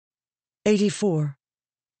84.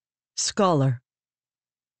 Scholar.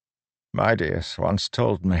 My dears once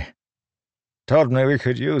told me we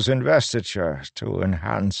could use investiture to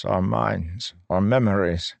enhance our minds, our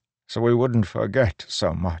memories, so we wouldn't forget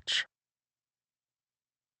so much.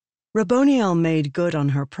 Raboniel made good on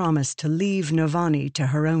her promise to leave Navani to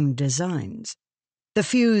her own designs. The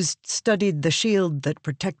fused studied the shield that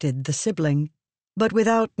protected the sibling, but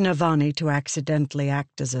without Navani to accidentally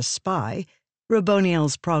act as a spy,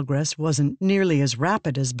 Raboniel's progress wasn't nearly as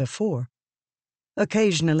rapid as before.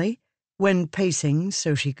 Occasionally, when pacing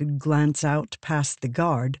so she could glance out past the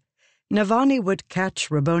guard, Navani would catch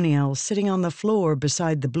Raboniel sitting on the floor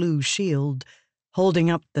beside the blue shield, holding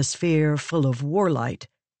up the sphere full of warlight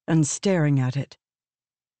and staring at it.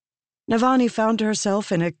 Navani found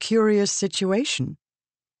herself in a curious situation.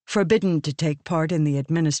 Forbidden to take part in the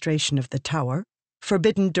administration of the tower,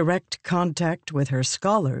 forbidden direct contact with her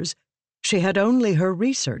scholars, she had only her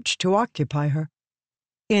research to occupy her.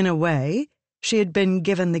 In a way, she had been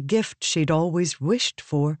given the gift she'd always wished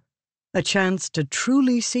for, a chance to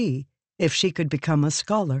truly see if she could become a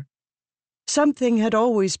scholar. Something had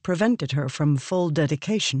always prevented her from full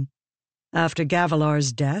dedication. After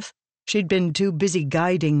Gavilar's death, she'd been too busy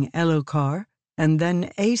guiding Elhokar and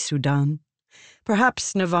then Aesudan.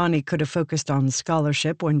 Perhaps Navani could have focused on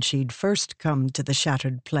scholarship when she'd first come to the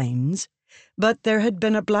Shattered Plains, but there had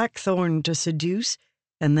been a blackthorn to seduce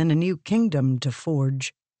and then a new kingdom to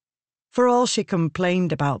forge. For all she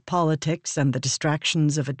complained about politics and the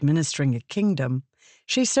distractions of administering a kingdom,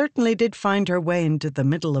 she certainly did find her way into the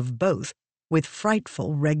middle of both with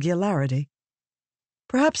frightful regularity.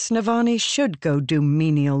 Perhaps Navani should go do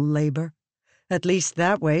menial labor. At least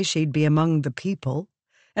that way she'd be among the people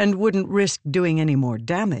and wouldn't risk doing any more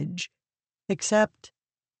damage. Except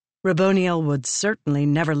Raboniel would certainly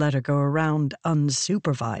never let her go around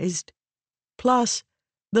unsupervised. Plus,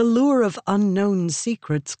 the lure of unknown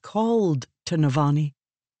secrets called to Navani.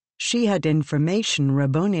 She had information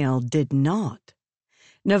Raboniel did not.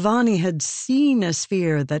 Navani had seen a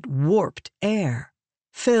sphere that warped air,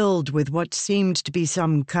 filled with what seemed to be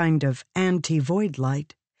some kind of anti-void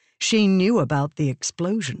light. She knew about the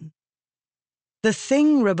explosion. The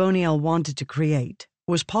thing Raboniel wanted to create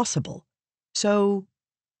was possible, so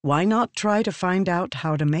why not try to find out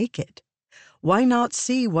how to make it? Why not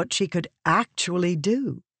see what she could actually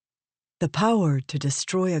do? The power to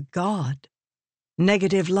destroy a god.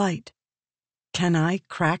 Negative light. Can I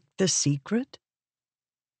crack the secret?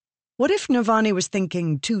 What if Navani was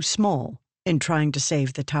thinking too small in trying to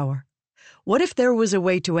save the tower? What if there was a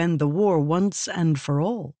way to end the war once and for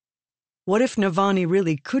all? What if Navani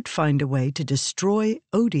really could find a way to destroy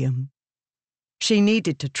Odium? She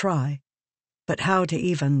needed to try, but how to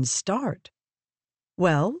even start?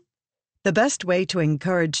 Well, the best way to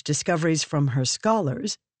encourage discoveries from her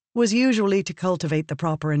scholars was usually to cultivate the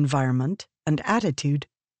proper environment and attitude.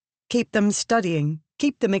 Keep them studying,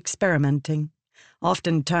 keep them experimenting.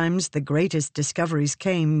 Oftentimes, the greatest discoveries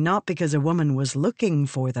came not because a woman was looking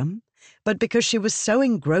for them, but because she was so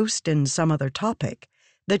engrossed in some other topic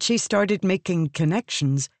that she started making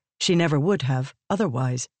connections she never would have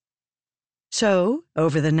otherwise. So,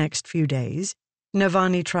 over the next few days,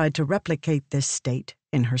 Navani tried to replicate this state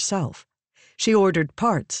in herself. She ordered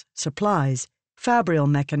parts, supplies, fabrial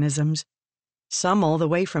mechanisms, some all the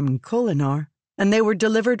way from Kholinar, and they were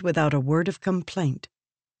delivered without a word of complaint.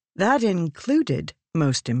 That included,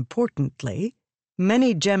 most importantly,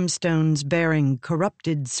 many gemstones bearing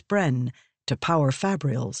corrupted spren to power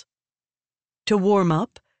fabrials. To warm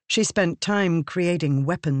up, she spent time creating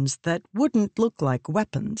weapons that wouldn't look like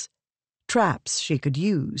weapons, traps she could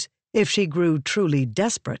use if she grew truly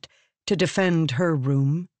desperate to defend her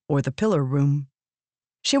room or the pillar room.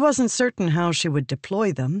 She wasn't certain how she would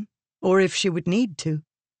deploy them, or if she would need to.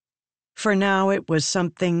 For now it was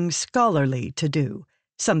something scholarly to do,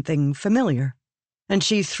 something familiar, and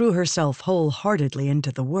she threw herself wholeheartedly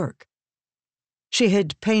into the work. She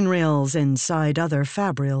hid pain rails inside other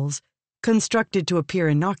fabrials, constructed to appear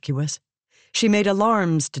innocuous. She made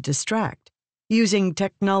alarms to distract, using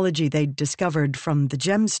technology they'd discovered from the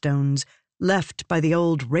gemstones left by the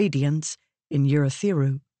old Radiants in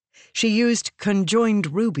Urithiru. She used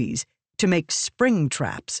conjoined rubies to make spring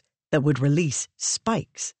traps that would release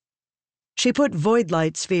spikes. She put void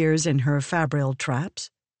light spheres in her fabrial traps,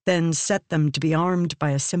 then set them to be armed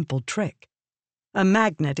by a simple trick. A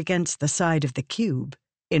magnet against the side of the cube,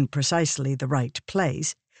 in precisely the right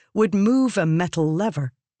place, would move a metal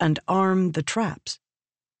lever and arm the traps.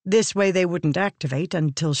 This way they wouldn't activate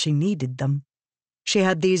until she needed them. She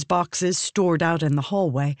had these boxes stored out in the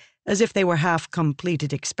hallway, as if they were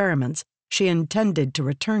half-completed experiments she intended to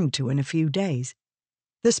return to in a few days.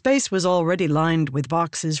 The space was already lined with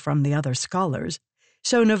boxes from the other scholars,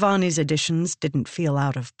 so Navani's additions didn't feel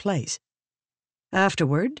out of place.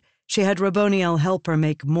 Afterward, she had Raboniel help her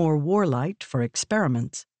make more warlight for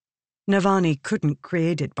experiments. Navani couldn't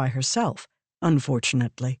create it by herself,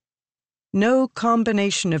 unfortunately. No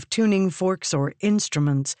combination of tuning forks or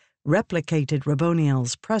instruments replicated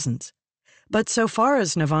Raboniel's presence, but so far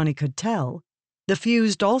as Navani could tell, the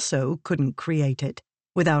fused also couldn't create it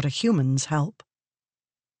without a human's help.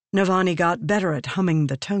 Navani got better at humming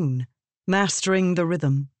the tone, mastering the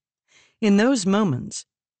rhythm. In those moments,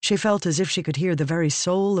 she felt as if she could hear the very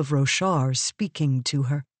soul of Roshar speaking to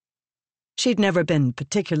her. She'd never been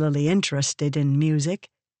particularly interested in music,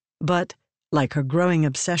 but, like her growing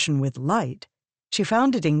obsession with light, she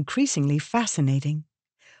found it increasingly fascinating.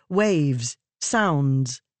 Waves,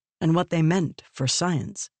 sounds, and what they meant for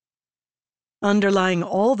science. Underlying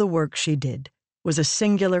all the work she did was a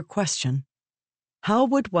singular question. How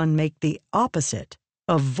would one make the opposite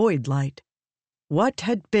of void light? What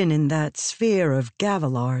had been in that sphere of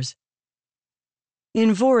Gavilar's?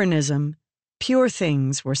 In Vorinism, pure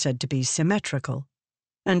things were said to be symmetrical,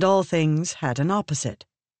 and all things had an opposite.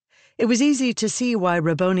 It was easy to see why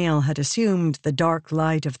Raboniel had assumed the dark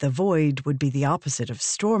light of the void would be the opposite of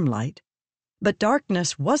stormlight. But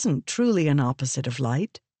darkness wasn't truly an opposite of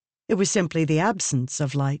light. It was simply the absence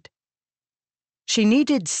of light. She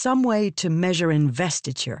needed some way to measure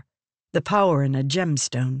investiture, the power in a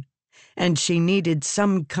gemstone, and she needed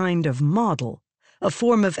some kind of model, a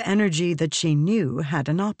form of energy that she knew had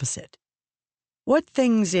an opposite. What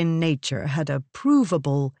things in nature had a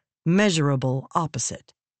provable, measurable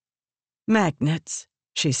opposite? Magnets,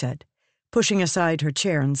 she said, pushing aside her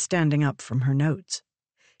chair and standing up from her notes.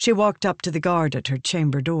 She walked up to the guard at her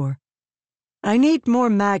chamber door. I need more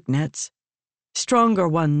magnets. Stronger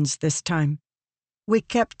ones this time. We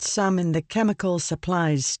kept some in the chemical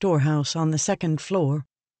supplies storehouse on the second floor.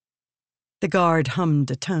 The guard hummed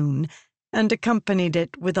a tone and accompanied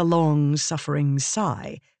it with a long-suffering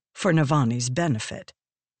sigh for Navani's benefit.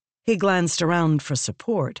 He glanced around for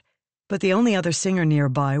support, but the only other singer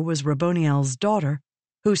nearby was Raboniel's daughter,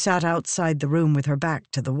 who sat outside the room with her back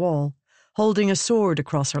to the wall, holding a sword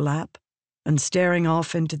across her lap and staring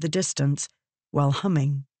off into the distance while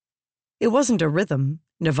humming. It wasn't a rhythm,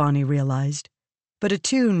 Navani realized, but a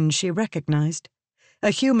tune she recognized,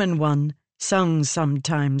 a human one sung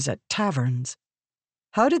sometimes at taverns.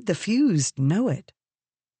 How did the fused know it?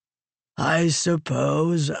 I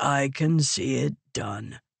suppose I can see it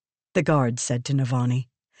done, the guard said to Navani,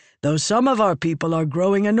 though some of our people are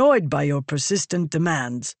growing annoyed by your persistent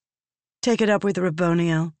demands. Take it up with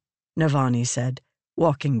Raboniel, Navani said,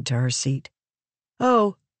 walking to her seat.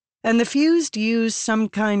 Oh, and the fused use some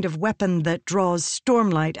kind of weapon that draws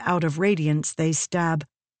stormlight out of radiance they stab.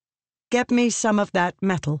 Get me some of that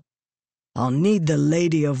metal. I'll need the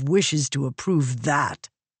Lady of Wishes to approve that,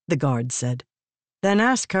 the guard said. Then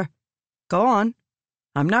ask her. Go on.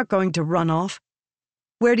 I'm not going to run off.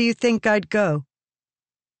 Where do you think I'd go?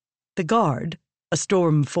 The guard, a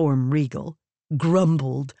storm form regal,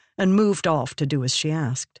 grumbled and moved off to do as she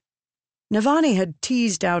asked. Navani had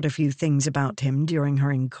teased out a few things about him during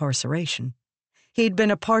her incarceration. He'd been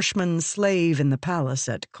a Parshman slave in the palace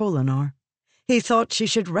at Kholinar. He thought she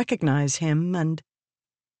should recognize him and...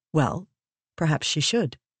 Well, perhaps she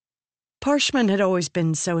should. Parshman had always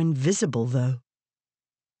been so invisible, though.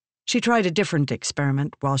 She tried a different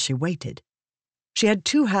experiment while she waited. She had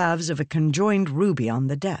 2 halves of a conjoined ruby on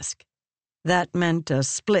the desk. That meant a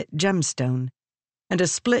split gemstone and a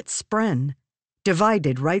split spren,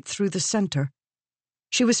 divided right through the center.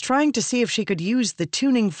 She was trying to see if she could use the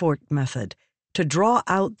tuning fork method to draw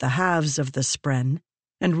out the halves of the spren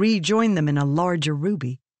and rejoin them in a larger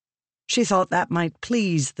ruby. She thought that might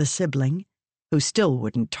please the sibling, who still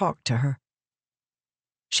wouldn't talk to her.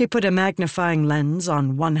 She put a magnifying lens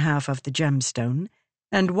on one half of the gemstone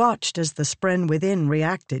and watched as the spren within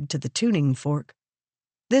reacted to the tuning fork.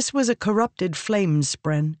 This was a corrupted flame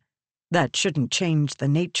spren. That shouldn't change the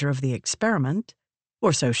nature of the experiment,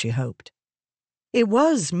 or so she hoped. It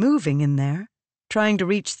was moving in there, trying to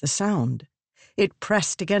reach the sound. It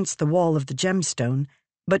pressed against the wall of the gemstone,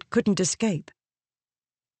 but couldn't escape.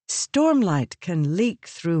 Stormlight can leak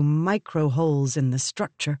through micro-holes in the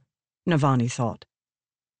structure, Navani thought.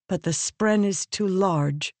 But the spren is too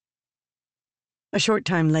large. A short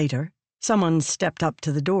time later, someone stepped up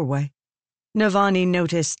to the doorway. Navani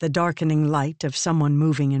noticed the darkening light of someone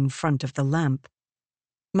moving in front of the lamp.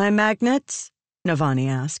 My magnets? Navani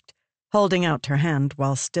asked, holding out her hand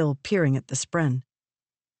while still peering at the spren.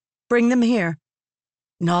 Bring them here.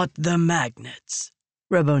 Not the magnets,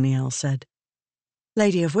 Raboniel said.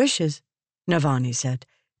 Lady of Wishes, Navani said,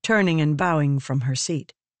 turning and bowing from her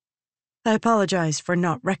seat. "I apologize for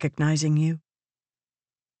not recognizing you."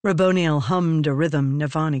 Raboniel hummed a rhythm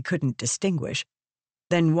Navani couldn't distinguish,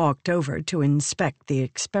 then walked over to inspect the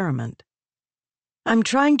experiment. "I'm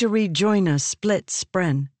trying to rejoin a split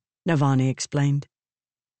spren," Navani explained.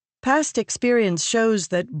 "Past experience shows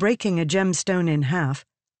that breaking a gemstone in half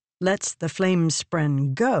lets the flame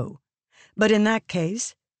spren go, but in that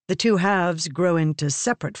case, the two halves grow into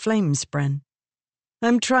separate flame spren.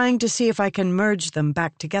 I'm trying to see if I can merge them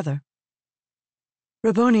back together."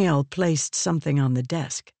 Raboniel placed something on the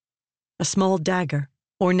desk, a small dagger,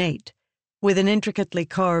 ornate, with an intricately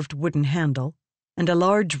carved wooden handle and a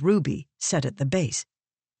large ruby set at the base.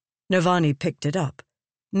 Navani picked it up,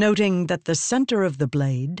 noting that the center of the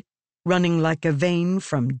blade, running like a vein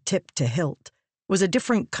from tip to hilt, was a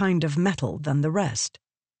different kind of metal than the rest.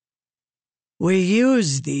 "We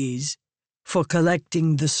use these for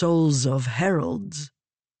collecting the souls of heralds,"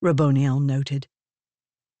 Raboniel noted.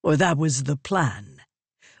 "Or that was the plan.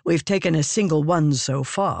 We've taken a single one so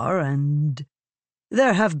far, and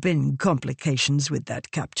there have been complications with that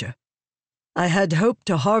capture. I had hoped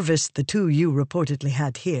to harvest the two you reportedly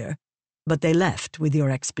had here, but they left with your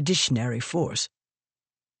expeditionary force."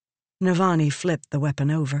 Navani flipped the weapon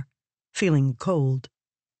over, feeling cold.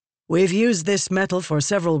 "We've used this metal for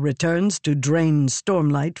several returns to drain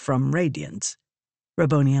stormlight from radiance,"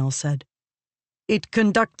 Raboniel said. "It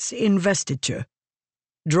conducts investiture,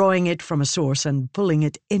 drawing it from a source and pulling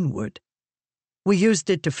it inward. We used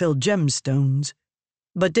it to fill gemstones,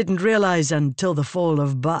 but didn't realize until the fall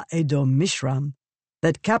of Ba-Edom Mishram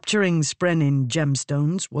that capturing spren in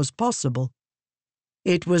gemstones was possible.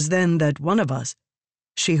 It was then that one of us,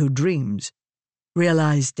 she who dreams,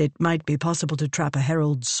 realized it might be possible to trap a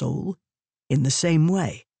herald's soul in the same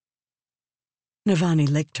way." Navani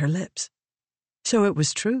licked her lips. So it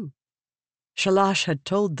was true. Shalash had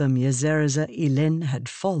told them Yezerza Ilin had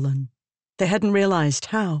fallen. They hadn't realized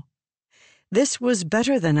how. This was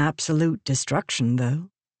better than absolute destruction,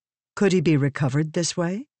 though. Could he be recovered this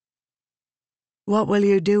way? "What will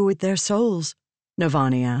you do with their souls?"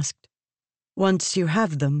 Navani asked. "Once you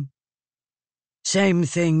have them." "Same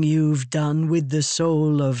thing you've done with the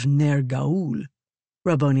soul of Nergaul,"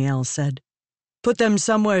 Raboniel said. "Put them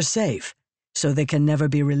somewhere safe, so they can never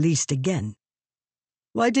be released again.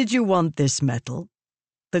 Why did you want this metal?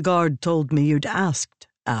 The guard told me you'd asked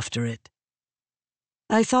after it."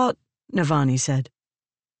 "I thought," Navani said,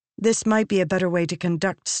 "this might be a better way to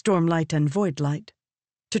conduct stormlight and voidlight,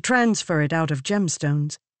 to transfer it out of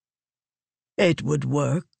gemstones." "It would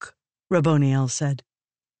work," Raboniel said,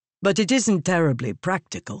 "but it isn't terribly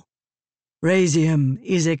practical. Rasium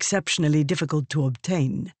is exceptionally difficult to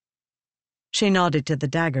obtain." She nodded to the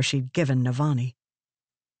dagger she'd given Navani.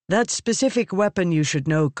 "That specific weapon, you should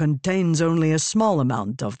know, contains only a small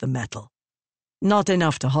amount of the metal, not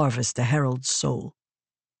enough to harvest a herald's soul.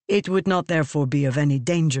 It would not therefore be of any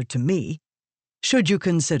danger to me, should you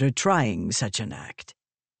consider trying such an act."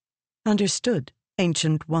 "Understood,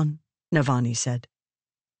 Ancient One," Navani said.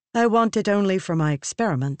 "I want it only for my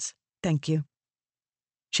experiments, thank you."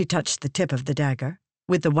 She touched the tip of the dagger,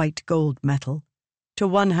 with the white gold metal, to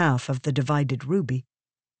one half of the divided ruby.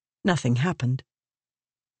 Nothing happened.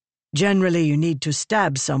 "Generally, you need to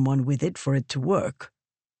stab someone with it for it to work,"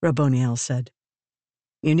 Raboniel said.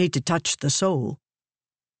 "You need to touch the soul."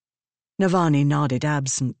 Navani nodded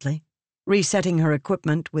absently, resetting her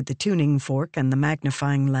equipment with the tuning fork and the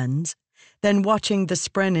magnifying lens, then watching the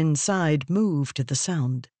spren inside move to the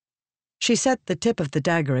sound. She set the tip of the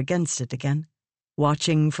dagger against it again,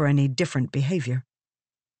 watching for any different behavior.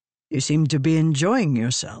 "You seem to be enjoying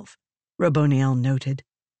yourself," Raboniel noted.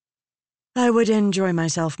 "I would enjoy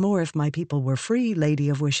myself more if my people were free, Lady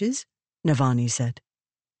of Wishes," Navani said.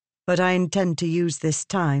 "But I intend to use this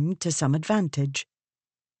time to some advantage."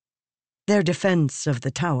 Their defense of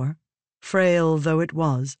the tower, frail though it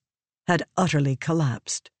was, had utterly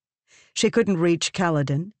collapsed. She couldn't reach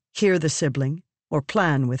Kaladin, hear the sibling, or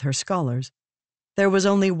plan with her scholars. There was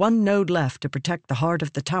only one node left to protect the heart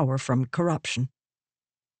of the tower from corruption.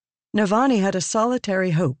 Navani had a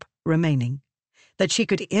solitary hope remaining, that she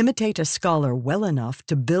could imitate a scholar well enough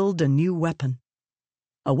to build a new weapon.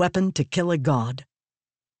 A weapon to kill a god.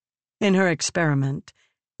 In her experiment,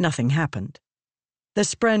 nothing happened. The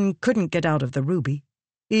spren couldn't get out of the ruby,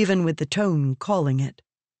 even with the tone calling it.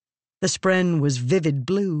 The spren was vivid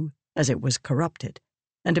blue, as it was corrupted,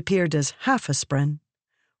 and appeared as half a spren,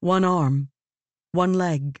 one arm, one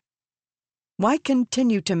leg. Why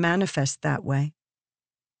continue to manifest that way?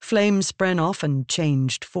 Flame spren often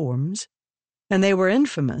changed forms, and they were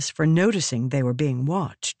infamous for noticing they were being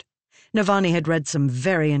watched. Navani had read some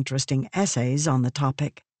very interesting essays on the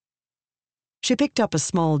topic. She picked up a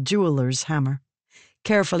small jeweler's hammer.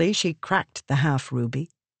 Carefully, she cracked the half-ruby,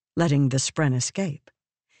 letting the spren escape.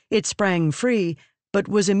 It sprang free, but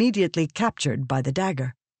was immediately captured by the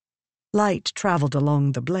dagger. Light traveled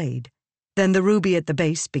along the blade. Then the ruby at the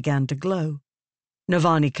base began to glow.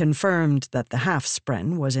 Navani confirmed that the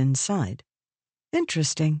half-spren was inside.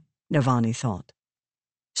 Interesting, Navani thought.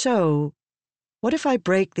 So, what if I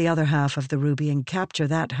break the other half of the ruby and capture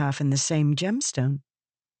that half in the same gemstone?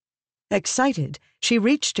 Excited, she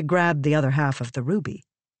reached to grab the other half of the ruby,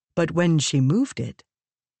 but when she moved it,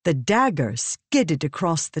 the dagger skidded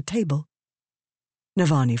across the table.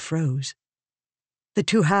 Navani froze. The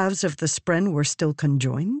two halves of the spren were still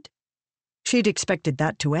conjoined? She'd expected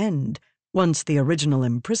that to end once the original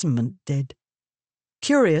imprisonment did.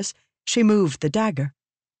 Curious, she moved the dagger.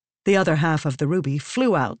 The other half of the ruby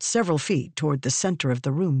flew out several feet toward the center of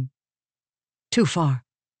the room. Too far.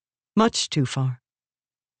 Much too far.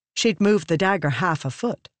 She'd moved the dagger half a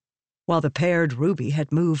foot, while the paired ruby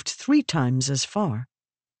had moved 3 times as far.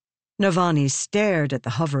 Navani stared at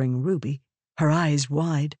the hovering ruby, her eyes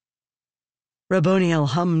wide. Raboniel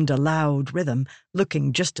hummed a loud rhythm,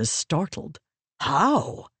 looking just as startled.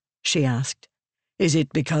 "How?" she asked. "Is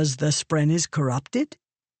it because the spren is corrupted?"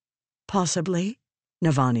 "Possibly,"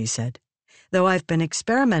 Navani said, "though I've been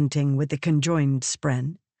experimenting with the conjoined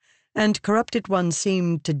spren, and corrupted ones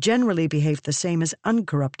seem to generally behave the same as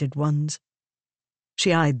uncorrupted ones."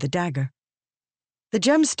 She eyed the dagger. The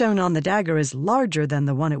gemstone on the dagger is larger than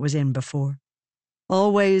the one it was in before.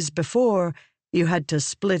 Always before, you had to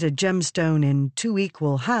split a gemstone in 2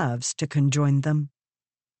 equal halves to conjoin them.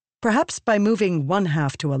 Perhaps by moving one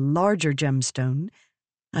half to a larger gemstone,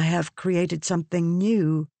 I have created something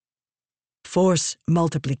new. "Force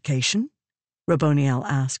multiplication?" Raboniel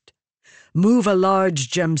asked. "Move a large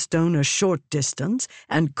gemstone a short distance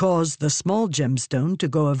and cause the small gemstone to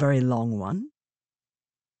go a very long one?"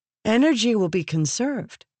 "Energy will be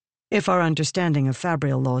conserved, if our understanding of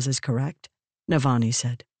Fabrial laws is correct," Navani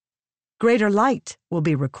said. "Greater light will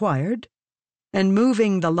be required, and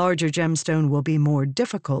moving the larger gemstone will be more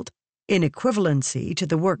difficult in equivalency to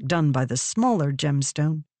the work done by the smaller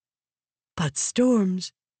gemstone. But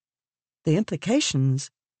storms, the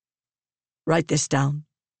implications—" "Write this down,"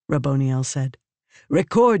 Raboniel said.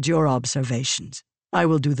 "Record your observations. I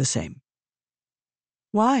will do the same."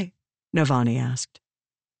 "Why?" Navani asked.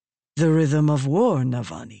 "The rhythm of war,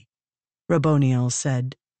 Navani," Raboniel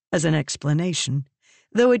said as an explanation,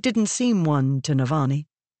 though it didn't seem one to Navani.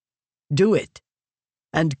 "Do it,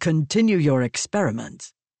 and continue your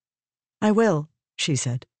experiments." "I will," she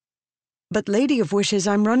said. "But, Lady of Wishes,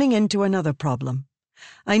 I'm running into another problem.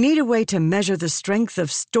 I need a way to measure the strength of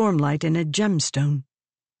stormlight in a gemstone."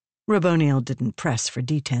 Raboniel didn't press for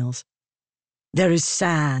details. "There is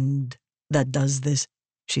sand that does this,"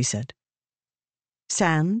 she said.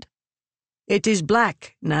 "Sand?" "It is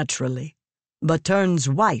black, naturally, but turns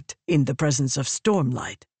white in the presence of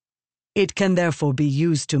stormlight. It can therefore be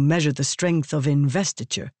used to measure the strength of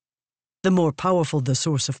investiture. The more powerful the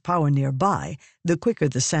source of power nearby, the quicker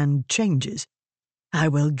the sand changes. I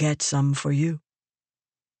will get some for you."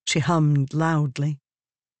 She hummed loudly.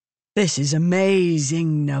 "This is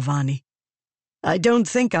amazing, Navani. I don't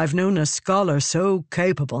think I've known a scholar so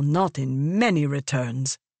capable, not in many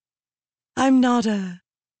returns." "I'm not a—"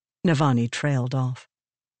 Navani trailed off.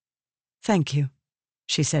 "Thank you,"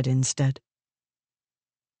 she said instead.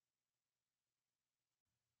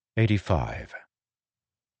 85.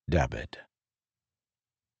 Dabid.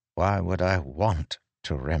 Why would I want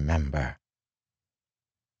to remember?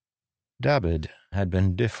 Dabid had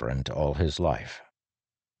been different all his life.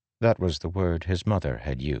 That was the word his mother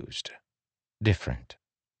had used. Different.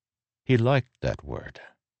 He liked that word.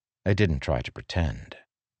 I didn't try to pretend.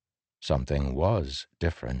 Something was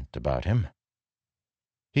different about him.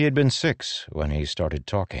 He had been 6 when he started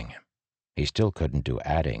talking. He still couldn't do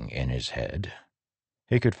adding in his head.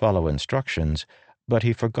 He could follow instructions, but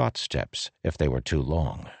he forgot steps if they were too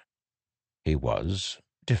long. He was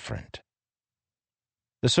different.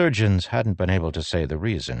 The surgeons hadn't been able to say the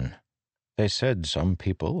reason. They said some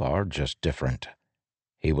people are just different.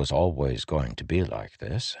 He was always going to be like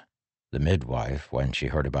this. The midwife, when she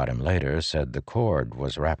heard about him later, said the cord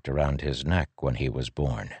was wrapped around his neck when he was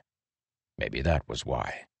born. Maybe that was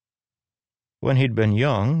why. When he'd been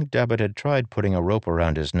young, Dabid had tried putting a rope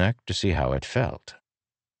around his neck to see how it felt.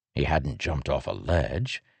 He hadn't jumped off a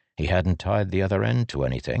ledge. He hadn't tied the other end to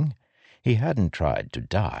anything. He hadn't tried to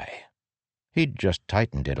die. He'd just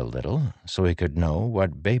tightened it a little so he could know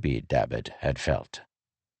what baby Dabid had felt.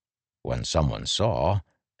 When someone saw,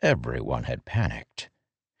 everyone had panicked.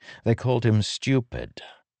 They called him stupid.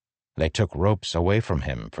 They took ropes away from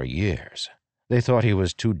him for years. They thought he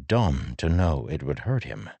was too dumb to know it would hurt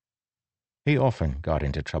him. He often got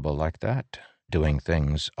into trouble like that, doing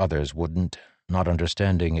things others wouldn't, not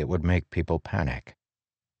understanding it would make people panic.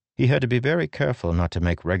 He had to be very careful not to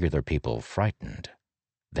make regular people frightened.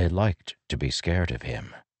 They liked to be scared of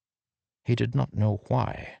him. He did not know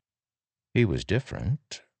why. He was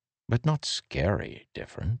different, but not scary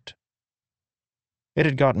different. It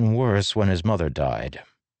had gotten worse when his mother died.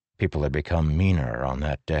 People had become meaner on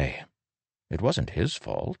that day. It wasn't his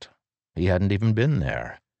fault. He hadn't even been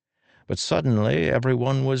there. But suddenly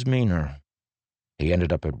everyone was meaner. He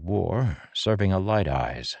ended up at war, serving a light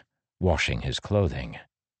eyes, washing his clothing.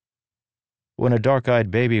 When a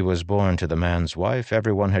dark-eyed baby was born to the man's wife,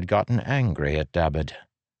 everyone had gotten angry at Dabbid.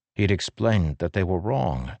 He'd explained that they were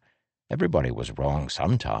wrong. Everybody was wrong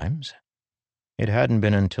sometimes. It hadn't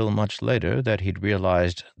been until much later that he'd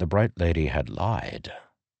realized the bright lady had lied,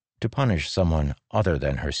 to punish someone other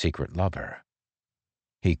than her secret lover.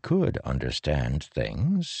 He could understand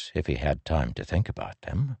things if he had time to think about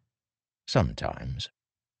them. Sometimes.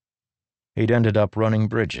 He'd ended up running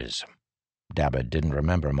bridges. Dabbid didn't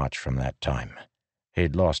remember much from that time.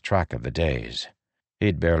 He'd lost track of the days.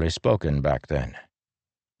 He'd barely spoken back then.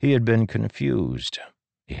 He had been confused.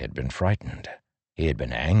 He had been frightened. He had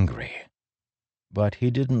been angry. But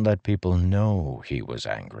he didn't let people know he was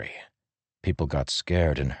angry. People got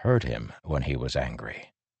scared and hurt him when he was angry.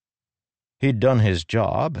 He'd done his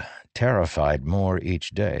job, terrified more each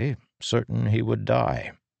day, certain he would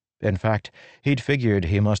die. In fact, he'd figured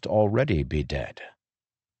he must already be dead.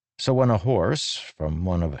 So when a horse, from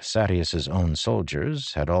one of Sadeas's own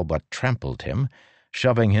soldiers, had all but trampled him,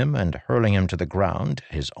 shoving him and hurling him to the ground,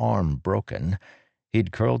 his arm broken,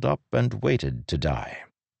 he'd curled up and waited to die.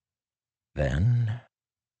 Then,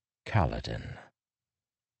 Kaladin.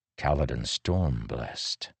 Kaladin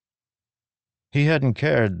Stormblessed. He hadn't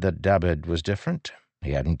cared that Dabbid was different.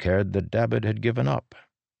 He hadn't cared that Dabbid had given up.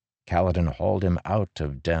 Kaladin hauled him out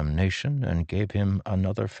of damnation and gave him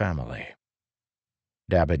another family.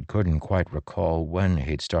 Dabbid couldn't quite recall when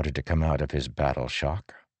he'd started to come out of his battle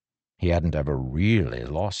shock. He hadn't ever really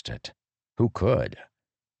lost it. Who could?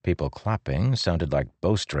 People clapping sounded like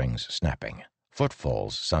bowstrings snapping.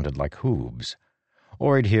 Footfalls sounded like hooves.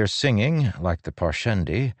 Or he'd hear singing like the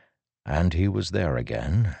Parshendi, and he was there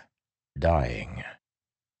again, dying.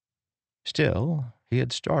 Still, he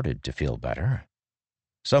had started to feel better.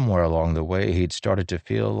 Somewhere along the way, he'd started to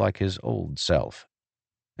feel like his old self.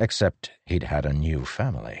 Except he'd had a new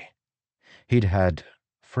family. He'd had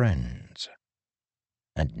friends.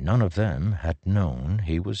 And none of them had known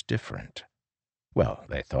he was different. Well,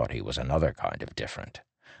 they thought he was another kind of different.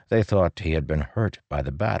 They thought he had been hurt by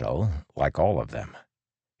the battle, like all of them.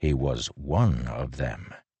 He was one of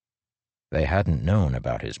them. They hadn't known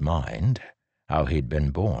about his mind, how he'd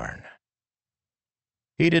been born.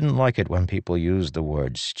 He didn't like it when people used the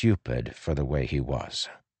word stupid for the way he was.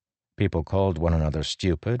 People called one another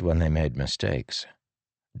stupid when they made mistakes.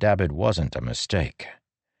 Dabbid wasn't a mistake.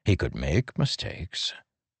 He could make mistakes.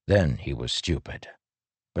 Then he was stupid.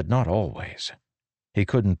 But not always. He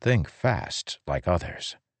couldn't think fast like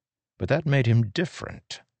others. But that made him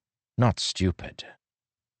different, not stupid.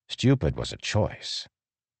 Stupid was a choice.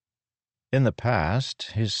 In the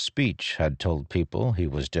past, his speech had told people he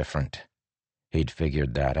was different. He'd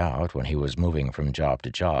figured that out when he was moving from job to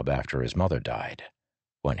job after his mother died.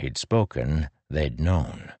 When he'd spoken, they'd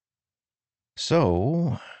known.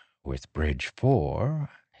 So, with Bridge 4,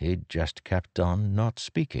 he'd just kept on not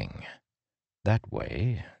speaking. That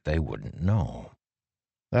way, they wouldn't know.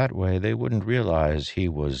 That way, they wouldn't realize he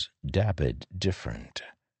was Dabbid different.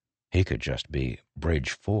 He could just be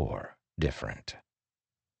Bridge 4 different.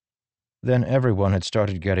 Then everyone had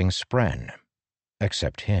started getting spren,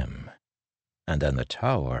 except him. And then the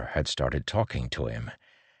tower had started talking to him,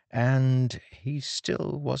 and he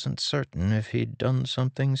still wasn't certain if he'd done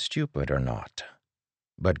something stupid or not.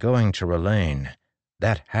 But going to Rlain,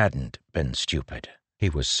 that hadn't been stupid. He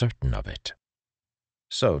was certain of it.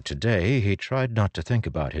 So today he tried not to think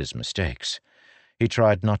about his mistakes. He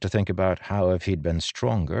tried not to think about how if he'd been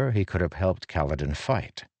stronger he could have helped Kaladin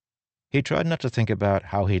fight. He tried not to think about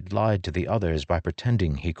how he'd lied to the others by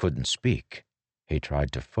pretending he couldn't speak. He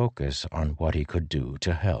tried to focus on what he could do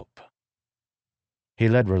to help. He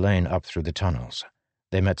led Rlain up through the tunnels.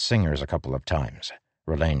 They met singers a couple of times.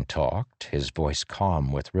 Rlain talked, his voice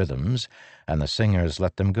calm with rhythms, and the singers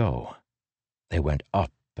let them go. They went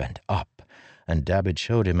up, and Dabbid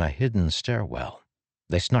showed him a hidden stairwell.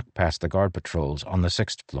 They snuck past the guard patrols on the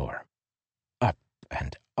 6th floor. Up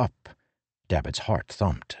and up. Dabbid's heart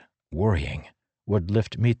thumped, worrying. Would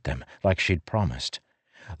Lift meet them, like she'd promised?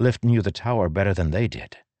 Lift knew the tower better than they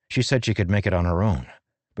did. She said she could make it on her own,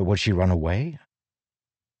 but would she run away?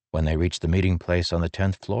 When they reached the meeting place on the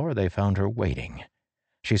 10th floor, they found her waiting.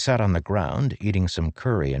 She sat on the ground, eating some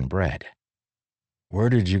curry and bread. "Where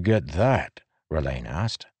did you get that?" Rlain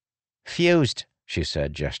asked. "Fused," she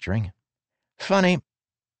said, gesturing. "Funny.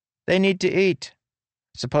 They need to eat.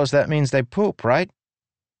 Suppose that means they poop, right?"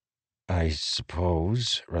 "I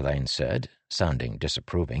suppose," Rlain said, sounding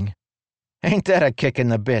disapproving. "Ain't that a kick in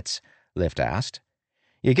the bits?" Lift asked.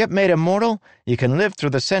 "You get made immortal, you can live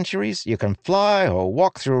through the centuries, you can fly or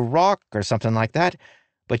walk through rock or something like that,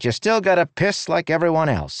 but you still gotta piss like everyone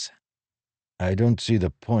else." "I don't see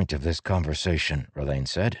the point of this conversation," Rlain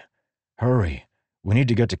said. "Hurry. We need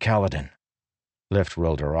to get to Kaladin." Lift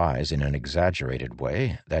rolled her eyes in an exaggerated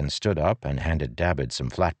way, then stood up and handed Dabbid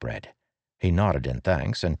some flatbread. He nodded in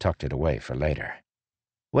thanks and tucked it away for later.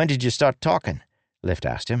 "When did you start talking?" Lift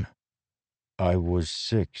asked him. "I was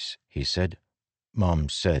 6, he said. Mom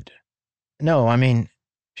said." "No, I mean—"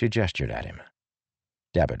 She gestured at him.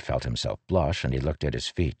 Dabbid felt himself blush, and he looked at his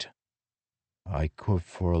feet. "I could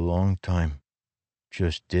for a long time.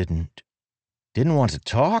 Just didn't." "Didn't want to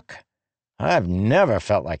talk? I've never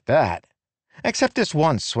felt like that. Except this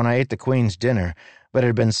once when I ate the Queen's dinner, but it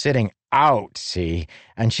had been sitting out, see,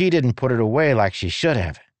 and she didn't put it away like she should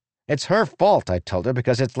have. It's her fault, I told her,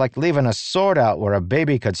 because it's like leaving a sword out where a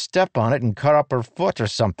baby could step on it and cut up her foot or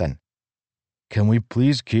something." "Can we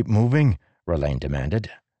please keep moving?" Rlain demanded.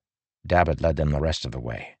 Dabbid led them the rest of the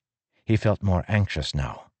way. He felt more anxious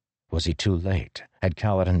now. Was he too late? Had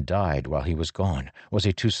Kaladin died while he was gone? Was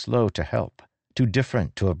he too slow to help? Too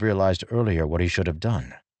different to have realized earlier what he should have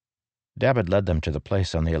done? Dabbid led them to the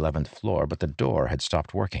place on the 11th floor, but the door had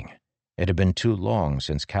stopped working. It had been too long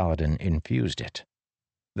since Kaladin infused it.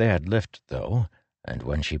 They had Lift, though, and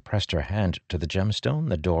when she pressed her hand to the gemstone,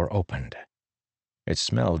 the door opened. It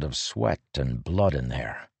smelled of sweat and blood in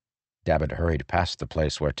there. Dabbid hurried past the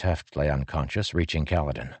place where Teft lay unconscious, reaching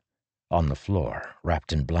Kaladin. On the floor,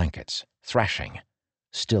 wrapped in blankets, thrashing.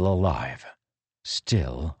 Still alive.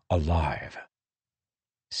 Still alive.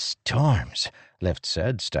 "Storms," Lift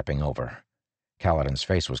said, stepping over. Kaladin's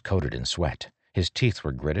face was coated in sweat. His teeth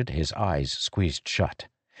were gritted, his eyes squeezed shut.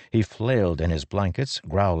 He flailed in his blankets,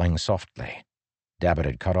 growling softly. Dabbid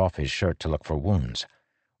had cut off his shirt to look for wounds.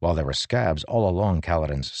 While there were scabs all along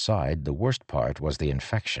Kaladin's side, the worst part was the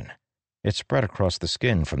infection. It spread across the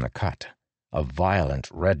skin from the cut. A violent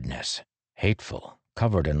redness, hateful,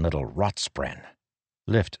 covered in little rot spren.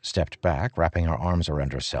 Lift stepped back, wrapping her arms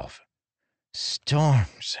around herself.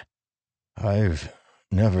 "Storms." "I've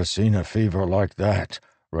never seen a fever like that,"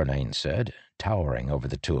 Rlain said, towering over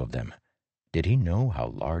the two of them. Did he know how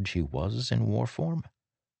large he was in war form?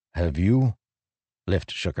 "Have you?"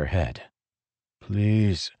 Lift shook her head.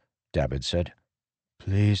 "Please," Dabbid said.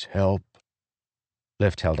 "Please help."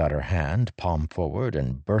 Lift held out her hand, palm forward,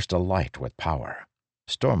 and burst alight with power.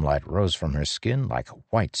 Stormlight rose from her skin like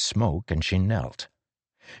white smoke, and she knelt.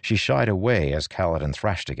 She shied away as Kaladin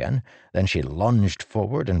thrashed again, then she lunged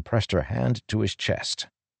forward and pressed her hand to his chest.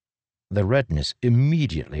 The redness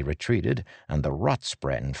immediately retreated, and the rot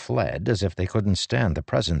spren fled as if they couldn't stand the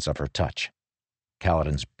presence of her touch.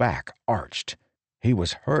 Kaladin's back arched. He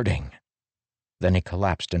was hurting. Then he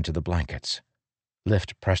collapsed into the blankets.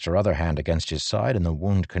 Lift pressed her other hand against his side, and the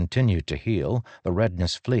wound continued to heal, the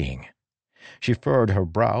redness fleeing. She furrowed her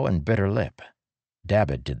brow and bit her lip.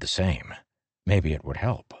 Dabbid did the same. Maybe it would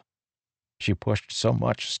help. She pushed so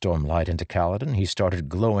much stormlight into Kaladin, he started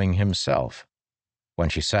glowing himself. When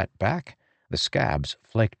she sat back, the scabs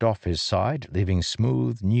flaked off his side, leaving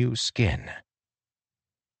smooth, new skin.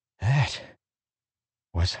 "That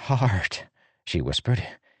was hard," she whispered.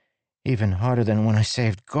 "Even harder than when I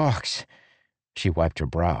saved Gorks." She wiped her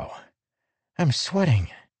brow. "I'm sweating."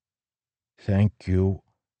 "Thank you,"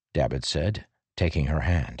 Dabbid said, taking her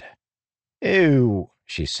hand. "Ew,"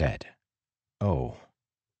 she said. Oh,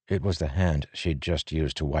 it was the hand she'd just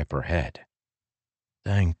used to wipe her head.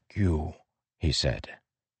 "Thank you," he said.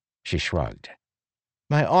 She shrugged.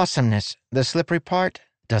 "My awesomeness, the slippery part,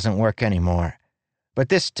 doesn't work anymore. But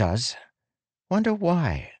this does. Wonder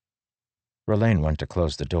why?" Rlain went to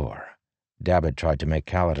close the door. Dabbid tried to make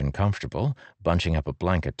Kaladin comfortable, bunching up a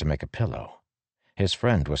blanket to make a pillow. His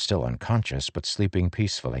friend was still unconscious, but sleeping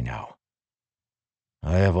peacefully now.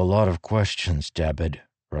 "I have a lot of questions, Dabbid,"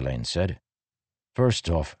 Rlain said. "First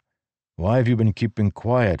off, why have you been keeping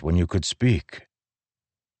quiet when you could speak?"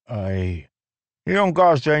 "You don't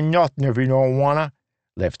gotta say nothing if you don't wanna,"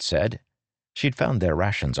 Lift said. She'd found their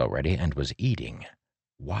rations already and was eating.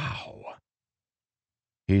 Wow.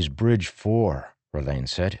 "He's Bridge 4, Rlain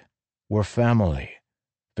said. "We're family.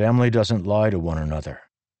 Family doesn't lie to one another."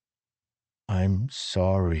 I'm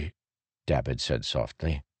sorry, Dabbid said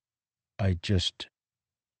softly. I just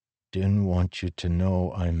didn't want you to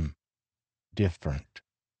know I'm different.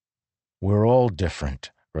 We're all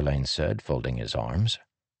different, Verlaine said, folding his arms.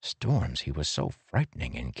 Storms, he was so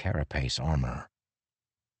frightening in carapace armor.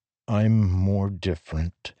 I'm more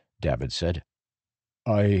different, Dabbid said.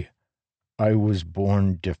 I was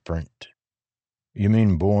born different. You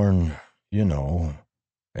mean born,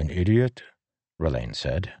 an idiot? Verlaine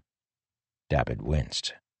said. Dabbid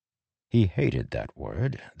winced. He hated that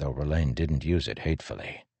word, though Verlaine didn't use it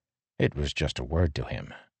hatefully. It was just a word to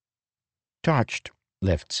him. Touched,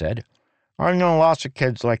 Lift said. I know lots of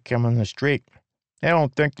kids like him on the street. They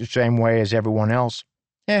don't think the same way as everyone else.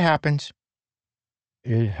 It happens.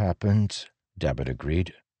 It happens, Dabbid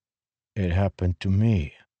agreed. It happened to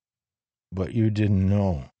me. But you didn't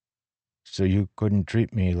know. So you couldn't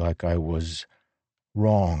treat me like I was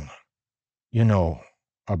wrong.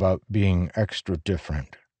 About being extra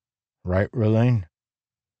different. Right, Verlaine?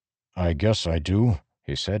 I guess I do,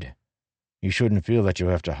 he said. You shouldn't feel that you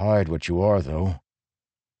have to hide what you are, though.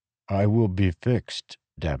 I will be fixed,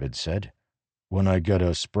 Dabbid said, when I get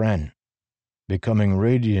a spren. Becoming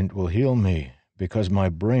radiant will heal me, because my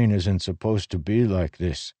brain isn't supposed to be like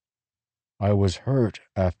this. I was hurt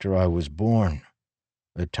after I was born.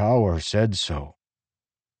 The tower said so.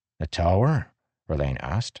 The tower? Verlaine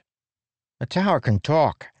asked. The tower can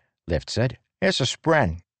talk, Lift said. It's a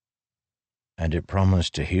spren. And it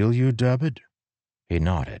promised to heal you, Dabbid? He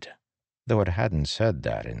nodded, though it hadn't said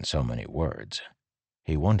that in so many words.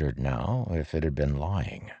 He wondered now if it had been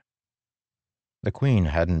lying. The Queen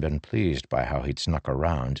hadn't been pleased by how he'd snuck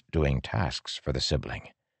around doing tasks for the sibling.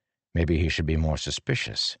 Maybe he should be more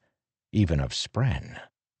suspicious, even of Spren.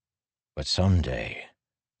 But someday,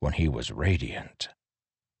 when he was radiant...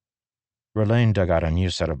 Verlaine dug out a new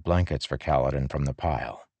set of blankets for Kaladin from the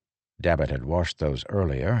pile. Dabbid had washed those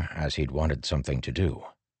earlier, as he'd wanted something to do.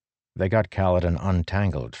 They got Kaladin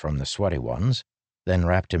untangled from the sweaty ones, then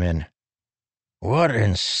wrapped him in. "What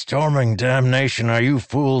in storming damnation are you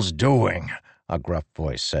fools doing?" a gruff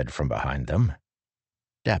voice said from behind them.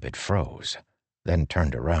 Dabbid froze, then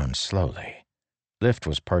turned around slowly. Lift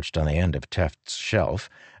was perched on the end of Teft's shelf,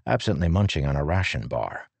 absently munching on a ration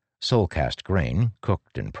bar, soul-cast grain,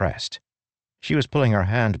 cooked and pressed. She was pulling her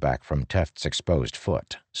hand back from Teft's exposed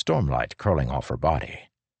foot, stormlight curling off her body.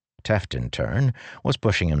 Teft, in turn, was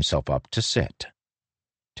pushing himself up to sit.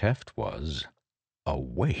 Teft was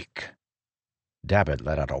awake. Dabbid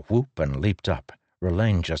let out a whoop and leaped up.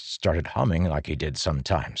 Verlaine just started humming like he did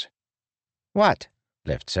sometimes. "What?"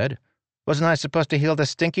 Lift said. "Wasn't I supposed to heal the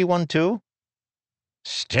stinky one, too?"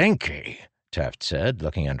 "Stinky?" Teft said,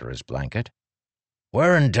 looking under his blanket.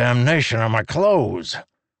 "Where in damnation are my clothes?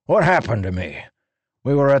 What happened to me?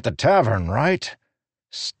 We were at the tavern, right?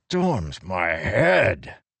 Storms my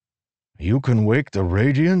head." "You can wake the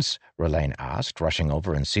Radiance?" Verlaine asked, rushing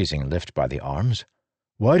over and seizing Lift by the arms.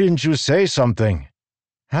 "Why didn't you say something?"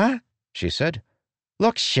 "Huh?" she said.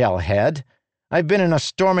 "Look, Shellhead, I've been in a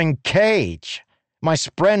storming cage. My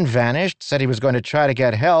spren vanished, said he was going to try to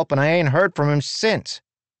get help, and I ain't heard from him since.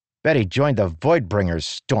 Bet he joined the Voidbringers,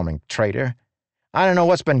 storming traitor. I don't know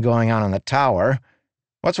what's been going on in the tower.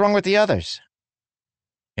 What's wrong with the others?"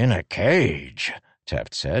 "In a cage,"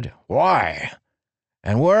 Teft said. "Why?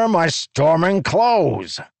 And where are my storming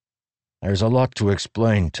clothes?" "There's a lot to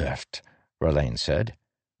explain, Teft," Verlaine said.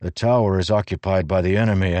 "The tower is occupied by the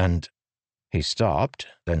enemy and—" He stopped,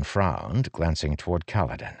 then frowned, glancing toward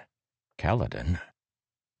Kaladin. Kaladin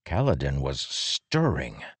was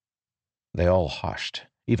stirring. They all hushed,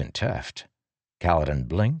 even Teft. Kaladin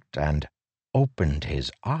blinked and opened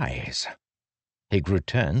his eyes. He grew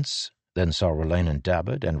tense, then saw Verlaine and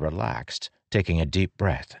Dabbid and relaxed, taking a deep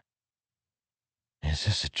breath. "Is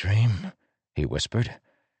this a dream?" he whispered.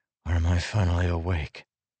 "Or am I finally awake?"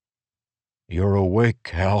 "You're awake,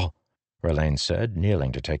 Cal," Verlaine said,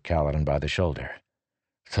 kneeling to take Kaladin by the shoulder.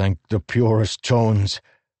 "Thank the purest tones.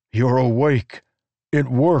 You're awake. It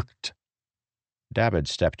worked." Dabbid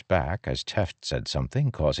stepped back as Teft said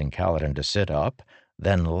something, causing Kaladin to sit up,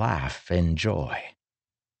 then laugh in joy.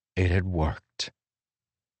 It had worked.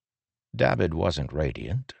 Dabbid wasn't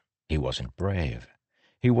radiant. He wasn't brave.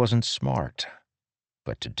 He wasn't smart.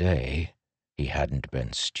 But today, he hadn't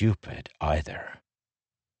been stupid either.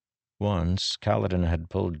 Once, Kaladin had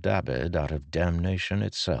pulled Dabbid out of damnation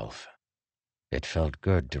itself. It felt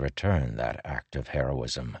good to return that act of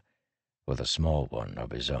heroism with a small one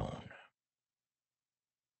of his own.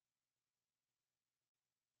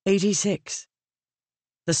 86.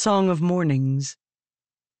 The Song of Mornings.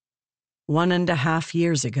 1.5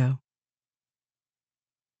 years ago.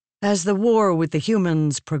 As the war with the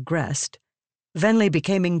humans progressed, Venli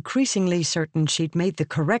became increasingly certain she'd made the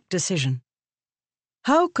correct decision.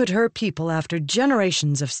 How could her people, after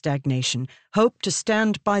generations of stagnation, hope to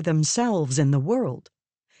stand by themselves in the world?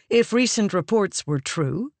 If recent reports were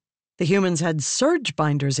true, the humans had surge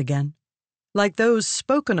binders again, like those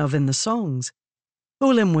spoken of in the songs.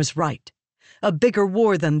 Ulim was right. A bigger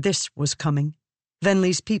war than this was coming.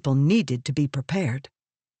 Venli's people needed to be prepared.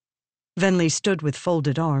 Venli stood with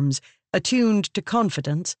folded arms, attuned to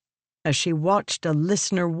confidence, as she watched a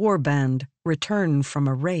listener warband return from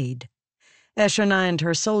a raid. Eshonai and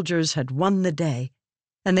her soldiers had won the day,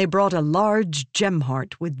 and they brought a large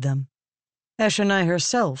gemheart with them. Eshonai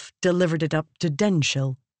herself delivered it up to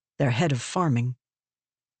Denshil, their head of farming.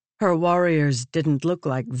 Her warriors didn't look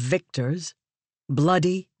like victors,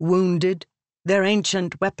 bloody, wounded, their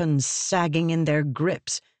ancient weapons sagging in their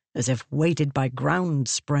grips as if weighted by ground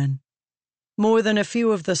spren. More than a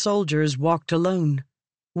few of the soldiers walked alone,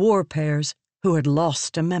 war pairs who had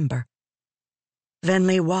lost a member.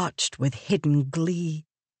 Venli watched with hidden glee.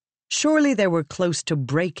 Surely they were close to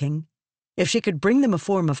breaking. If she could bring them a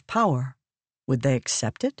form of power, would they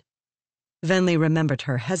accept it? Venli remembered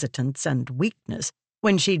her hesitance and weakness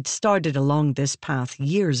when she'd started along this path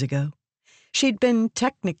years ago. She'd been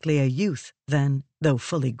technically a youth then, though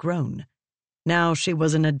fully grown. Now she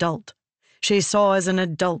was an adult. She saw as an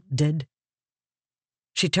adult did.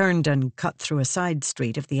 She turned and cut through a side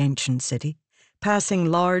street of the ancient city,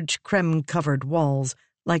 passing large creme-covered walls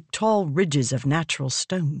like tall ridges of natural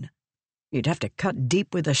stone. You'd have to cut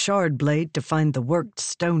deep with a shard blade to find the worked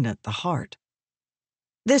stone at the heart.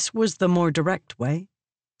 This was the more direct way,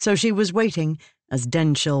 so she was waiting as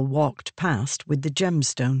Denshil walked past with the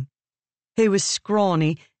gemstone. He was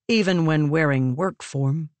scrawny even when wearing work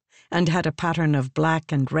form, and had a pattern of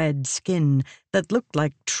black and red skin that looked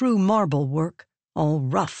like true marble work, all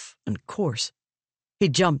rough and coarse. He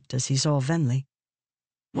jumped as he saw Venli.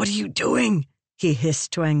 "What are you doing?" he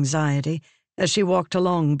hissed to Anxiety as she walked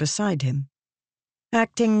along beside him.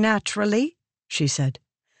 "Acting naturally," she said.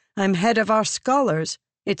 "I'm head of our scholars.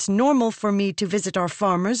 It's normal for me to visit our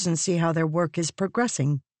farmers and see how their work is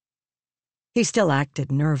progressing." He still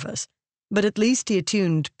acted nervous, but at least he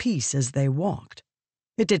attuned peace as they walked.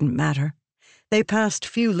 It didn't matter. They passed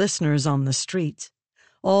few listeners on the streets.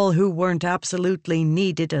 All who weren't absolutely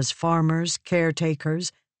needed as farmers,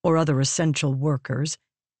 caretakers, or other essential workers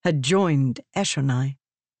had joined Eshonai.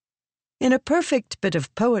 In a perfect bit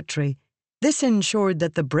of poetry, this ensured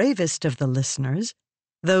that the bravest of the listeners,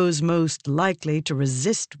 those most likely to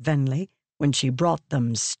resist Venli when she brought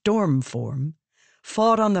them storm form,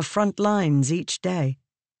 fought on the front lines each day,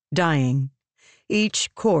 dying.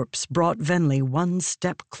 Each corpse brought Venli one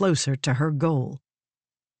step closer to her goal.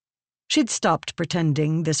 She'd stopped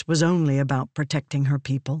pretending this was only about protecting her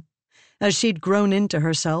people. As she'd grown into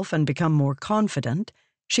herself and become more confident,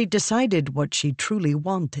 she'd decided what she truly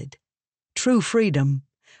wanted. True freedom,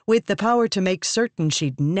 with the power to make certain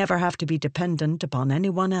she'd never have to be dependent upon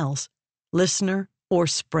anyone else, listener or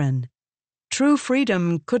spren. True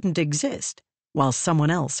freedom couldn't exist while someone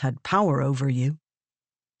else had power over you.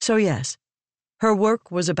 So yes, her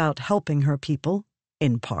work was about helping her people,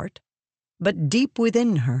 in part, but deep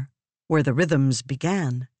within her, where the rhythms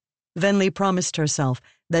began, Venli promised herself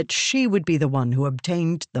that she would be the one who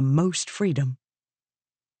obtained the most freedom.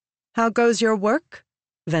 "How goes your work?"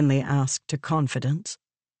 Venli asked to Confidence.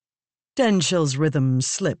 Denshil's rhythm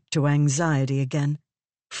slipped to Anxiety again.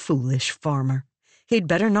 Foolish farmer. He'd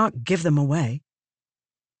better not give them away.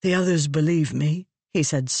 "The others believe me," he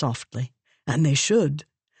said softly, "and they should.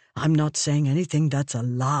 I'm not saying anything that's a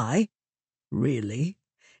lie. Really.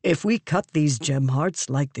 If we cut these gemhearts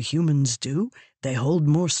like the humans do, they hold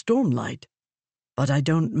more stormlight. But I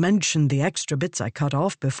don't mention the extra bits I cut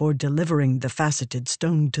off before delivering the faceted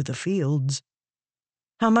stone to the fields."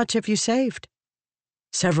 "How much have you saved?"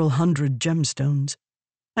 "Several hundred gemstones."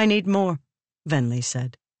 "I need more," Venli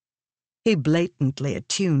said. He blatantly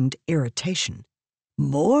attuned irritation.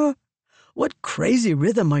 "More? What crazy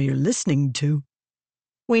rhythm are you listening to?"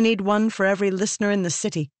 "We need one for every listener in the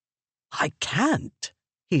city." "I can't,"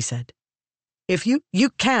 he said. You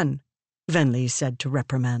can," Venli said to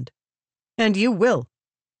reprimand. "And you will.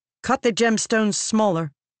 Cut the gemstones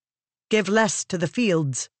smaller. Give less to the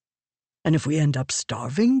fields." "And if we end up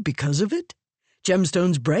starving because of it?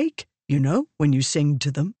 Gemstones break, you know, when you sing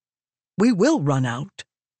to them. We will run out."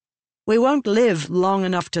 "We won't live long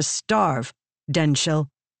enough to starve, Denshil.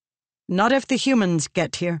 Not if the humans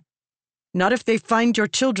get here. Not if they find your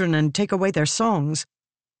children and take away their songs."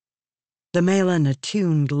 The Malin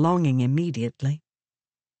attuned longing immediately.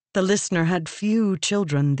 The listener had few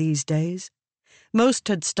children these days. Most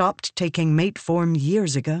had stopped taking mate form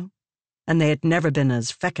years ago, and they had never been as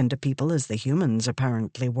fecund a people as the humans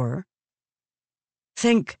apparently were.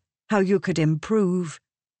 "Think how you could improve,"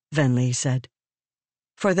 Venli said.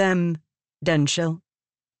 "For them, Denshil.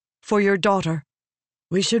 For your daughter."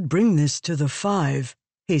 "We should bring this to the Five,"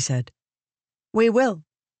 he said. "We will.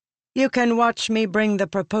 You can watch me bring the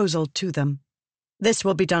proposal to them. This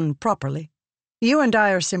will be done properly. You and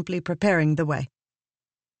I are simply preparing the way."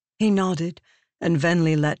 He nodded, and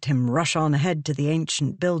Venli let him rush on ahead to the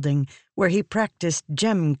ancient building where he practiced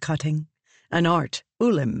gem cutting, an art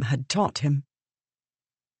Ulim had taught him.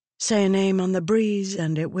 "Say a name on the breeze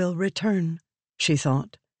and it will return," she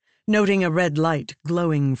thought, noting a red light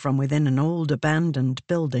glowing from within an old abandoned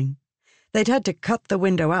building. They'd had to cut the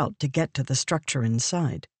window out to get to the structure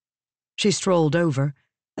inside. She strolled over,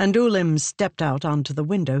 and Ulim stepped out onto the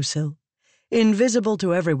windowsill, invisible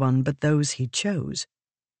to everyone but those he chose.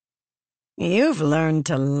 "You've learned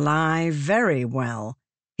to lie very well,"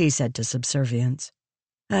 he said to Subservience.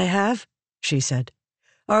 "I have," she said.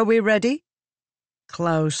 "Are we ready?"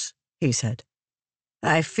 "Close," he said.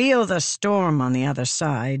 "I feel the storm on the other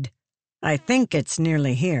side. I think it's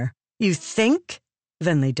nearly here." "You think?"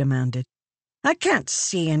 Venli demanded. "I can't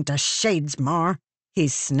see into Shadesmar," he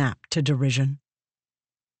snapped to derision.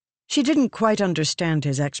 She didn't quite understand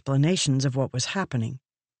his explanations of what was happening,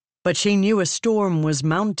 but she knew a storm was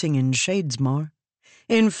mounting in Shadesmar.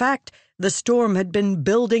 In fact, the storm had been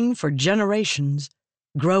building for generations,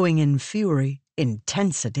 growing in fury,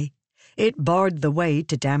 intensity. It barred the way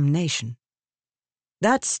to damnation.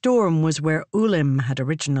 That storm was where Ulim had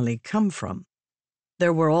originally come from.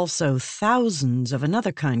 There were also thousands of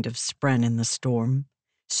another kind of spren in the storm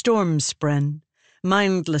spren,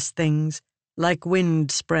 mindless things like wind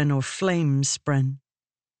spren or flame spren.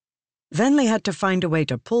 Venli had to find a way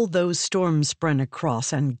to pull those storm spren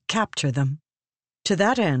across and capture them. To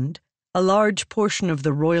that end, a large portion of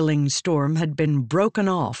the roiling storm had been broken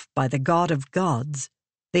off by the god of gods,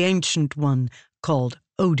 the ancient one called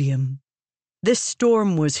Odium. This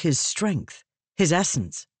storm was his strength, his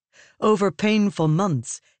essence. Over painful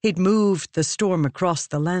months, he'd moved the storm across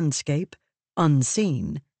the landscape,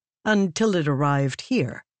 unseen, until it arrived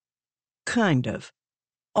here. Kind of.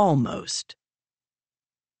 Almost.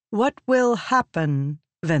 "What will happen,"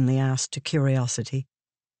 Venli asked to Curiosity,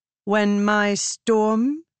 "when my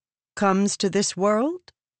storm comes to this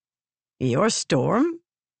world?" "Your storm?"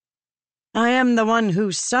 "I am the one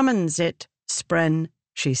who summons it, Spren,"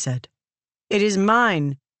 she said. "It is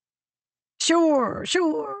mine." "Sure,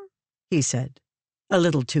 he said, a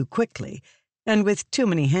little too quickly, and with too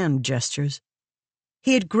many hand gestures.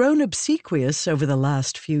 He had grown obsequious over the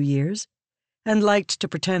last few years, and liked to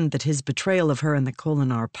pretend that his betrayal of her in the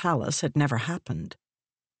Kholinar Palace had never happened.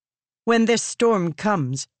 "When this storm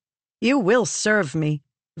comes, you will serve me,"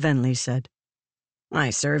 Venli said. "I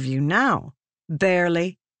serve you now."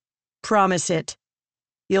 "Barely. Promise it.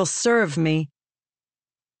 You'll serve me."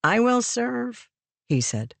 "I will serve," he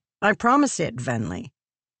said. "I promise it, Venli.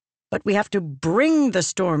 But we have to bring the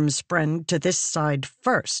storm spren to this side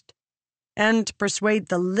first, and persuade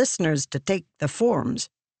the listeners to take the forms.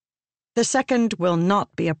 The second will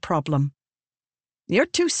not be a problem."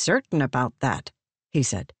 "You're too certain about that," he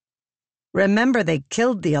said. "Remember, they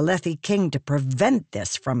killed the Alethi king to prevent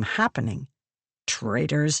this from happening.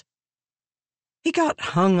 Traitors." He got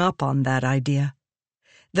hung up on that idea.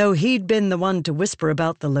 Though he'd been the one to whisper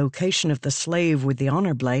about the location of the slave with the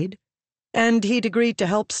honor blade, and he'd agreed to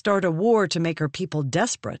help start a war to make her people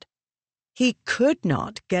desperate, he could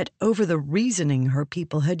not get over the reasoning her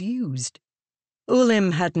people had used.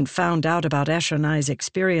 Ulim hadn't found out about Eshonai's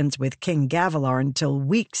experience with King Gavilar until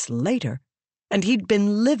weeks later, and he'd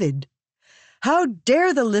been livid. How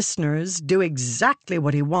dare the listeners do exactly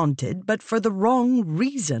what he wanted, but for the wrong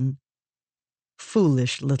reason?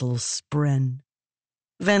 Foolish little spren.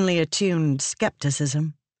 Venli attuned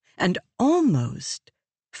skepticism, and almost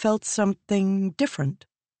felt something different,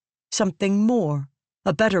 something more,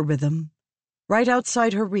 a better rhythm, right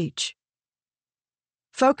outside her reach.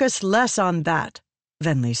 "Focus less on that,"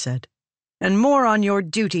 Venli said, "and more on your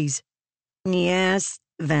duties." "Yes,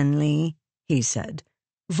 Venli," he said,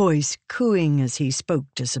 voice cooing as he spoke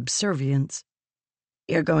to Subservience.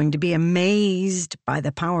 "You're going to be amazed by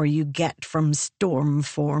the power you get from storm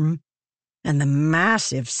form. And the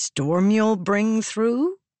massive storm you'll bring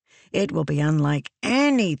through? It will be unlike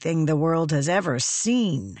anything the world has ever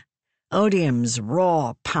seen. Odium's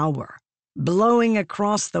raw power, blowing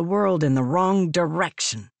across the world in the wrong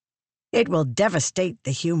direction. It will devastate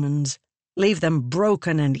the humans, leave them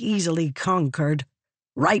broken and easily conquered,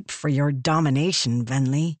 ripe for your domination,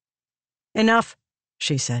 Venli." "Enough,"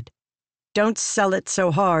 she said. "Don't sell it so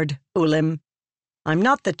hard, Ulim." I'm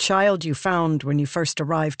not the child you found when you first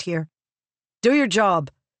arrived here. Do your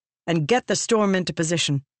job, and get the storm into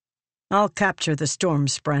position. I'll capture the storm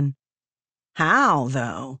spren. How,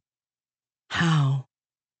 though? How?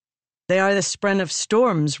 They are the spren of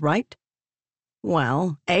storms, right?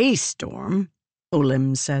 Well, a storm,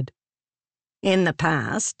 Ulim said. In the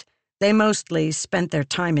past, they mostly spent their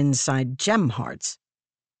time inside gem hearts.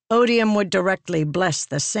 Odium would directly bless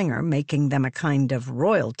the singer, making them a kind of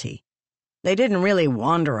royalty. They didn't really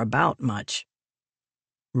wander about much.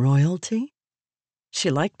 Royalty? She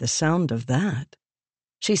liked the sound of that.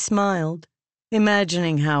 She smiled,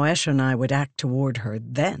 imagining how Eshonai would act toward her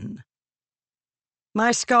then.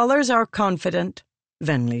 My scholars are confident,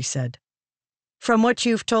 Venli said. From what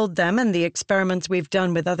you've told them and the experiments we've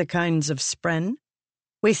done with other kinds of spren,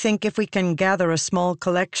 we think if we can gather a small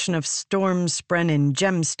collection of storm spren in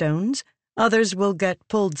gemstones, others will get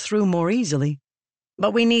pulled through more easily.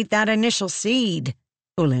 But we need that initial seed,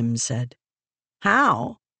 Ulim said.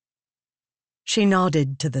 How? She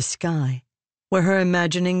nodded to the sky, where her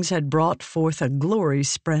imaginings had brought forth a glory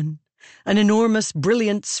spren, an enormous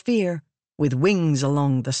brilliant sphere with wings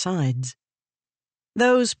along the sides.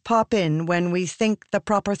 Those pop in when we think the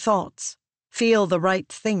proper thoughts, feel the right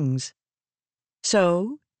things.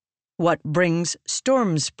 So, what brings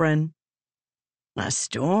storm spren? A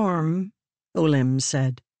storm, Ulim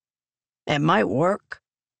said. It might work.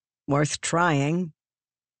 Worth trying.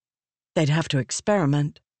 They'd have to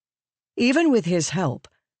experiment. Even with his help,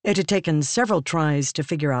 it had taken several tries to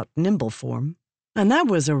figure out nimble form, and that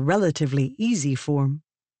was a relatively easy form.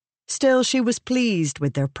 Still, she was pleased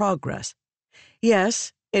with their progress.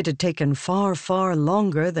 Yes, it had taken far, far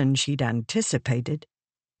longer than she'd anticipated,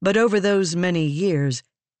 but over those many years,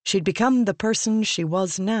 she'd become the person she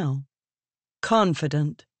was now.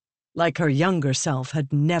 Confident, like her younger self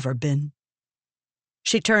had never been.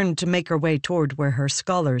 She turned to make her way toward where her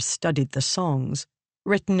scholars studied the songs,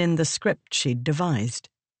 written in the script she'd devised.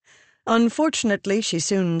 Unfortunately, she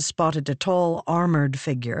soon spotted a tall, armored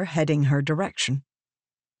figure heading her direction.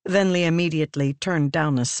 Venli immediately turned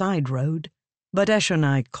down a side road, but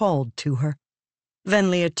Eshonai called to her.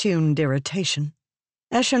 Venli attuned irritation.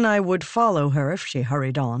 Eshonai would follow her if she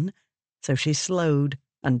hurried on, so she slowed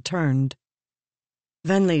and turned.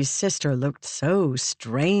 Venli's sister looked so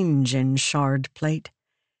strange in shard plate.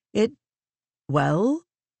 It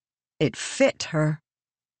fit her.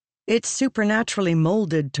 It supernaturally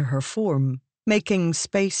molded to her form, making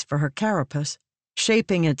space for her carapace,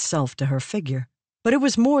 shaping itself to her figure. But it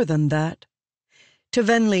was more than that. To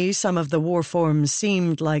Venli, some of the war forms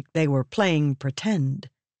seemed like they were playing pretend.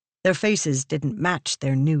 Their faces didn't match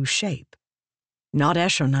their new shape. Not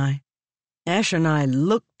Eshonai. Eshonai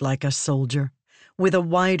looked like a soldier, with a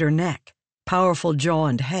wider neck, powerful jaw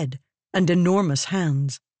and head, and enormous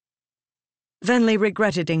hands. Venli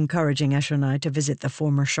regretted encouraging Eshonai to visit the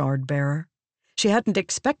former shard-bearer. She hadn't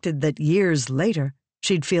expected that years later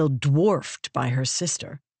she'd feel dwarfed by her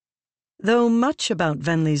sister. Though much about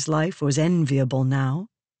Venli's life was enviable now,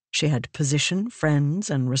 she had position,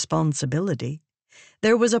 friends, and responsibility,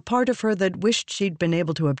 there was a part of her that wished she'd been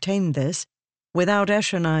able to obtain this without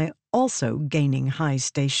Eshonai also gaining high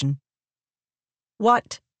station.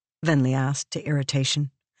 What? Venli asked to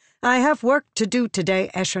irritation. I have work to do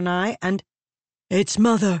today, Eshonai, and— It's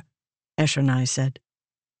Mother, Eshonai said.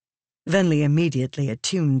 Venli immediately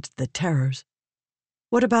attuned the terrors.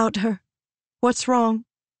 What about her? What's wrong?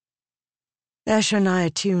 Eshonai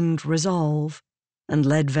attuned resolve and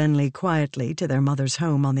led Venli quietly to their mother's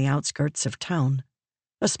home on the outskirts of town.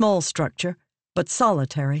 A small structure, but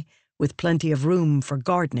solitary, with plenty of room for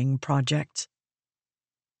gardening projects.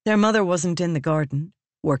 Their mother wasn't in the garden,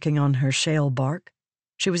 working on her shale bark.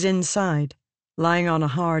 She was inside, lying on a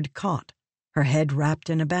hard cot, her head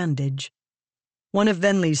wrapped in a bandage. One of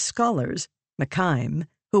Venli's scholars, Mikaim,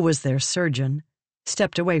 who was their surgeon,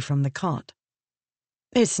 stepped away from the cot.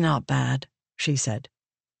 It's not bad, she said.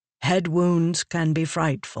 Head wounds can be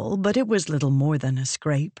frightful, but it was little more than a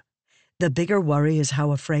scrape. The bigger worry is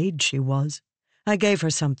how afraid she was. I gave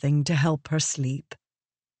her something to help her sleep.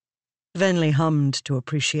 Venli hummed to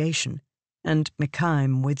appreciation, and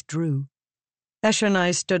Mikaim withdrew.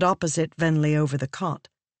 Eshonai stood opposite Venli over the cot,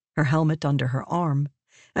 her helmet under her arm,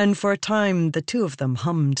 and for a time the two of them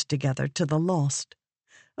hummed together to the lost,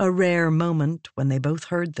 a rare moment when they both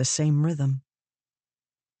heard the same rhythm.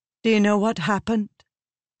 Do you know what happened?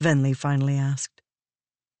 Venli finally asked.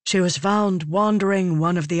 She was found wandering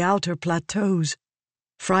one of the outer plateaus,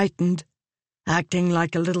 frightened, acting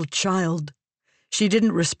like a little child. She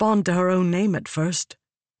didn't respond to her own name at first,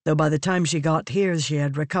 though by the time she got here she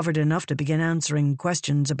had recovered enough to begin answering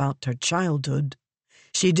questions about her childhood.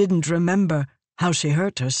 She didn't remember how she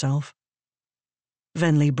hurt herself.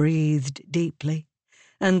 Venli breathed deeply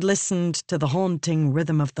and listened to the haunting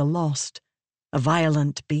rhythm of the lost, a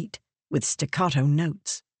violent beat with staccato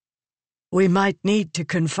notes. "We might need to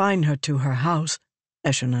confine her to her house,"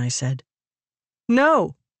 Eshonai said.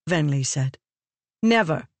 "No," Venli said.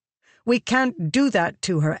 "Never. We can't do that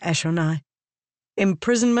to her, Eshonai.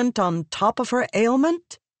 Imprisonment on top of her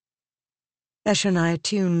ailment?" Eshonai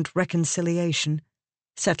attuned reconciliation,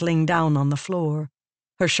 settling down on the floor,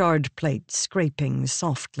 her shard plate scraping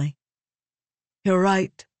softly. "You're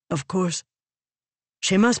right, of course.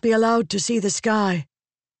 She must be allowed to see the sky,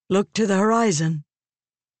 look to the horizon.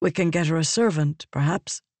 We can get her a servant,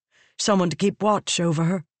 perhaps, someone to keep watch over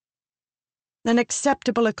her." "An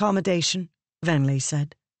acceptable accommodation," Venli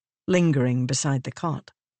said, lingering beside the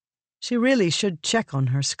cot. She really should check on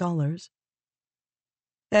her scholars.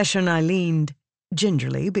 Eshonai leaned,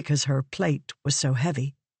 gingerly because her plate was so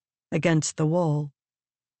heavy, against the wall.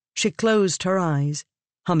 She closed her eyes,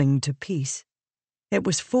 humming to peace. It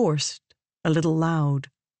was forced, a little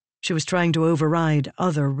loud. She was trying to override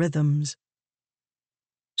other rhythms.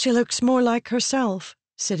 "She looks more like herself,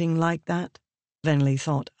 sitting like that," Venli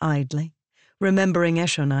thought idly, remembering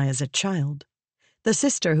Eshonai as a child, the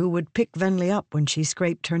sister who would pick Venli up when she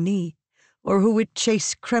scraped her knee, or who would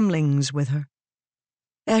chase kremlings with her.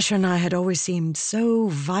 Eshonai had always seemed so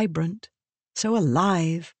vibrant, so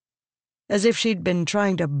alive, as if she'd been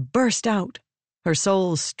trying to burst out, her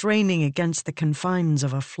soul straining against the confines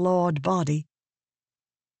of a flawed body.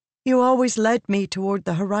 "You always led me toward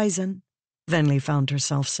the horizon," Venli found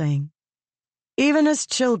herself saying. "Even as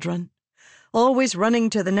children, always running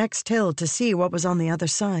to the next hill to see what was on the other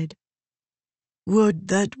side." "Would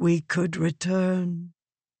that we could return,"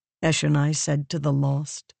 Eshonai said to the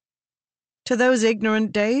lost. "To those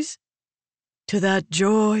ignorant days? To that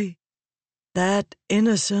joy, that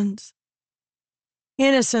innocence."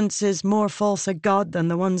 "Innocence is more false a god than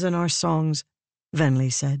the ones in our songs,"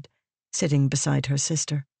 Venli said, sitting beside her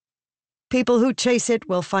sister. "People who chase it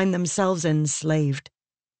will find themselves enslaved."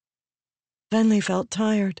 Venli felt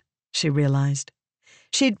tired, she realized.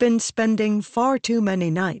 She'd been spending far too many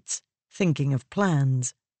nights thinking of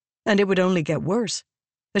plans, and it would only get worse,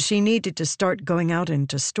 as she needed to start going out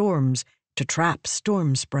into storms to trap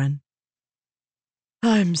Stormspren.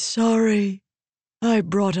 "I'm sorry I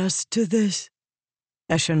brought us to this,"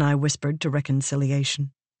 Eshonai whispered to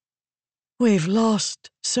Reconciliation. "We've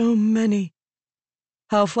lost so many.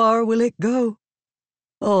 How far will it go?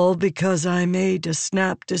 All because I made a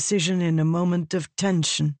snap decision in a moment of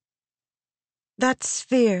tension." "That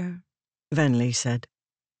sphere," Venli said.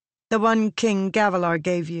 "The one King Gavilar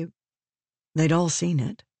gave you." They'd all seen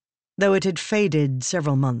it, though it had faded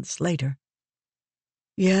several months later.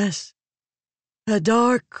 "Yes, a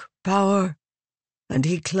dark power, and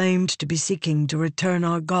he claimed to be seeking to return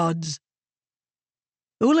our gods."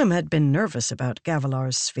 Ulim had been nervous about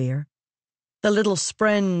Gavilar's sphere. The little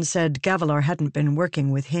spren said Gavilar hadn't been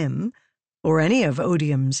working with him, or any of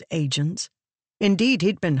Odium's agents. Indeed,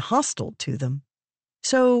 he'd been hostile to them.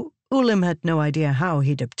 So Ulim had no idea how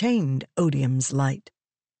he'd obtained Odium's light.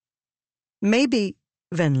 "Maybe,"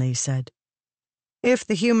 Venli said, "if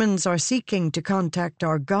the humans are seeking to contact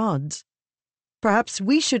our gods, perhaps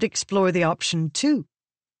we should explore the option too.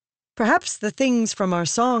 Perhaps the things from our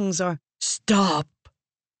songs are—" "Stop,"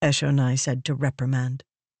 Eshonai said to reprimand.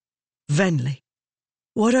 "Venli,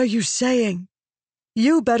 what are you saying?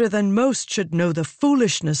 You better than most should know the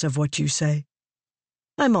foolishness of what you say."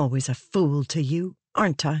 "I'm always a fool to you,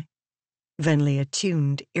 aren't I?" Venli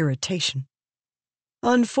attuned irritation.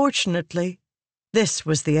 Unfortunately, this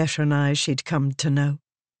was the Eshonai she'd come to know.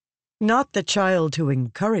 Not the child who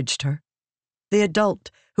encouraged her, the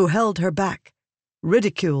adult who held her back,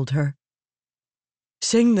 ridiculed her.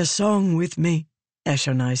 "Sing the song with me,"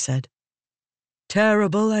 Eshonai said.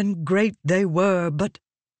 "Terrible and great they were, but—"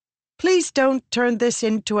 "Please don't turn this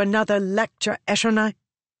into another lecture, Eshonai,"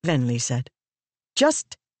 Venli said.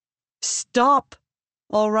 "Just stop,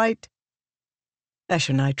 all right?"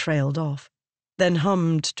 Eshonai trailed off, then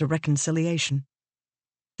hummed to Reconciliation.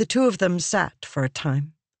 The two of them sat for a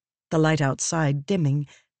time, the light outside dimming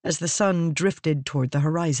as the sun drifted toward the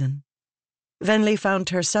horizon. Venli found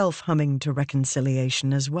herself humming to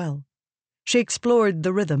Reconciliation as well. She explored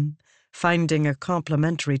the rhythm, finding a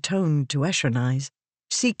complementary tone to Eshonai's,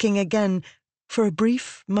 seeking again, for a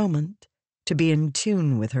brief moment, to be in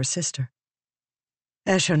tune with her sister.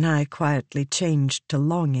 Eshonai quietly changed to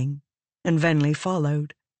longing, and Venli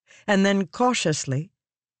followed, and then cautiously,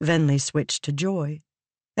 Venli switched to joy.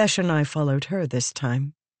 Eshonai followed her this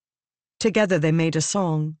time. Together they made a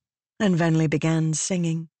song, and Venli began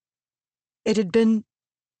singing. It had been,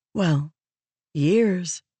 well,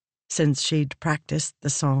 Years since she'd practiced the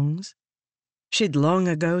songs. She'd long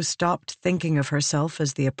ago stopped thinking of herself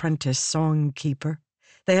as the apprentice song-keeper.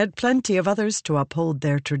 They had plenty of others to uphold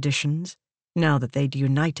their traditions, now that they'd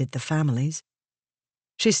united the families.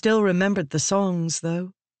 She still remembered the songs,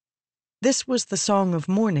 though. This was the Song of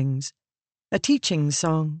Mornings, a teaching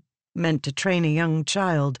song meant to train a young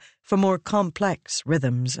child for more complex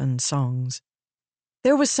rhythms and songs.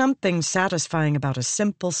 There was something satisfying about a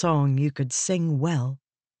simple song you could sing well.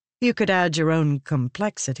 You could add your own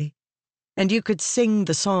complexity, and you could sing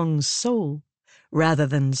the song's soul rather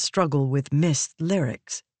than struggle with missed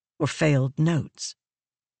lyrics or failed notes.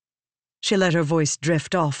 She let her voice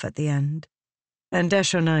drift off at the end, and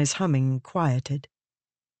Eshonai's humming quieted.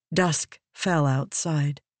 Dusk fell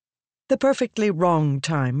outside, the perfectly wrong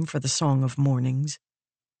time for the Song of Mornings.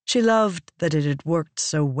 She loved that it had worked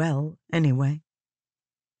so well anyway.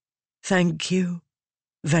 "Thank you,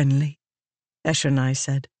 Venli," Eshonai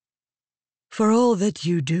said, "for all that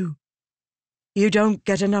you do. You don't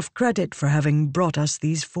get enough credit for having brought us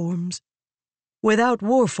these forms. Without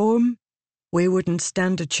Warform, we wouldn't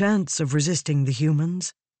stand a chance of resisting the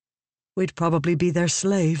humans. We'd probably be their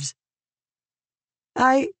slaves."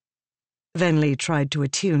 Venli tried to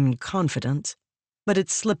attune confidence, but it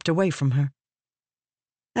slipped away from her.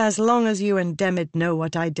 "As long as you and Demid know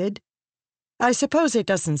what I did, I suppose it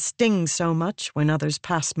doesn't sting so much when others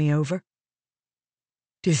pass me over."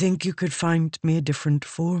 "Do you think you could find me a different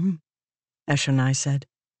form?" Eshonai said.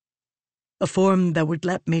 "A form that would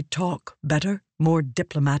let me talk better, more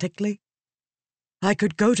diplomatically? I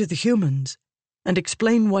could go to the humans and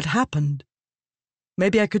explain what happened.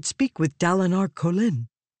 Maybe I could speak with Dalinar Kholin.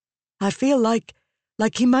 I feel like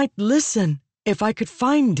he might listen if I could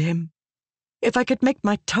find him, if I could make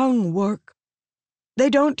my tongue work. They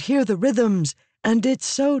don't hear the rhythms, and it's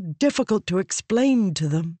so difficult to explain to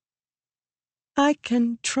them." "I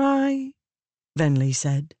can try," Venli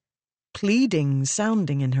said, pleading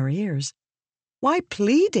sounding in her ears. Why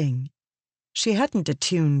pleading? She hadn't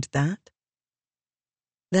attuned that.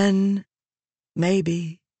 "Then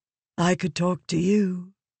maybe I could talk to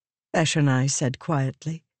you," Eshonai said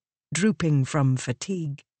quietly, drooping from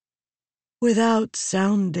fatigue, "without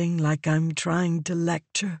sounding like I'm trying to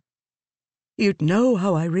lecture. You'd know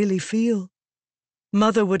how I really feel.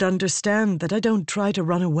 Mother would understand that I don't try to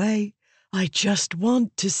run away. I just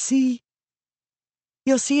want to see."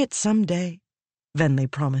 "You'll see it someday," Venli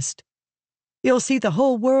promised. "You'll see the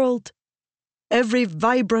whole world. Every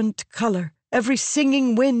vibrant color, every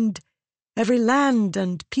singing wind, every land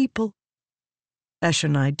and people."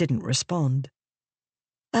 Eshonai didn't respond.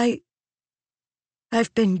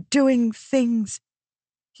 I've been doing things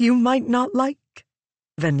you might not like,"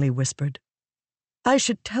 Venli whispered. "I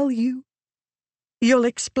should tell you. You'll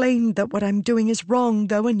explain that what I'm doing is wrong,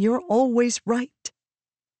 though, and you're always right.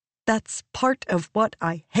 That's part of what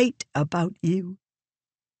I hate about you."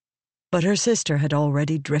 But her sister had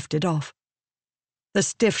already drifted off. The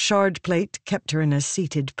stiff shard plate kept her in a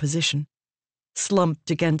seated position, slumped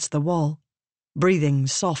against the wall, breathing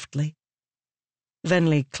softly.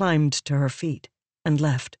 Venli climbed to her feet and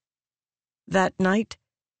left. That night,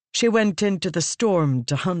 she went into the storm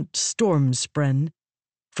to hunt Stormspren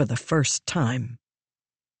for the first time.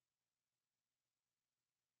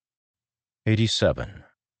 87.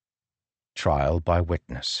 Trial by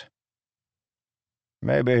Witness.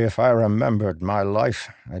 Maybe if I remembered my life,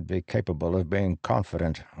 I'd be capable of being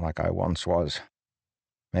confident like I once was.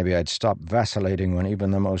 Maybe I'd stop vacillating when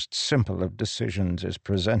even the most simple of decisions is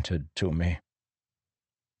presented to me.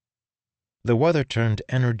 The weather turned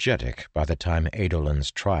energetic by the time Adolin's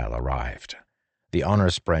trial arrived. The honor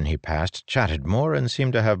spren he passed chatted more and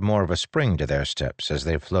seemed to have more of a spring to their steps as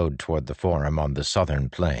they flowed toward the forum on the southern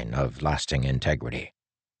plain of lasting integrity.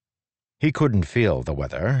 He couldn't feel the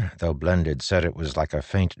weather, though Blended said it was like a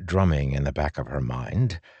faint drumming in the back of her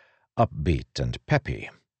mind, upbeat and peppy.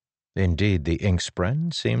 Indeed, the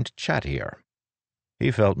Inkspren seemed chattier. He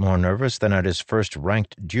felt more nervous than at his first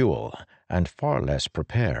ranked duel, and far less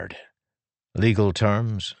prepared. Legal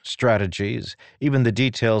terms, strategies, even the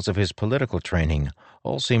details of his political training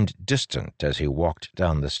all seemed distant as he walked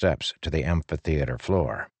down the steps to the amphitheater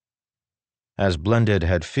floor. As Blended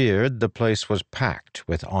had feared, the place was packed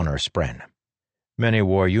with honor spren. Many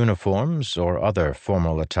wore uniforms or other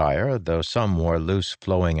formal attire, though some wore loose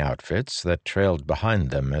flowing outfits that trailed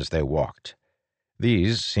behind them as they walked.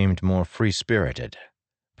 These seemed more free-spirited.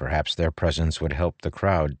 Perhaps their presence would help the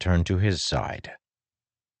crowd turn to his side.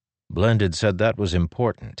 Blended said that was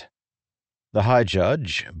important. The High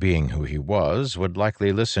Judge, being who he was, would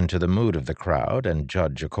likely listen to the mood of the crowd and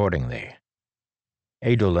judge accordingly.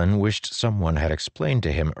 Adolin wished someone had explained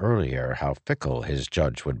to him earlier how fickle his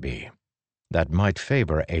judge would be. That might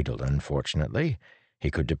favor Adolin, fortunately. He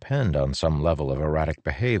could depend on some level of erratic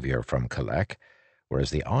behavior from Kelek, whereas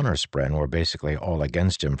the honor spren were basically all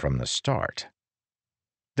against him from the start.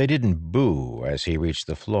 They didn't boo as he reached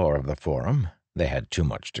the floor of the forum. They had too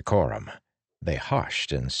much decorum. They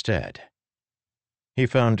hushed instead. He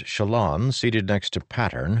found Shallan seated next to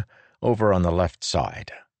Pattern, over on the left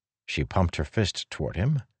side. She pumped her fist toward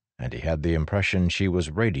him, and he had the impression she was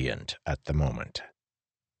radiant at the moment.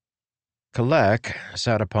 Kelek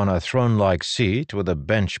sat upon a throne-like seat with a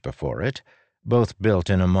bench before it, both built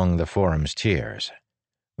in among the forum's tiers.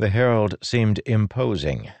 The herald seemed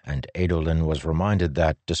imposing, and Adolin was reminded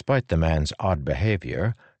that, despite the man's odd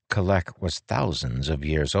behavior, Kelek was thousands of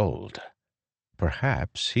years old.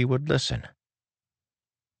 Perhaps he would listen.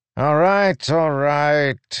 All right,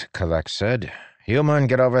 Kelek said. Human,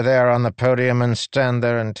 get over there on the podium and stand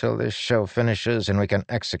there until this show finishes and we can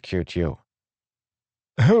execute you.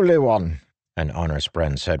 Holy One, an honor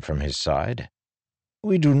spren said from his side.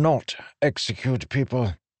 We do not execute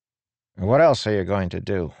people. What else are you going to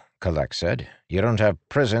do? Kelek said. You don't have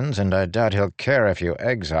prisons, and I doubt he'll care if you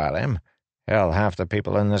exile him. Hell, half the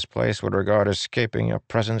people in this place would regard escaping your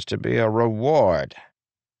presence to be a reward.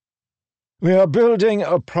 We are building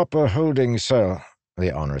a proper holding cell,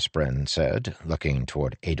 the honor spren said, looking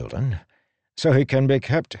toward Adolin, so he can be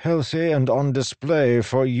kept healthy and on display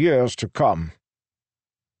for years to come.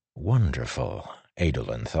 Wonderful,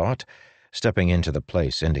 Adolin thought, stepping into the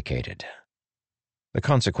place indicated. The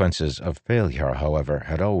consequences of failure, however,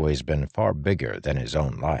 had always been far bigger than his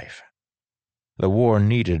own life. The war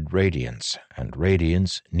needed radiance, and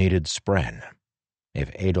radiance needed spren.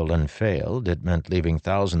 If Adolin failed, it meant leaving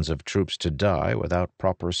thousands of troops to die without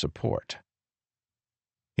proper support.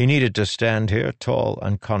 He needed to stand here tall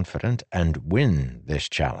and confident and win this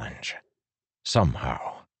challenge.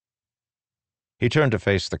 Somehow. He turned to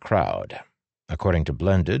face the crowd. According to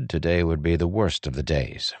Blended, today would be the worst of the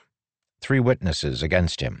days. 3 witnesses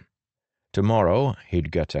against him. Tomorrow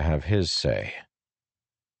he'd get to have his say.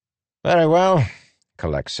 Very well,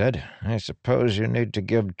 Kelek said. I suppose you need to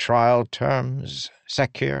give trial terms,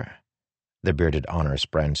 Sekir. The bearded honor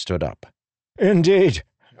spren stood up. Indeed,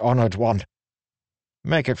 honored one.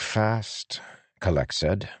 Make it fast, Kelek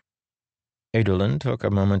said. Adolin took a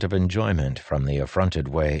moment of enjoyment from the affronted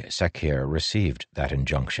way Sekir received that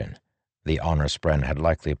injunction. The honor spren had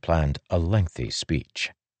likely planned a lengthy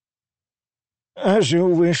speech. As you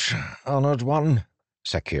wish, honored one,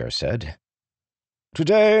 Sekir said.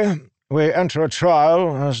 Today we enter a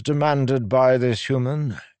trial as demanded by this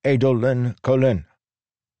human, Adolin Kholin,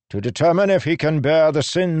 to determine if he can bear the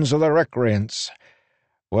sins of the recreants,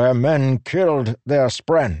 where men killed their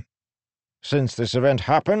spren. Since this event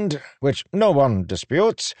happened, which no one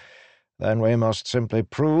disputes, then we must simply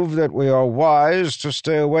prove that we are wise to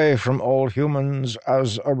stay away from all humans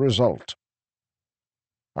as a result.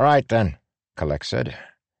 All right, then, Kelek said.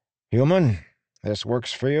 Human, this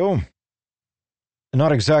works for you?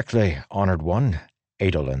 Not exactly, honored one,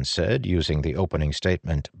 Adolin said, using the opening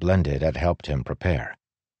statement Blended had helped him prepare.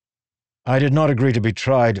 I did not agree to be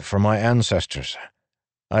tried for my ancestors.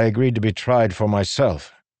 I agreed to be tried for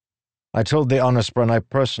myself. I told the honor spren I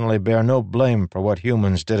personally bear no blame for what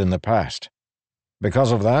humans did in the past.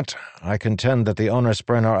 Because of that, I contend that the honor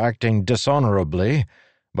spren are acting dishonorably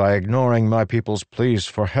by ignoring my people's pleas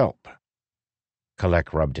for help.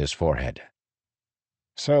 Kelek rubbed his forehead.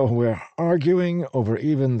 So we're arguing over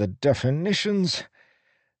even the definitions?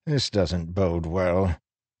 This doesn't bode well.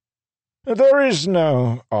 There is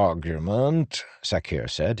no argument, Sekir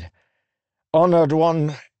said. Honored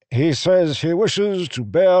one, he says he wishes to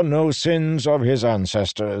bear no sins of his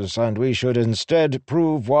ancestors, and we should instead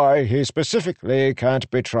prove why he specifically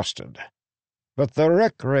can't be trusted. But the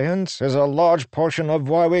recreance is a large portion of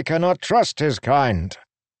why we cannot trust his kind.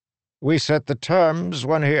 We set the terms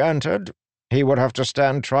when he entered. He would have to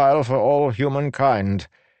stand trial for all humankind.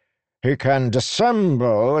 He can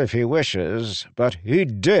dissemble if he wishes, but he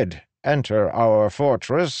did enter our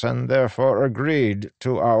fortress and therefore agreed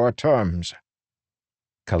to our terms.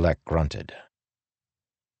 Kelek grunted.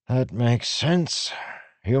 That makes sense.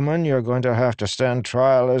 Human, you're going to have to stand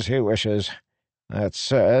trial as he wishes. That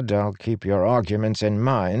said, I'll keep your arguments in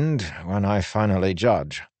mind when I finally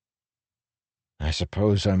judge. I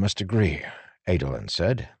suppose I must agree, Adolin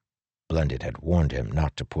said. Blended had warned him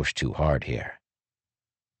not to push too hard here.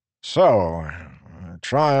 So,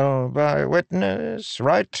 trial by witness,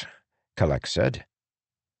 right? Kelek said.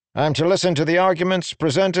 I'm to listen to the arguments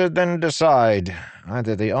presented and decide.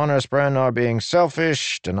 Either the honor spren are being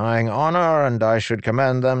selfish, denying honor, and I should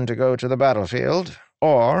command them to go to the battlefield,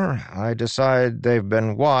 Or I decide they've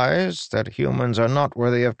been wise, that humans are not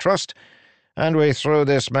worthy of trust, and we threw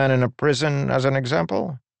this man in a prison as an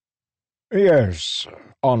example?" "Yes,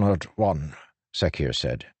 honored one," Sekir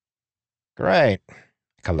said. "Great,"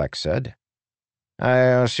 Kalek said. "I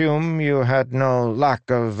assume you had no lack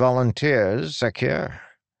of volunteers, Sekir.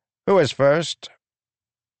 Who is first?"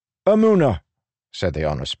 "Amuna," said the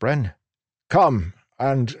honor spren. "Come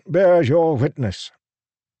and bear your witness."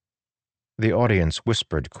 The audience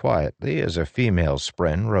whispered quietly as a female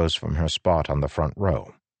spren rose from her spot on the front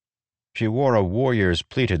row. She wore a warrior's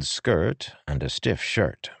pleated skirt and a stiff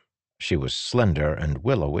shirt. She was slender and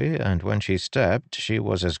willowy, and when she stepped, she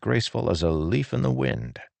was as graceful as a leaf in the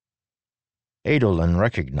wind. Adolin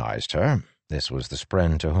recognized her. This was the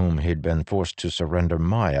spren to whom he'd been forced to surrender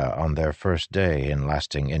Maya on their first day in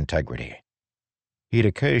lasting integrity. He'd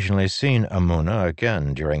occasionally seen Amuna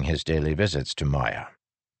again during his daily visits to Maya.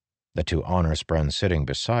 The two honor spren sitting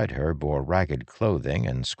beside her bore ragged clothing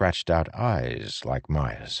and scratched-out eyes like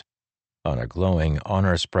Maya's. On a glowing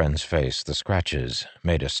honor spren's face, the scratches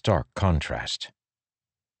made a stark contrast.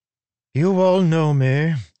 "You all know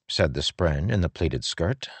me," said the spren in the pleated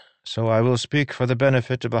skirt, "so I will speak for the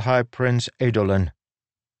benefit of the High Prince Adolin.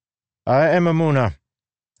 I am Amuna,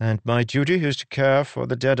 and my duty is to care for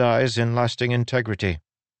the Deadeyes in lasting integrity.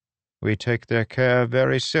 We take their care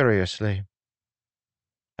very seriously."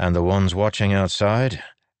 "And the ones watching outside?"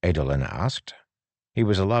 Adolin asked. He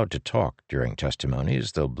was allowed to talk during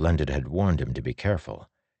testimonies, though Blended had warned him to be careful.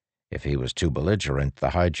 If he was too belligerent,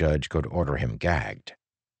 the High Judge could order him gagged.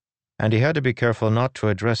 And he had to be careful not to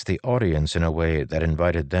address the audience in a way that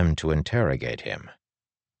invited them to interrogate him.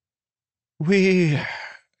 "We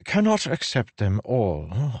cannot accept them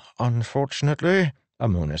all, unfortunately,"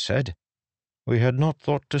 Amuna said. "We had not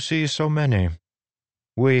thought to see so many.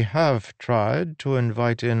 We have tried to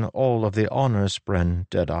invite in all of the honor spren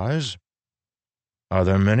Deadeyes." "Are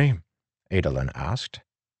there many?" Adolin asked.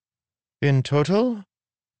 "In total,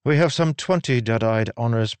 we have some 20 dead-eyed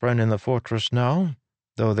honor spren in the fortress now,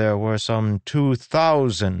 though there were some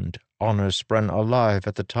 2,000 honor spren alive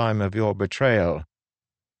at the time of your betrayal.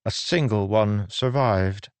 A single one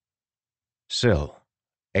survived." "Syl,"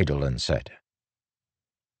 Adolin said.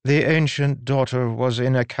 "The ancient daughter was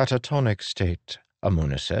in a catatonic state,"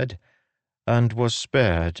 Amuna said, "and was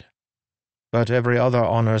spared. But every other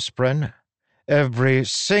honor spren, every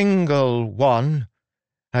single one,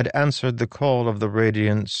 had answered the call of the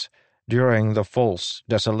Radiance during the false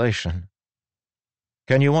desolation.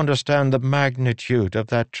 Can you understand the magnitude of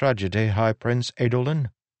that tragedy, High Prince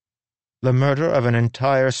Adolin? The murder of an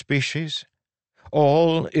entire species,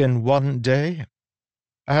 all in one day?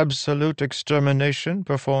 Absolute extermination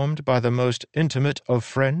performed by the most intimate of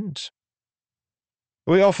friends?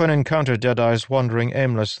 We often encounter Deadeyes wandering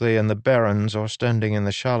aimlessly in the barrens or standing in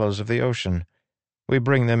the shallows of the ocean. We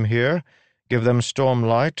bring them here, give them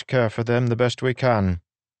stormlight, care for them the best we can.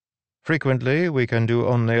 Frequently, we can do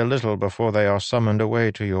only a little before they are summoned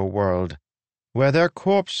away to your world, where their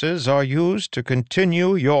corpses are used to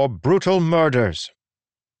continue your brutal murders."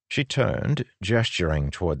 She turned, gesturing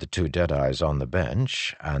toward the two Deadeyes on the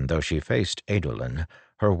bench, and though she faced Adolin,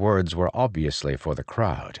 her words were obviously for the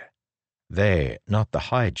crowd. They, not the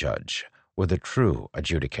High Judge, were the true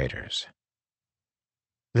adjudicators.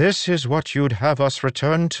 "This is what you'd have us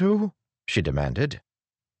return to?" she demanded.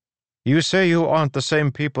 "You say you aren't the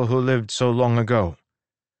same people who lived so long ago,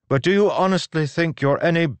 but do you honestly think you're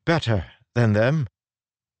any better than them?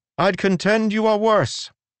 I'd contend you are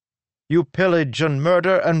worse. You pillage and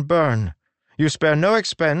murder and burn. You spare no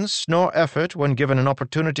expense nor effort when given an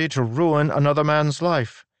opportunity to ruin another man's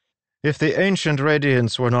life. If the ancient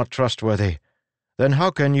Radiance were not trustworthy, then how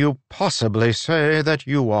can you possibly say that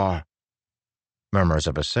you are?" Murmurs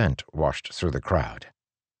of assent washed through the crowd.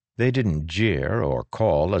 They didn't jeer or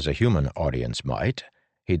call as a human audience might.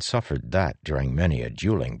 He'd suffered that during many a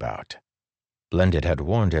dueling bout. Blended had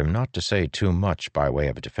warned him not to say too much by way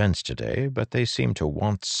of defense today, but they seemed to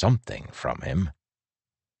want something from him.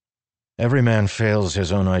 "Every man fails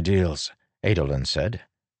his own ideals," Adolin said.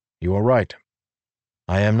 "You are right.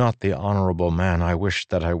 I am not the honorable man I wished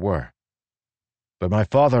that I were. But my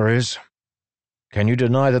father is. Can you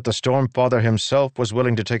deny that the Stormfather himself was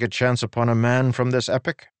willing to take a chance upon a man from this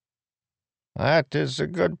epoch?" "That is a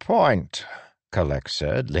good point," Kalek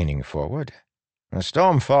said, leaning forward. "The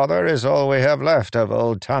Stormfather is all we have left of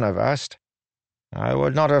old Tanavast. I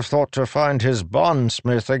would not have thought to find his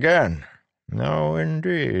bondsmith again. No,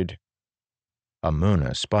 indeed."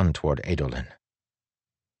 Amuna spun toward Adolin.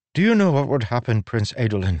 "Do you know what would happen, Prince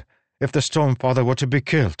Adolin, if the Stormfather were to be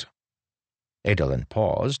killed?" Adolin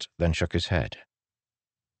paused, then shook his head.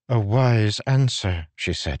 "A wise answer,"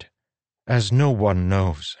 she said, "as no one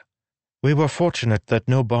knows. We were fortunate that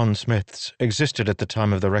no bondsmiths existed at the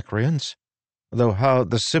time of the recreance, though how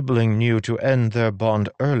the sibling knew to end their bond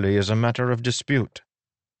early is a matter of dispute.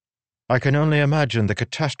 I can only imagine the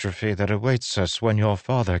catastrophe that awaits us when your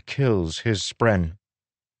father kills his spren."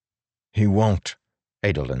 "He won't,"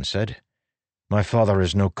 Adolin said. "My father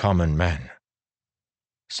is no common man."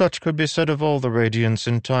 "Such could be said of all the Radiants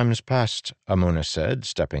in times past," Amuna said,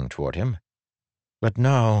 stepping toward him. "But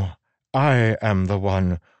now I am the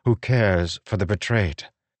one who cares for the betrayed.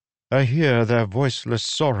 I hear their voiceless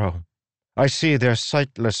sorrow. I see their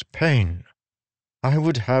sightless pain. I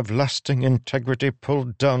would have lasting integrity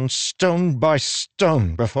pulled down stone by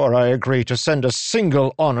stone before I agree to send a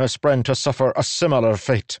single honor spren to suffer a similar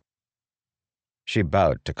fate." She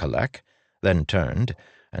bowed to Kalek, then turned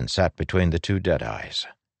and sat between the two Deadeyes.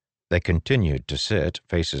 They continued to sit,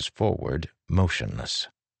 faces forward, motionless.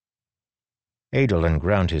 Adolin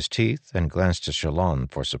ground his teeth and glanced to Shallan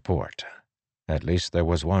for support. At least there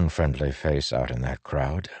was one friendly face out in that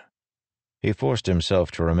crowd. He forced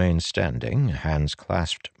himself to remain standing, hands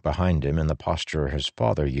clasped behind him in the posture his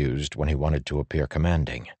father used when he wanted to appear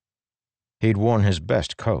commanding. He'd worn his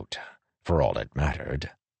best coat, for all it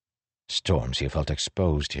mattered. Storms he felt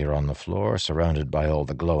exposed here on the floor, surrounded by all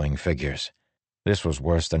the glowing figures. This was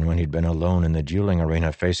worse than when he'd been alone in the dueling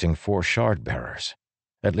arena facing 4 shard-bearers.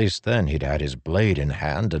 At least then he'd had his blade in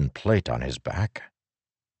hand and plate on his back.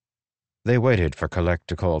 They waited for Kalek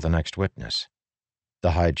to call the next witness.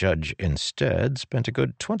 The High Judge instead spent a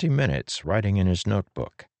good 20 minutes writing in his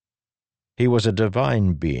notebook. He was a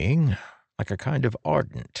divine being, like a kind of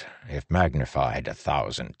ardent, if magnified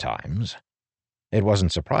 1,000 times. It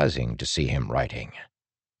wasn't surprising to see him writing.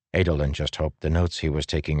 Adolin just hoped the notes he was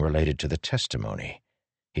taking related to the testimony.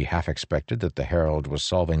 He half expected that the herald was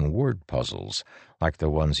solving word puzzles like the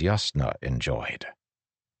ones Jasnah enjoyed.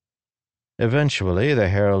 Eventually, the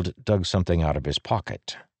herald dug something out of his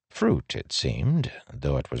pocket. Fruit, it seemed,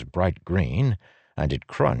 though it was bright green, and it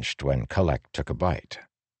crunched when Kalek took a bite.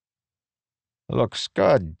 "Looks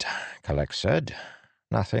good," Kalek said.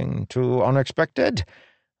 "Nothing too unexpected,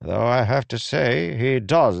 though I have to say he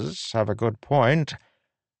does have a good point.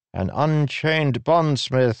 An unchained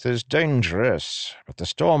bondsmith is dangerous, but the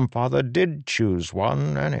Stormfather did choose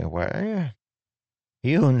one anyway.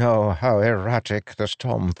 You know how erratic the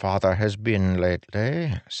Stormfather has been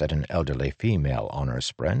lately," said an elderly female honor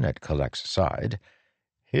spren at Kalek's side.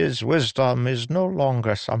 "His wisdom is no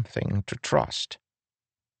longer something to trust."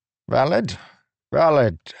 "Valid,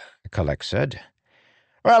 valid," Kalek said.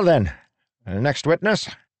 "Well then, next witness?"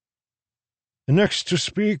 "Next to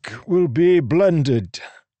speak will be Blended,"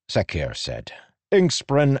 Sekir said.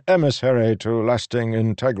 "Inkspren emissary to lasting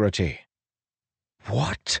integrity."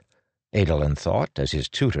 "What?" Adolin thought as his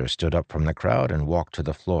tutor stood up from the crowd and walked to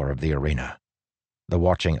the floor of the arena. The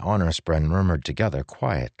watching honor spren murmured together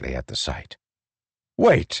quietly at the sight.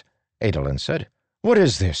 "Wait," Adolin said. "What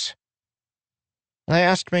is this?" "They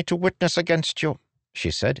asked me to witness against you,"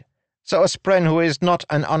 she said, "so a spren who is not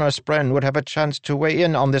an honor spren would have a chance to weigh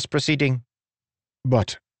in on this proceeding."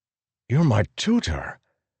 "But you're my tutor.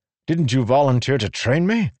 Didn't you volunteer to train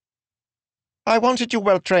me?" "I wanted you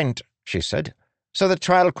well trained," she said, "so the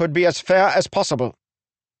trial could be as fair as possible.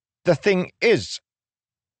 The thing is,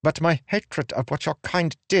 but my hatred of what your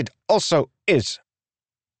kind did also is."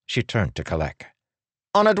 She turned to Kalek.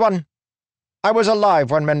 "Honored one, I was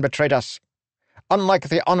alive when men betrayed us. Unlike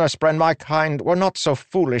the honor spren, my kind were not so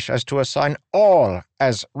foolish as to assign all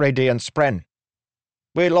as radiant spren.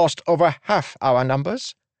 We lost over half our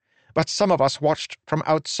numbers, but some of us watched from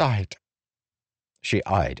outside." She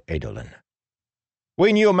eyed Adolin.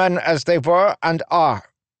 "We knew men as they were and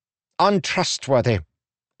are. Untrustworthy.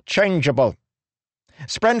 Changeable.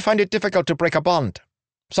 Spren find it difficult to break a bond.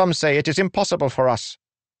 Some say it is impossible for us.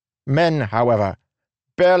 Men, however,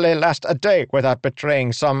 barely last a day without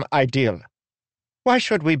betraying some ideal. Why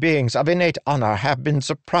should we beings of innate honor have been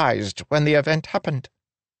surprised when the event happened?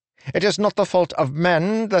 It is not the fault of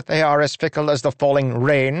men that they are as fickle as the falling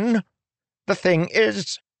rain. The thing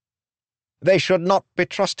is, they should not be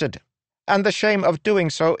trusted, and the shame of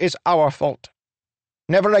doing so is our fault.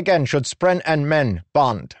 Never again should spren and men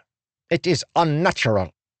bond. It is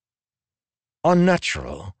unnatural."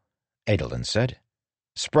 "Unnatural?" Adolin said.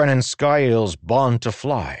 "Spren and sky eels bond to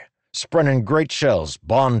fly. Spren and great shells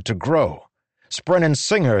bond to grow. Spren and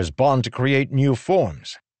singers bond to create new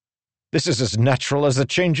forms. This is as natural as the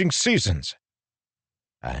changing seasons."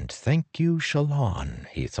 "And thank you, Shallan,"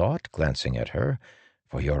 he thought, glancing at her,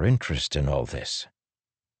 "for your interest in all this."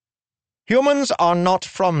 "Humans are not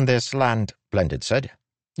from this land," Blended said.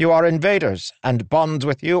 You are invaders, and bonds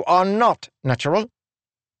with you are not natural.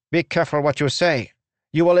 Be careful what you say.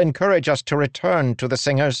 You will encourage us to return to the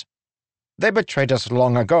Singers. They betrayed us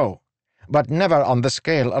long ago, but never on the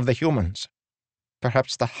scale of the humans.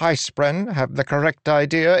 Perhaps the High Spren have the correct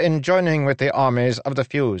idea in joining with the armies of the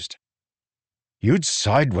Fused." "You'd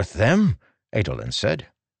side with them?" Adolin said.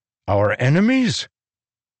 "Our enemies?"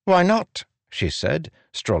 "Why not?" she said,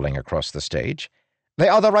 strolling across the stage. "They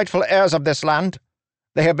are the rightful heirs of this land.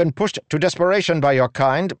 They have been pushed to desperation by your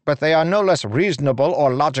kind, but they are no less reasonable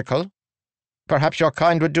or logical. Perhaps your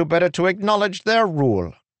kind would do better to acknowledge their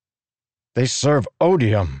rule." "They serve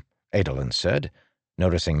Odium," Adolin said,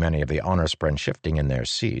 noticing many of the honor spren shifting in their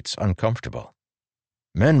seats, uncomfortable.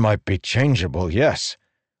 "Men might be changeable, yes.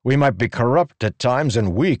 We might be corrupt at times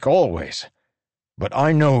and weak always. But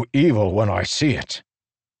I know evil when I see it.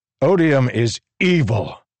 Odium is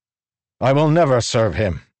evil. I will never serve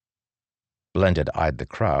him." Blended eyed the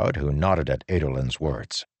crowd, who nodded at Adolin's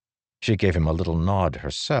words. She gave him a little nod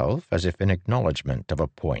herself, as if in acknowledgment of a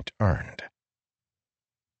point earned.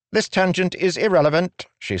 "This tangent is irrelevant,"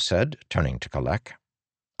 she said, turning to Kalek.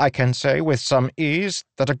 "I can say with some ease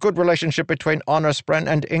that a good relationship between honor spren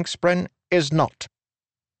and ink spren is not.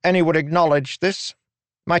 Any would acknowledge this.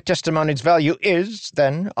 My testimony's value is,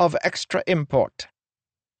 then, of extra import.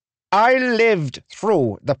 I lived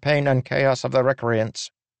through the pain and chaos of the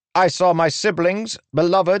Recreants. I saw my siblings,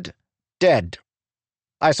 beloved, dead.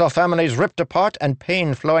 I saw families ripped apart and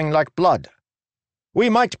pain flowing like blood. We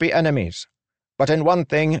might be enemies, but in one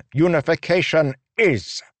thing unification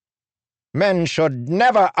is. Men should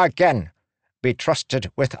never again be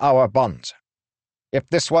trusted with our bonds. If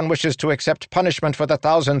this one wishes to accept punishment for the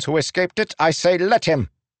thousands who escaped it, I say let him.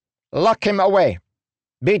 Lock him away.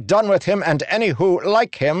 Be done with him and any who,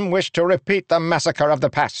 like him, wish to repeat the massacre of the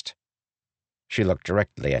past." She looked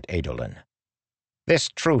directly at Adolin. "This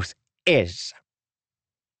truth is."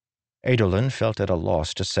 Adolin felt at a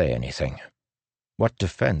loss to say anything. What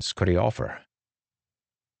defense could he offer?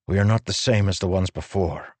 "We are not the same as the ones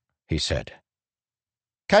before," he said.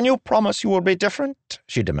 "Can you promise you will be different?"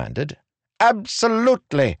 she demanded.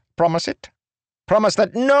 "Absolutely promise it. Promise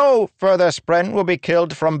that no further spren will be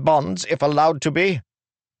killed from bonds if allowed to be."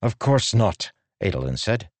 "Of course not," Adolin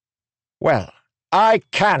said. "Well, I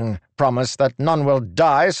can promise that none will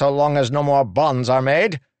die so long as no more bonds are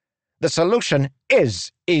made. The solution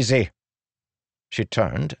is easy." She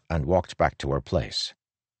turned and walked back to her place.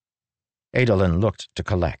 Adolin looked to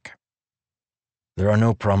Kalek. "There are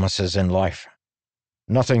no promises in life.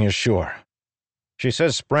 Nothing is sure. She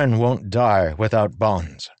says spren won't die without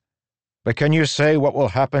bonds. But can you say what will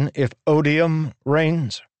happen if Odium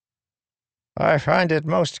reigns?" "I find it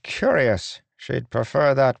most curious she'd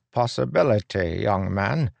prefer that possibility, young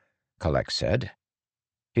man," Kalek said.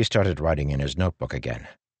 He started writing in his notebook again.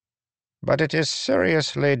 "But it is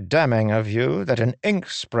seriously damning of you that an ink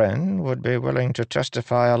spren would be willing to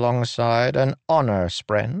testify alongside an honor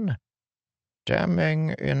spren.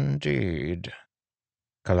 Damning indeed."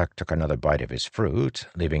 Kalek took another bite of his fruit,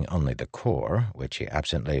 leaving only the core, which he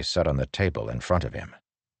absently set on the table in front of him.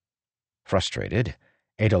 Frustrated,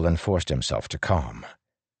 Adolin forced himself to calm.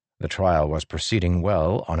 The trial was proceeding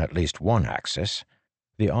well on at least one axis.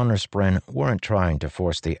 The honor spren weren't trying to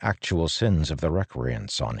force the actual sins of the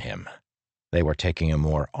recreants on him. They were taking a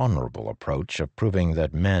more honorable approach of proving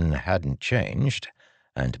that men hadn't changed,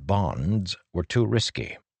 and bonds were too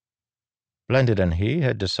risky. Blended and he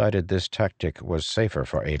had decided this tactic was safer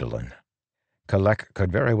for Adolin. Kalek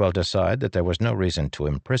could very well decide that there was no reason to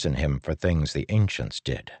imprison him for things the ancients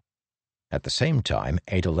did. At the same time,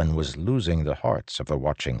 Adolin was losing the hearts of the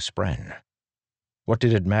watching spren. What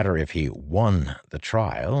did it matter if he won the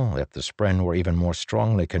trial, if the spren were even more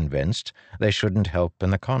strongly convinced they shouldn't help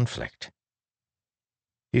in the conflict?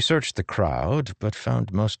 He searched the crowd, but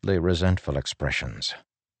found mostly resentful expressions.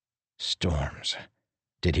 Storms.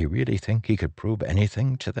 Did he really think he could prove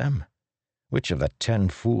anything to them? Which of the 10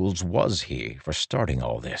 fools was he for starting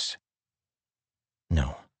all this?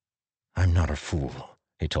 "No, I'm not a fool,"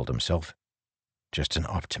 he told himself. "Just an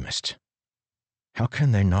optimist. How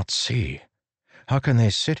can they not see? How can they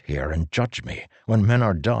sit here and judge me when men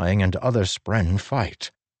are dying and other spren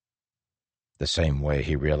fight?" The same way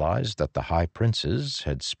he realized that the high princes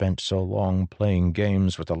had spent so long playing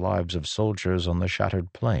games with the lives of soldiers on the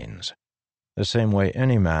shattered plains. The same way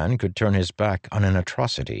any man could turn his back on an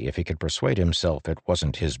atrocity if he could persuade himself it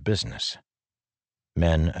wasn't his business.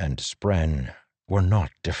 Men and spren were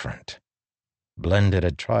not different. Blended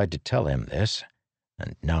had tried to tell him this,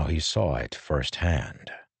 and now he saw it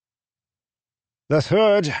firsthand. "The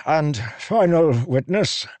third and final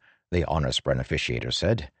witness," the honor spren officiator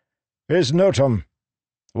said, "is Notum.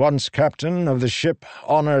 once captain of the ship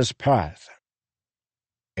Honor's Path."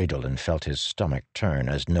 Adolin felt his stomach turn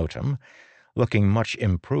as Notum, looking much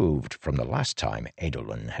improved from the last time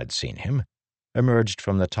Adolin had seen him, emerged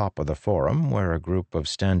from the top of the forum where a group of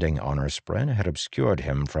standing honor-spren had obscured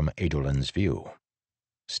him from Adolin's view.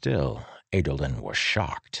 Still, Adolin was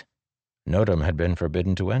shocked. Notum had been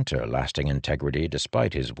forbidden to enter Lasting Integrity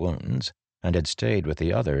despite his wounds, and had stayed with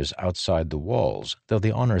the others outside the walls, though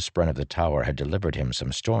the honor-spren of the tower had delivered him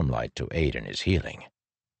some stormlight to aid in his healing.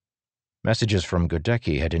 Messages from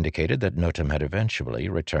Godecki had indicated that Notum had eventually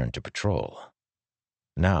returned to patrol.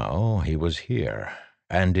 Now he was here,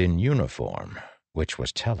 and in uniform, which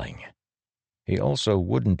was telling. He also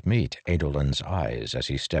wouldn't meet Adolin's eyes as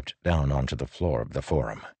he stepped down onto the floor of the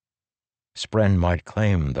forum. Spren might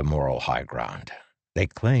claim the moral high ground. They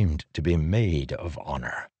claimed to be made of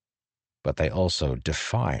honor. But they also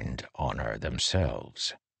defined honor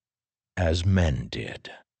themselves, as men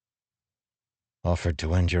did. "Offered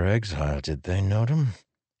to end your exile, did they, Notum?"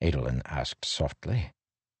 Adolin asked softly.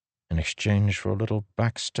 "In exchange for a little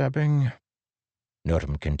backstabbing?"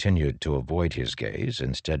 Notum continued to avoid his gaze,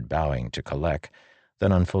 instead bowing to Kalek,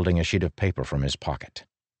 then unfolding a sheet of paper from his pocket.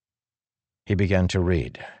 He began to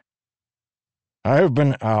read. "I have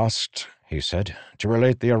been asked," he said, "to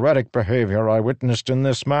relate the erratic behavior I witnessed in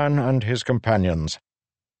this man and his companions.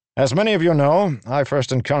 As many of you know, I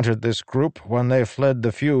first encountered this group when they fled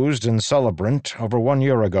the Fused in Celebrant over 1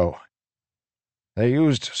 year ago. They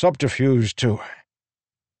used subterfuge to—"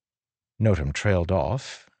 Notum trailed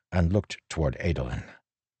off and looked toward Adolin.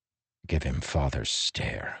 Give him father's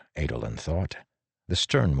stare, Adolin thought, the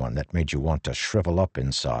stern one that made you want to shrivel up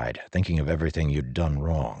inside, thinking of everything you'd done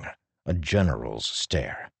wrong. A general's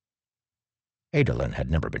stare. Adolin had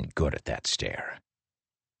never been good at that stare.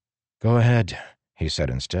 "Go ahead," he said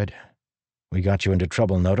instead. "We got you into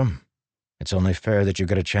trouble, Notum. It's only fair that you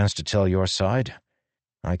get a chance to tell your side.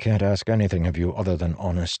 I can't ask anything of you other than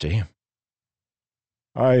honesty."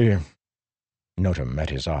 Notum met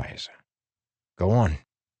his eyes. "Go on."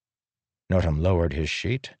 Notum lowered his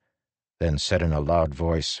sheet, then said in a loud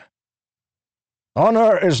voice,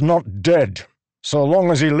 "Honor is not dead, so long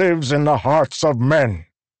as he lives in the hearts of men."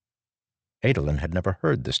 Adolin had never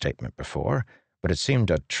heard the statement before, but it seemed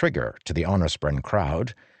a trigger to the honor-spren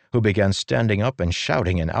crowd, who began standing up and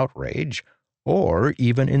shouting in outrage, or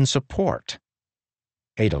even in support.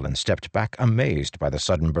 Adolin stepped back amazed by the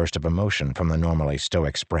sudden burst of emotion from the normally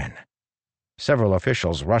stoic spren. Several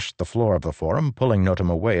officials rushed the floor of the forum, pulling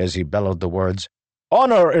Notum away as he bellowed the words,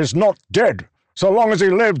 "Honor is not dead, so long as he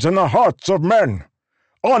lives in the hearts of men.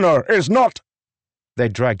 Honor is not—" They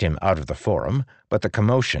dragged him out of the forum, but the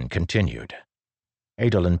commotion continued.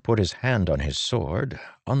 Adolin put his hand on his sword,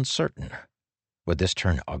 uncertain. Would this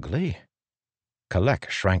turn ugly? Kalek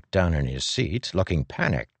shrank down in his seat, looking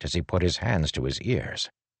panicked as he put his hands to his ears.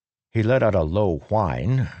 He let out a low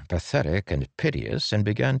whine, pathetic and piteous, and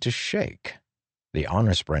began to shake. The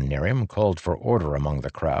honor-spren near him called for order among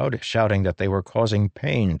the crowd, shouting that they were causing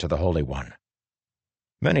pain to the Holy One.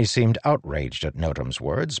 Many seemed outraged at Notum's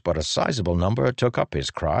words, but a sizable number took up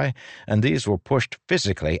his cry, and these were pushed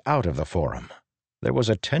physically out of the forum. There was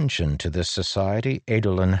a tension to this society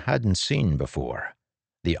Adolin hadn't seen before.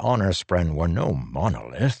 The honor-spren were no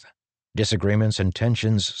monolith. Disagreements and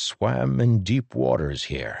tensions swam in deep waters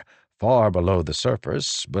here, far below the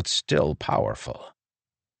surface, but still powerful.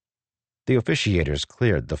 The officiators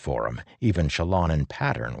cleared the forum. Even Shallan and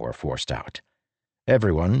Pattern were forced out.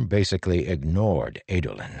 Everyone basically ignored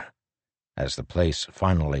Adolin. As the place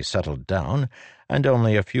finally settled down, and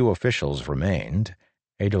only a few officials remained,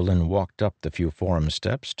 Adolin walked up the few forum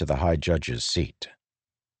steps to the High Judge's seat.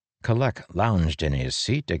 Kalek lounged in his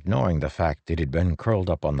seat, ignoring the fact that he'd been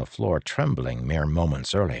curled up on the floor trembling mere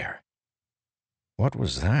moments earlier. "What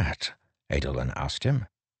was that?" Adolin asked him.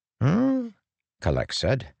 Kalek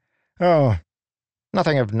said. "Oh,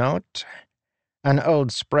 nothing of note. An old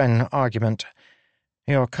spren argument.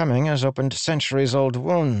 Your coming has opened centuries-old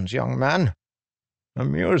wounds, young man.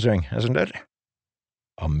 Amusing, isn't it?"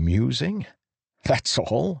 "Amusing? That's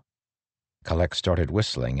all?" Kalek started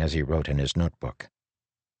whistling as he wrote in his notebook.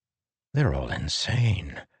 They're all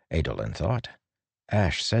insane, Adolin thought.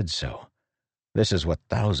 Ash said so. This is what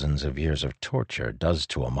thousands of years of torture does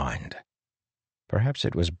to a mind. Perhaps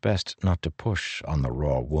it was best not to push on the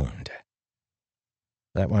raw wound.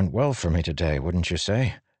 "That went well for me today, wouldn't you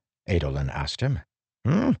say?" Adolin asked him.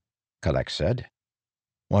 Kalek said.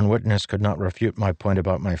 "One witness could not refute my point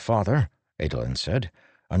about my father," Adolin said.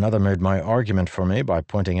 "Another made my argument for me by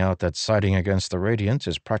pointing out that siding against the Radiants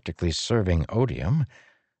is practically serving odium.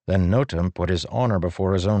 Then Notum put his honor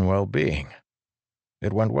before his own well-being.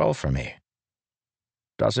 It went well for me."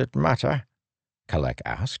 Does it matter? Kelek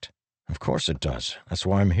asked. Of course it does. That's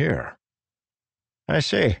why I'm here. I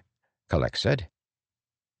see, Kelek said.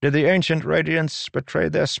 Did the ancient Radiants betray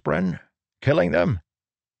their spren, killing them?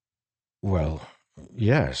 Well,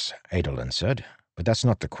 yes, Adolin said, but that's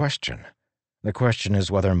not the question. The question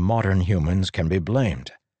is whether modern humans can be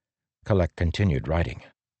blamed. Kelek continued writing.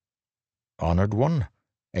 Honored One?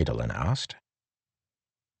 Adolin asked.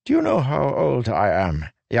 Do you know how old I am,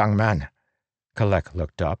 young man? Kelek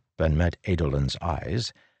looked up and met Adolin's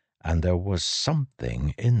eyes, and there was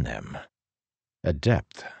something in them. A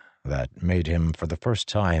depth that made him for the first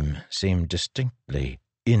time seem distinctly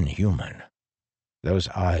inhuman. Those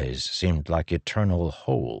eyes seemed like eternal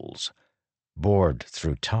holes, bored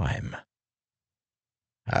through time.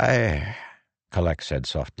 I, Kelek said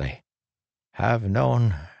softly, have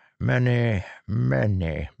known many,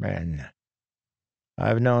 many men.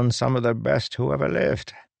 I've known some of the best who ever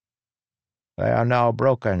lived. They are now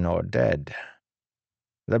broken or dead.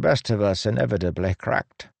 The best of us inevitably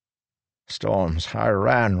cracked. Storms I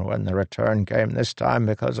ran when the return came this time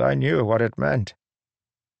because I knew what it meant.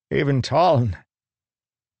 Even Taln.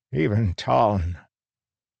 He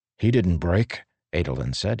didn't break,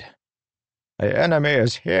 Adolin said. The enemy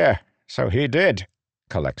is here, so he did,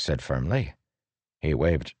 Kelek said firmly. He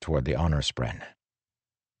waved toward the honor spren.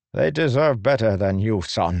 They deserve better than you,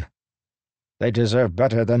 son. They deserve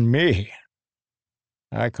better than me.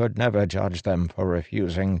 I could never judge them for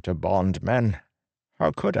refusing to bond men.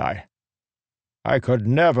 How could I? I could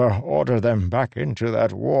never order them back into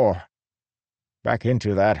that war, back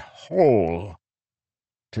into that hole.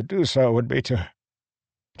 To do so would be to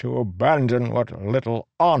abandon what little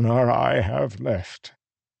honor I have left.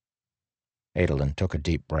 Adolin took a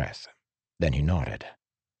deep breath. Then he nodded.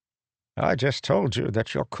 I just told you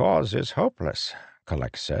that your cause is hopeless,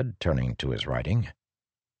 Kelek said, turning to his writing.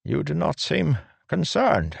 You do not seem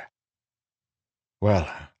concerned.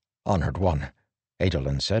 Well, Honored One,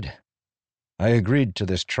 Adolin said, I agreed to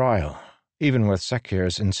this trial, even with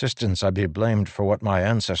Sekir's insistence I be blamed for what my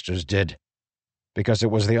ancestors did, because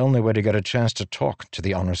it was the only way to get a chance to talk to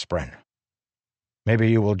the honor spren.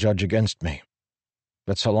 Maybe you will judge against me,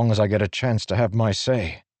 but so long as I get a chance to have my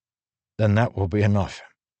say, then that will be enough.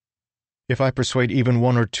 If I persuade even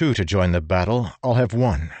one or two to join the battle, I'll have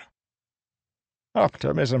won.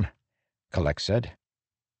 Optimism, Kelek said.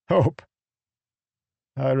 Hope.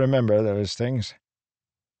 I remember those things.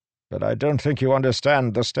 But I don't think you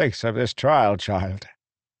understand the stakes of this trial, child.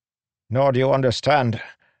 Nor do you understand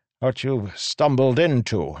what you've stumbled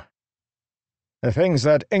into. The things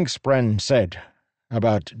that Inkspren said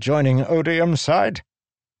about joining Odium's side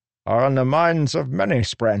are on the minds of many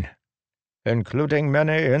spren, including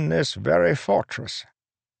many in this very fortress.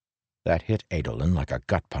 That hit Adolin like a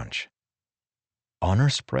gut punch. Honor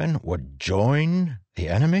spren would join the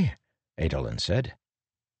enemy? Adolin said.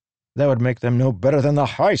 That would make them no better than the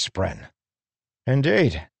High Spren.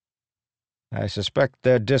 Indeed. I suspect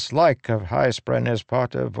their dislike of High Spren is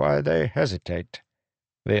part of why they hesitate.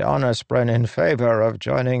 The Honor Spren in favor of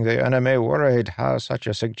joining the enemy worried how such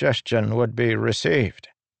a suggestion would be received.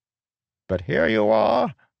 But here you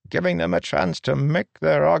are, giving them a chance to make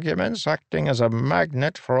their arguments, acting as a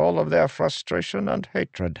magnet for all of their frustration and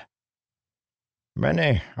hatred.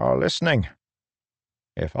 Many are listening.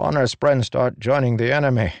 If Honor Spren start joining the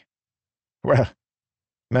enemy, well,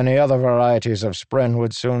 many other varieties of spren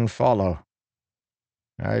would soon follow.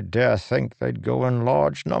 I dare think they'd go in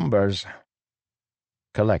large numbers.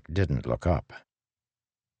 Kelek didn't look up.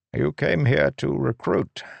 You came here to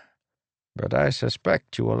recruit, but I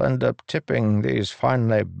suspect you will end up tipping these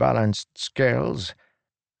finely balanced scales,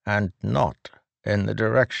 and not in the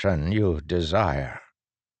direction you desire.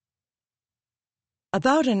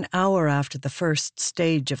 About an hour after the first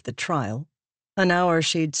stage of the trial, an hour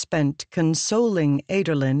she'd spent consoling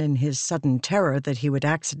Adolin in his sudden terror that he would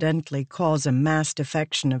accidentally cause a mass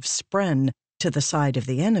defection of spren to the side of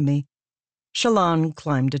the enemy, Shallan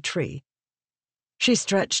climbed a tree. She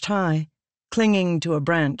stretched high, clinging to a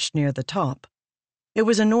branch near the top. It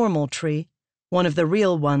was a normal tree, one of the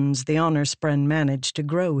real ones the honor spren managed to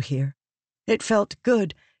grow here. It felt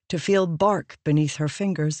good to feel bark beneath her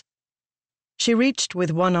fingers. She reached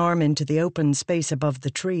with one arm into the open space above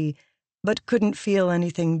the tree, but couldn't feel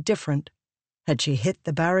anything different. Had she hit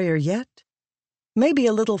the barrier yet? Maybe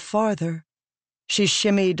a little farther. She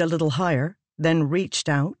shimmied a little higher, then reached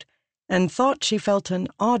out, and thought she felt an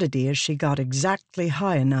oddity as she got exactly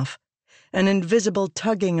high enough, an invisible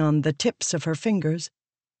tugging on the tips of her fingers.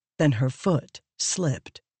 Then her foot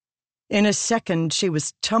slipped. In a second, she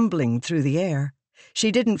was tumbling through the air.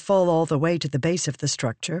 She didn't fall all the way to the base of the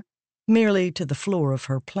structure, merely to the floor of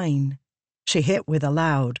her plane. She hit with a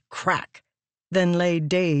loud crack, then lay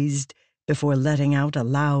dazed before letting out a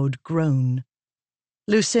loud groan.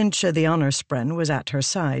 Lucentia the honor spren was at her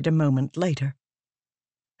side a moment later.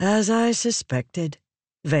 As I suspected,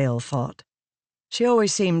 Vale thought. She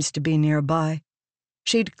always seems to be nearby.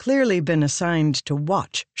 She'd clearly been assigned to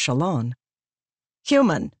watch Shallan.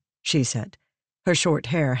 "Human," she said, her short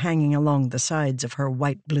hair hanging along the sides of her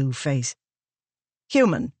white-blue face.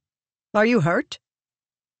 "Human, are you hurt?"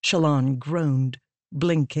 Shallan groaned,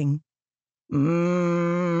 blinking.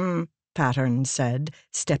 Pattern said,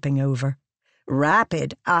 stepping over.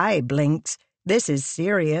 "Rapid eye blinks. This is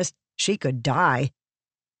serious. She could die."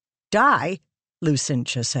 "Die?"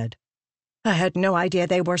 Lucentia said. "I had no idea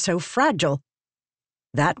they were so fragile."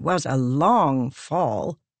 "That was a long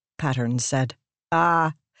fall," Pattern said.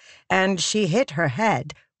 And she hit her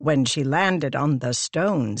head when she landed on the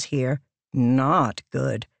stones here. Not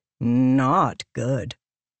good. Not good."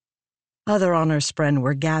 Other honor spren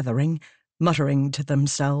were gathering, muttering to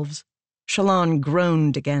themselves. Shallan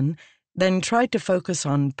groaned again, then tried to focus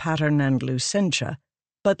on Pattern and Lucentia,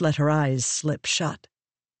 but let her eyes slip shut.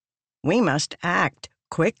 "We must act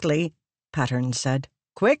quickly," Pattern said.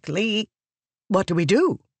 "Quickly." "What do we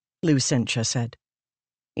do?" Lucentia said.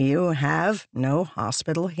 "You have no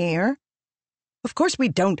hospital here?" "Of course we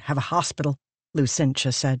don't have a hospital,"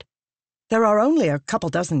 Lucentia said. "There are only a couple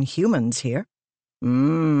dozen humans here."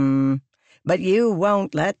 But you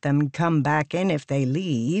won't let them come back in if they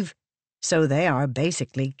leave, so they are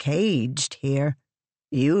basically caged here.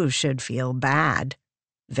 You should feel bad.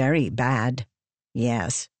 Very bad.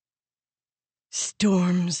 Yes."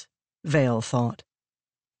 Storms, Vale thought.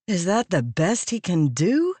 Is that the best he can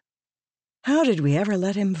do? How did we ever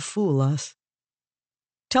let him fool us?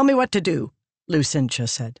 "Tell me what to do," Lucentia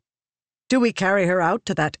said. "Do we carry her out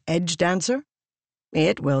to that edge dancer?"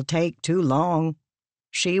 "It will take too long.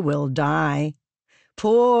 She will die.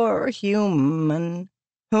 Poor human,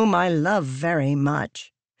 whom I love very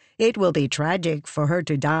much. It will be tragic for her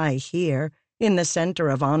to die here, in the center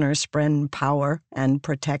of honor spren power and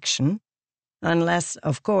protection. Unless,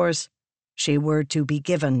 of course, she were to be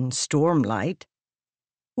given Stormlight."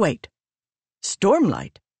 "Wait,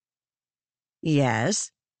 Stormlight?"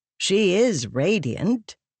 "Yes, she is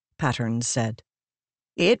radiant," Pattern said.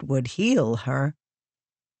 "It would heal her."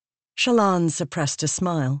 Shallan suppressed a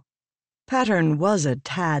smile. Pattern was a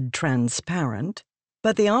tad transparent,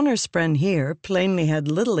 but the honor spren here plainly had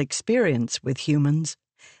little experience with humans.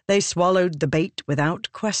 They swallowed the bait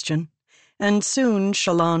without question, and soon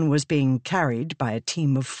Shallan was being carried by a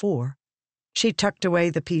team of 4. She tucked away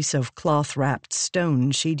the piece of cloth-wrapped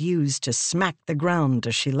stone she'd used to smack the ground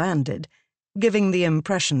as she landed, giving the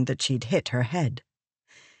impression that she'd hit her head.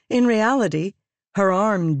 In reality, her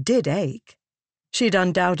arm did ache. She'd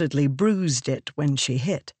undoubtedly bruised it when she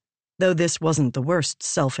hit, though this wasn't the worst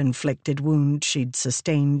self-inflicted wound she'd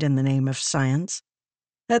sustained in the name of science.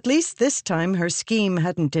 At least this time her scheme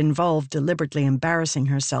hadn't involved deliberately embarrassing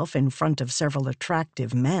herself in front of several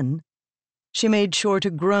attractive men. She made sure to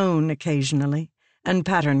groan occasionally, and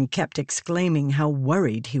Pattern kept exclaiming how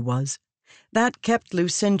worried he was. That kept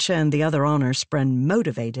Lucentia and the other honor spren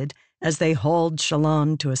motivated as they hauled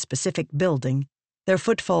Shallan to a specific building, their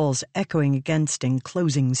footfalls echoing against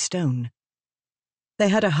enclosing stone. They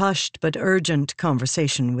had a hushed but urgent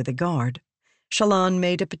conversation with a guard. Shallan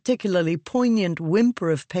made a particularly poignant whimper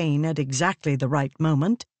of pain at exactly the right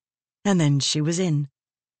moment, and then she was in.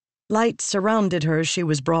 Light surrounded her. She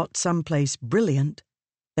was brought someplace brilliant.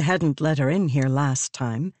 They hadn't let her in here last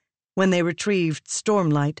time, when they retrieved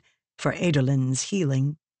Stormlight for Adolin's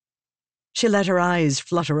healing. She let her eyes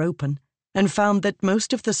flutter open and found that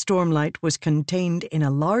most of the Stormlight was contained in a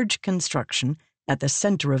large construction at the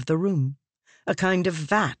center of the room, a kind of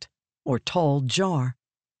vat or tall jar.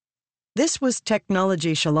 This was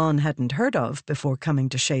technology Shallan hadn't heard of before coming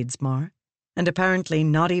to Shadesmar, and apparently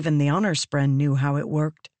not even the honor spren knew how it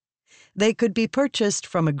worked. They could be purchased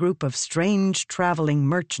from a group of strange traveling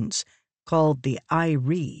merchants called the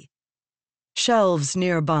Airi. Shelves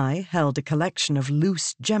nearby held a collection of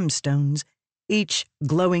loose gemstones, each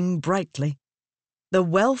glowing brightly. The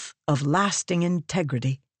wealth of lasting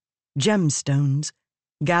integrity, gemstones,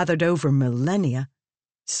 gathered over millennia,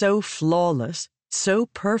 so flawless, so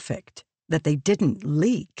perfect that they didn't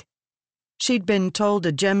leak. She'd been told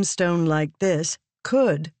a gemstone like this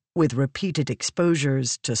could, with repeated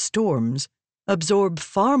exposures to storms, absorb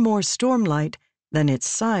far more stormlight than its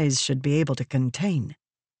size should be able to contain.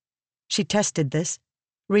 She tested this,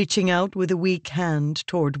 reaching out with a weak hand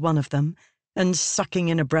toward one of them and sucking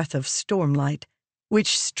in a breath of stormlight,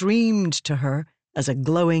 which streamed to her as a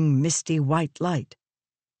glowing, misty white light.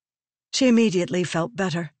 She immediately felt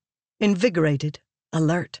better. invigorated,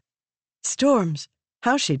 alert. Storms!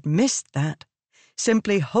 How she'd missed that.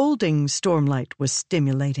 Simply holding Stormlight was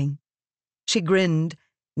stimulating. She grinned,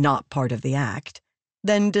 not part of the act,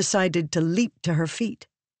 then decided to leap to her feet.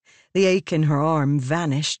 The ache in her arm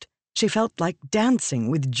vanished. She felt like dancing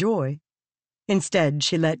with joy. Instead,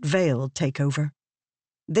 she let Vale take over.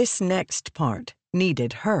 This next part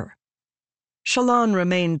needed her. Shallan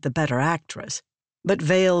remained the better actress, but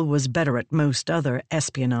Vale was better at most other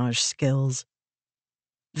espionage skills.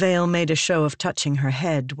 Vale made a show of touching her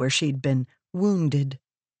head where she'd been wounded.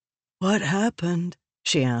 "What happened?"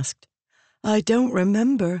 she asked. "I don't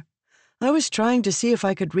remember. I was trying to see if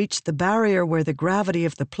I could reach the barrier where the gravity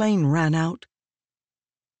of the plane ran out."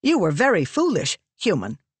 "You were very foolish,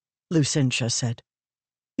 human," Lucentia said.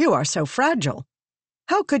 "You are so fragile.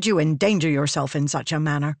 How could you endanger yourself in such a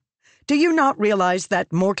manner? Do you not realize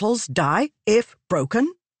that mortals die if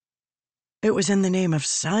broken?" "It was in the name of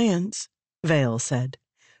science," Vale said,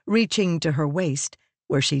 reaching to her waist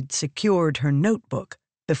where she'd secured her notebook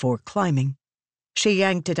before climbing. She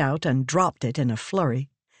yanked it out and dropped it in a flurry.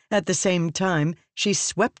 At the same time, she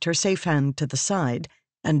swept her safe hand to the side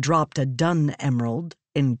and dropped a dun emerald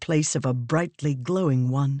in place of a brightly glowing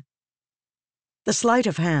one. The sleight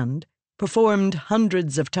of hand, performed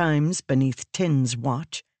hundreds of times beneath Tin's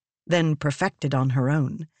watch, then perfected on her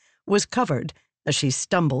own, was covered as she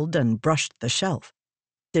stumbled and brushed the shelf.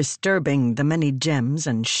 Disturbing the many gems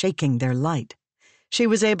and shaking their light, she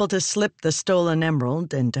was able to slip the stolen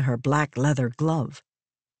emerald into her black leather glove.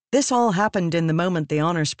 This all happened in the moment the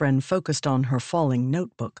honor spren focused on her falling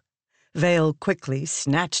notebook. Vale quickly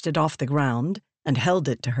snatched it off the ground and held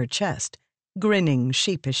it to her chest, grinning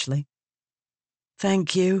sheepishly.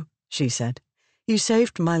 "Thank you," she said. "You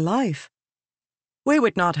saved my life." "We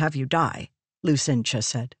would not have you die," Lucentia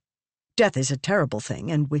said. "Death is a terrible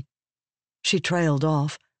thing, and we—" She trailed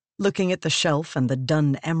off, looking at the shelf and the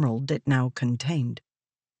dun emerald it now contained.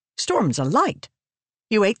 "Storm's a light.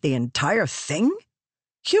 You ate the entire thing?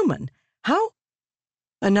 Human, how—"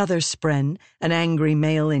 Another spren, an angry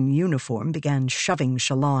male in uniform, began shoving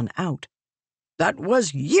Shallan out. "That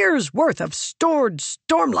was years' worth of stored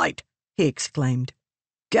Stormlight," he exclaimed.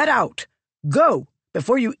 "Get out! Go,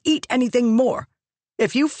 before you eat anything more.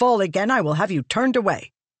 If you fall again, I will have you turned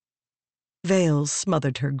away." Vale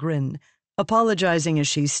smothered her grin, apologizing as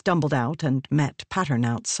she stumbled out and met Pattern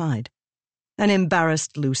outside. An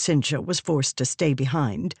embarrassed Lucentia was forced to stay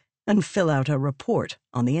behind and fill out a report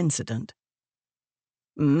on the incident.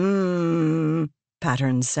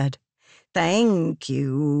 Pattern said. "Thank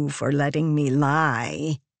you for letting me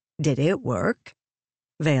lie. Did it work?"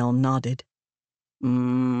 Vale nodded.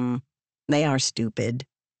 They are stupid."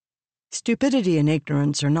 "Stupidity and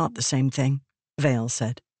ignorance are not the same thing," Vale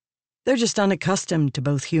said. "They're just unaccustomed to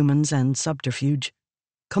both humans and subterfuge.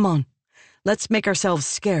 Come on, let's make ourselves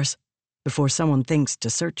scarce before someone thinks to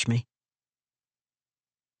search me."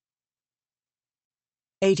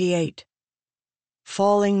 88.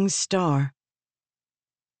 Falling Star.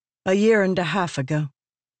 A year and a half ago.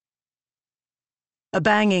 A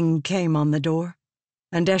banging came on the door,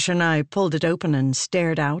 and Eshonai pulled it open and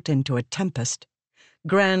stared out into a tempest.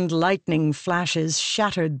 Grand lightning flashes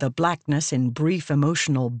shattered the blackness in brief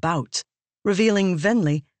emotional bouts, revealing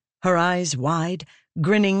Venli, her eyes wide,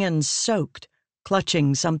 grinning and soaked,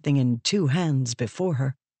 clutching something in 2 hands before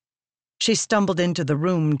her. She stumbled into the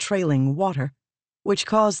room trailing water, which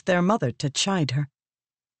caused their mother to chide her.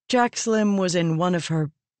 Jaxlim was in one of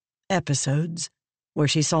her episodes, where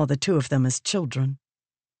she saw the 2 of them as children.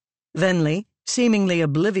 Venli, seemingly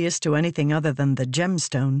oblivious to anything other than the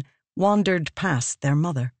gemstone, wandered past their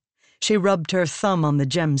mother. She rubbed her thumb on the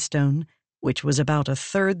gemstone, which was about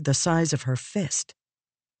 1/3 the size of her fist.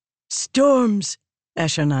 "Storms,"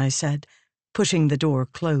 Eshonai said, pushing the door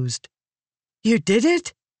closed. "You did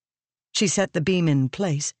it?" She set the beam in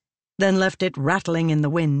place, then left it rattling in the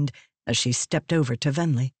wind as she stepped over to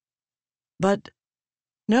Venli. But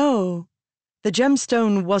no, the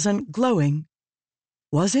gemstone wasn't glowing.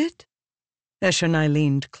 Was it? Eshonai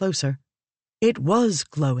leaned closer. It was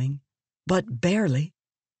glowing, but barely.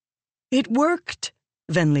 "It worked,"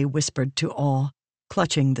 Venli whispered to Awe,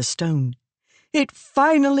 clutching the stone. "It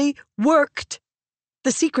finally worked!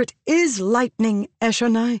 The secret is lightning,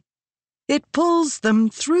 Eshonai. It pulls them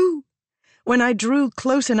through. When I drew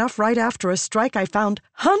close enough right after a strike, I found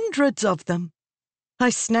hundreds of them.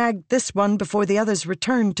 I snagged this one before the others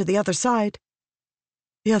returned to the other side."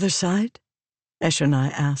 "The other side?"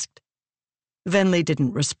 Eshonai asked. Venli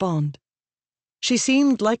didn't respond. She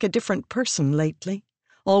seemed like a different person lately,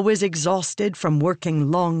 always exhausted from working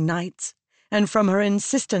long nights, and from her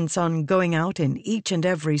insistence on going out in each and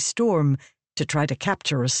every storm to try to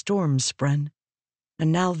capture a storm spren.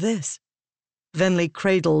 And now this. Venli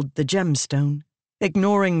cradled the gemstone,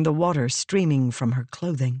 ignoring the water streaming from her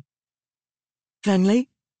clothing. "Venli,"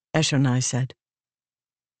 Eshonai said,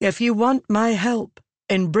 "if you want my help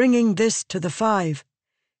in bringing this to the Five,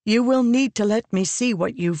 you will need to let me see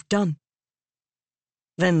what you've done."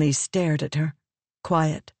 Venli stared at her,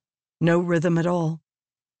 quiet, no rhythm at all.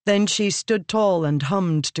 Then she stood tall and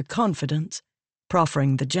hummed to confidence,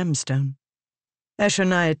 proffering the gemstone.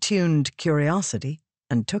 Eshonai attuned curiosity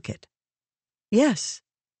and took it. Yes,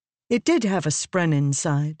 it did have a spren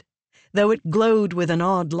inside, though it glowed with an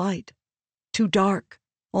odd light. Too dark,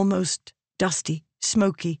 almost dusty,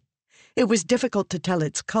 smoky. It was difficult to tell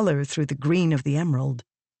its color through the green of the emerald,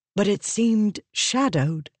 but it seemed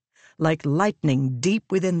shadowed, like lightning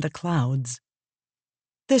deep within the clouds.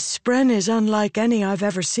 "This spren is unlike any I've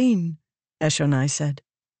ever seen," Eshonai said.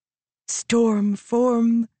 "Storm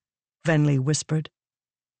form," Venli whispered.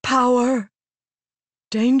 "Power.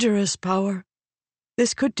 Dangerous power.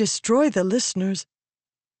 This could destroy the listeners."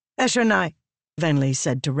 "Eshonai," Venli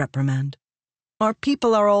said to reprimand, "our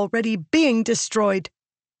people are already being destroyed.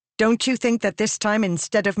 Don't you think that this time,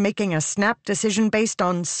 instead of making a snap decision based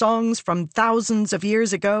on songs from thousands of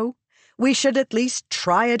years ago, we should at least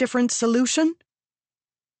try a different solution?"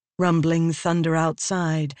 Rumbling thunder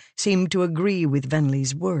outside seemed to agree with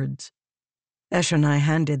Venli's words. Eshonai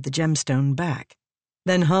handed the gemstone back,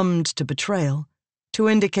 then hummed to Betrayal, to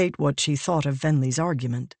indicate what she thought of Venli's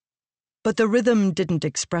argument. But the rhythm didn't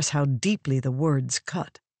express how deeply the words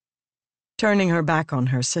cut. Turning her back on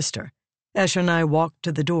her sister, Eshonai walked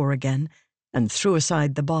to the door again and threw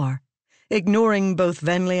aside the bar. Ignoring both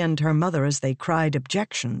Venli and her mother as they cried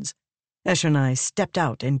objections, Eshonai stepped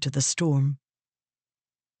out into the storm.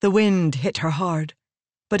 The wind hit her hard,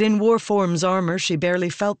 but in Warform's armor she barely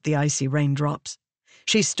felt the icy raindrops.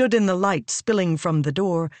 She stood in the light spilling from the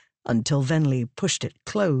door until Venli pushed it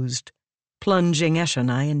closed, plunging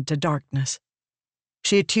Eshonai into darkness.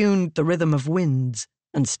 She attuned the rhythm of winds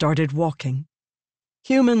and started walking.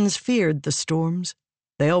 Humans feared the storms.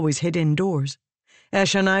 They always hid indoors.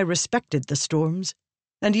 Eshonai respected the storms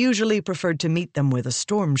and usually preferred to meet them with a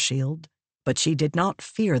storm shield, but she did not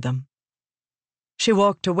fear them. She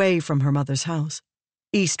walked away from her mother's house,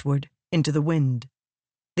 eastward into the wind.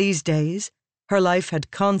 These days, her life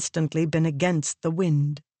had constantly been against the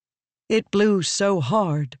wind. It blew so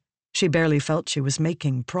hard, she barely felt she was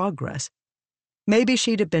making progress. Maybe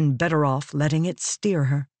she'd have been better off letting it steer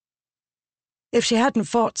her. If she hadn't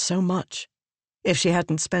fought so much, if she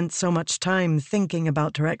hadn't spent so much time thinking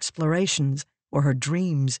about her explorations or her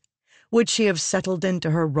dreams, would she have settled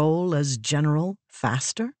into her role as general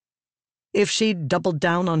faster? If she'd doubled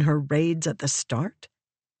down on her raids at the start,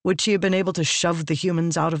 would she have been able to shove the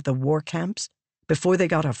humans out of the war camps before they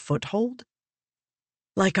got a foothold?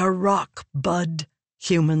 Like a rock bud,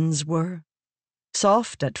 humans were.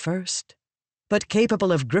 Soft at first, but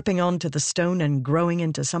capable of gripping onto the stone and growing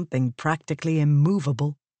into something practically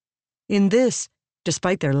immovable. In this,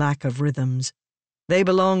 despite their lack of rhythms, they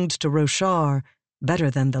belonged to Roshar better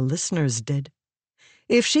than the listeners did.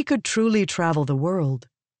 If she could truly travel the world,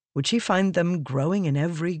 would she find them growing in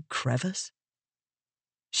every crevice?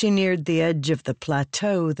 She neared the edge of the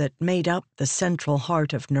plateau that made up the central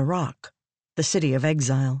heart of Narak, the city of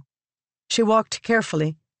exile. She walked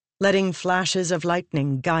carefully, letting flashes of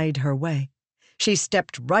lightning guide her way. She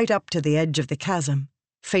stepped right up to the edge of the chasm,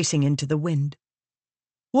 facing into the wind.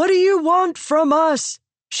 "What do you want from us?"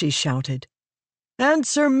 she shouted.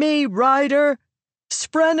 "Answer me, rider!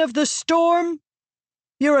 Spren of the storm?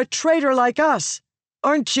 You're a traitor like us,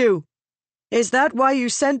 aren't you? Is that why you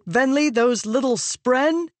sent Venli those little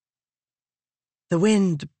spren?" The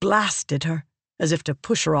wind blasted her, as if to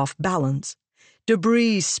push her off balance.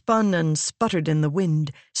 Debris spun and sputtered in the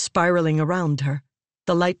wind, spiraling around her,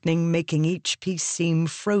 the lightning making each piece seem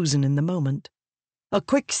frozen in the moment. A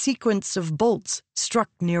quick sequence of bolts struck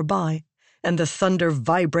nearby, and the thunder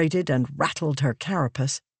vibrated and rattled her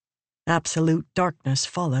carapace. Absolute darkness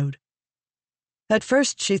followed. At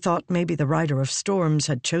first she thought maybe the Rider of Storms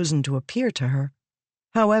had chosen to appear to her.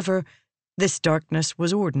 However, this darkness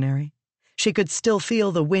was ordinary. She could still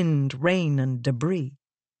feel the wind, rain, and debris.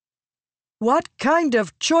 "What kind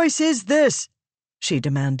of choice is this?" she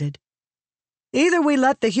demanded. "Either we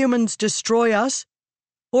let the humans destroy us,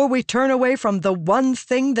 or we turn away from the one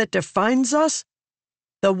thing that defines us,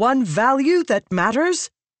 the one value that matters."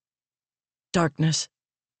 Darkness,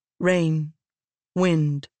 rain,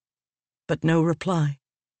 wind, but no reply.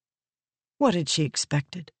 What had she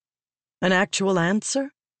expected? An actual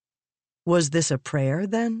answer? Was this a prayer,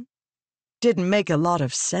 then? Didn't make a lot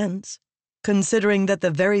of sense. considering that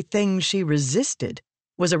the very thing she resisted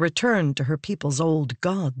was a return to her people's old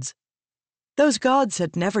gods. Those gods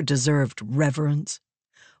had never deserved reverence.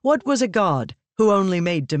 What was a god who only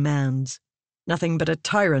made demands? Nothing but a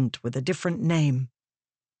tyrant with a different name.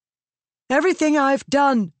 "Everything I've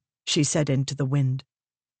done," she said into the wind,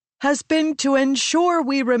 "has been to ensure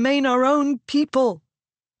we remain our own people.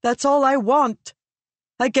 That's all I want.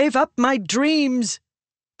 I gave up my dreams,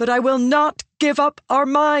 but I will not give up our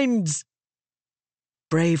minds."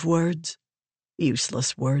 Brave words,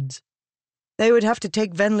 useless words. They would have to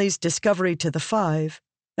take Venli's discovery to the Five,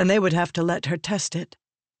 and they would have to let her test it.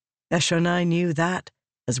 Eshonai knew that,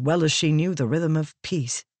 as well as she knew the rhythm of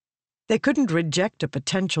peace. They couldn't reject a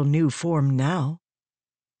potential new form now.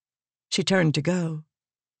 She turned to go,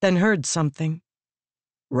 then heard something.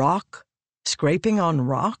 Rock? Scraping on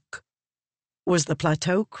rock? Was the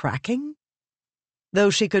plateau cracking? Though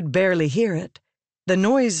she could barely hear it, the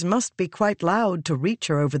noise must be quite loud to reach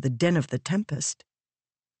her over the din of the tempest.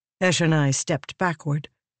 Eshonai stepped backward,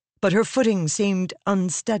 but her footing seemed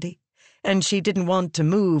unsteady, and she didn't want to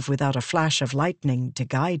move without a flash of lightning to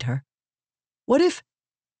guide her. What if...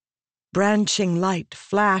 Branching light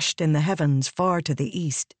flashed in the heavens far to the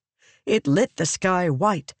east. It lit the sky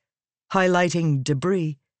white, highlighting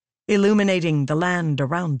debris, illuminating the land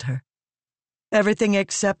around her. Everything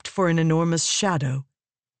except for an enormous shadow,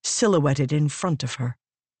 silhouetted in front of her.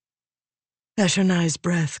 Eshonai's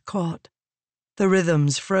breath caught. The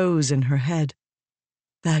rhythms froze in her head.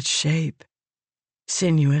 That shape,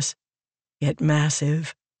 sinuous, yet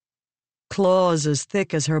massive. Claws as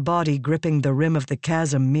thick as her body gripping the rim of the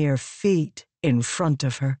chasm mere feet in front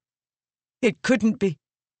of her. It couldn't be.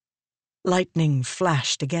 Lightning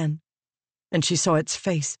flashed again, and she saw its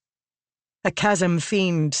face. A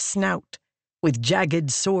chasm-fiend snout, with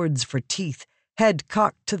jagged swords for teeth, head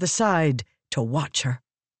cocked to the side to watch her.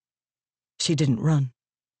 She didn't run.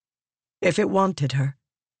 If it wanted her,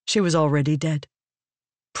 she was already dead.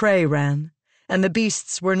 Prey ran, and the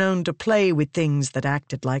beasts were known to play with things that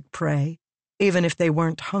acted like prey, even if they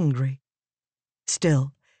weren't hungry.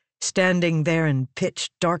 Still, standing there in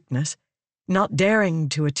pitch darkness, not daring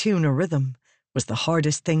to attune a rhythm, was the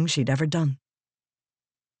hardest thing she'd ever done.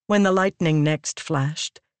 When the lightning next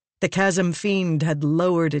flashed, the chasm fiend had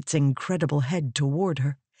lowered its incredible head toward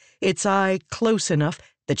her, its eye close enough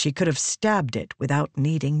that she could have stabbed it without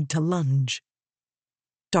needing to lunge.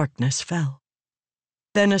 Darkness fell.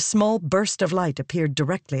 Then a small burst of light appeared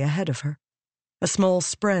directly ahead of her, a small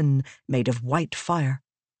spren made of white fire.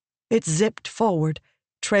 It zipped forward,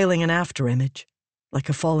 trailing an afterimage, like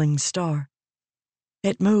a falling star.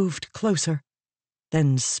 It moved closer,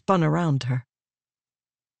 then spun around her.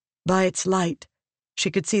 By its light,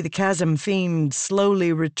 she could see the chasm fiend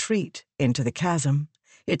slowly retreat into the chasm,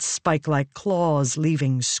 its spike-like claws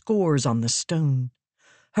leaving scores on the stone.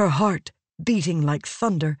 Her heart beating like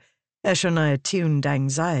thunder, Eshonai attuned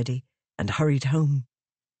anxiety and hurried home.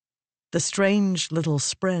 The strange little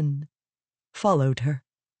spren followed her.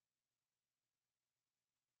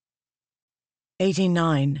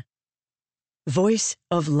 89. Voice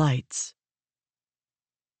of Lights.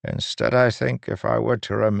 Instead, I think if I were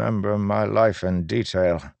to remember my life in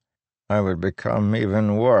detail, I would become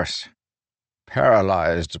even worse,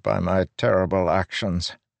 paralyzed by my terrible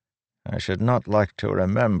actions. I should not like to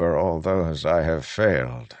remember all those I have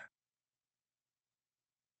failed.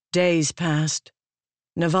 Days passed.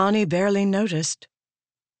 Navani barely noticed.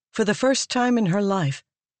 For the first time in her life,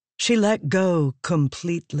 she let go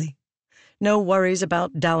completely. No worries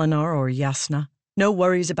about Dalinar or Jasnah, no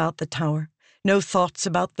worries about the tower, no thoughts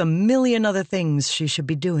about the million other things she should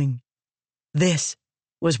be doing. This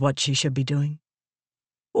was what she should be doing.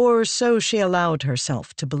 Or so she allowed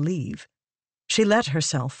herself to believe. She let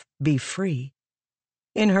herself be free.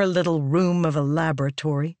 In her little room of a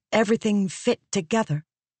laboratory, everything fit together.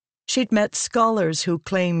 She'd met scholars who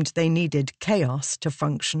claimed they needed chaos to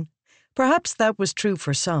function. Perhaps that was true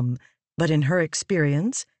for some, but in her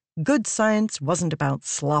experience, good science wasn't about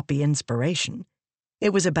sloppy inspiration.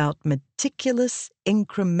 It was about meticulous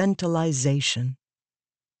incrementalization.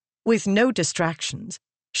 With no distractions,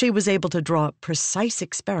 she was able to draw up precise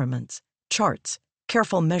experiments, charts,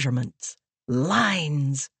 careful measurements,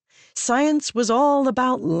 lines. Science was all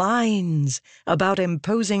about lines, about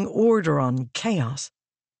imposing order on chaos.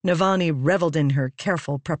 Navani reveled in her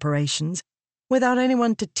careful preparations, without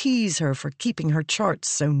anyone to tease her for keeping her charts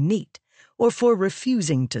so neat, or for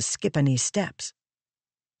refusing to skip any steps.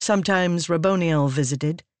 Sometimes Raboniel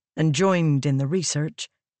visited and joined in the research,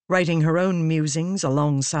 writing her own musings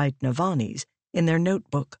alongside Navani's in their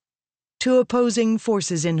notebook. Two opposing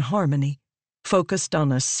forces in harmony, focused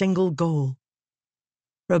on a single goal.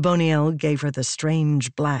 Raboniel gave her the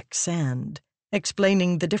strange black sand,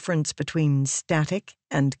 explaining the difference between static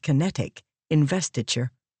and kinetic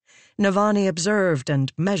investiture. Navani observed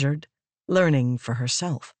and measured, learning for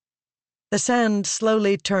herself. The sand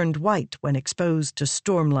slowly turned white when exposed to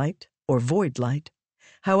stormlight or void light.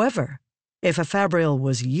 However, if a fabrial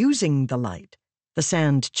was using the light, the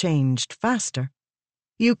sand changed faster.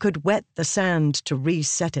 You could wet the sand to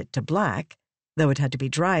reset it to black, though it had to be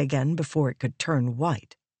dry again before it could turn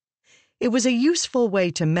white. It was a useful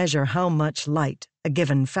way to measure how much light a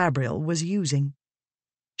given fabrial was using.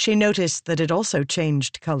 She noticed that it also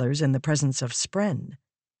changed colors in the presence of spren.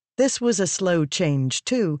 This was a slow change,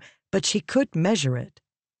 too, but she could measure it.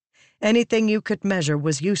 Anything you could measure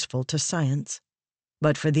was useful to science.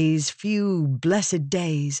 But for these few blessed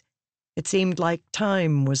days, it seemed like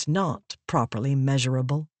time was not properly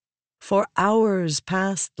measurable. For hours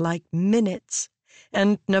passed like minutes,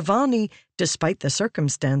 and Navani, despite the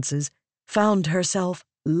circumstances, found herself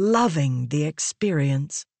loving the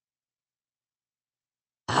experience.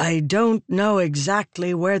 "I don't know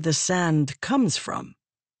exactly where the sand comes from,"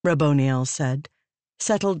 Raboniel said,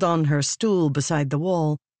 settled on her stool beside the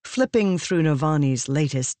wall, flipping through Navani's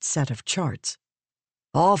latest set of charts.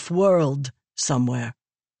 "Off-world, somewhere."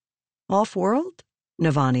 "Off-world?"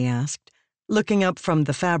 Navani asked, looking up from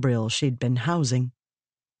the fabrial she'd been housing.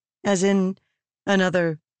 "As in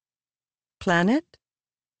another planet?"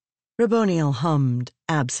 Raboniel hummed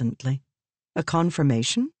absently. A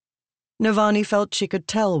confirmation? Navani felt she could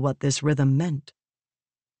tell what this rhythm meant.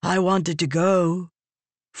 "I wanted to go,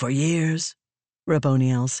 for years,"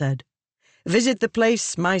 Raboniel said. "Visit the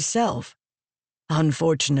place myself.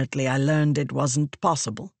 Unfortunately, I learned it wasn't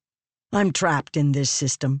possible. I'm trapped in this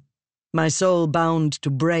system. My soul bound to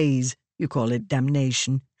Braze, you call it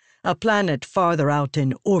damnation, a planet farther out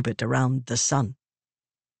in orbit around the sun."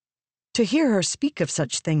 To hear her speak of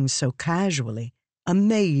such things so casually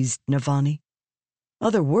amazed Navani.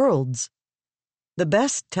 Other worlds. The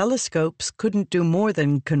best telescopes couldn't do more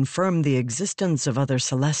than confirm the existence of other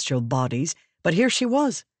celestial bodies, but here she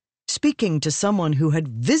was, speaking to someone who had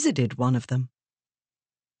visited one of them.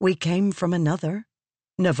 "We came from another,"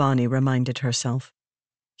 Navani reminded herself.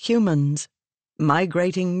 "Humans,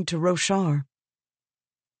 migrating to Roshar."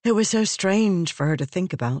 It was so strange for her to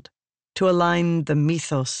think about, to align the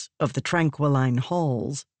mythos of the Tranquiline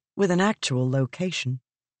Halls with an actual location.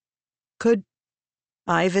 "Could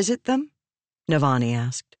I visit them?" Navani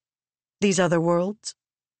asked. "These other worlds?"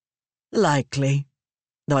 "Likely,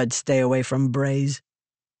 though I'd stay away from Braze.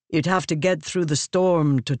 You'd have to get through the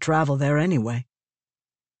storm to travel there anyway."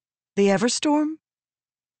 "The Everstorm?"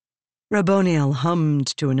 Raboniel hummed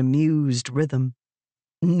to an amused rhythm.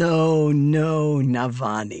 No,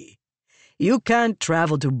 Navani. You can't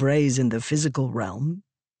travel to Braze in the physical realm.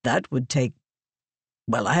 That would take,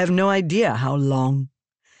 well, I have no idea how long.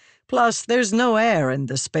 Plus, there's no air in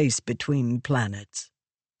the space between planets.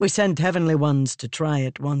 We sent heavenly ones to try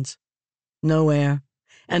it once. No air.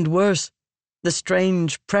 And worse, the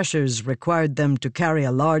strange pressures required them to carry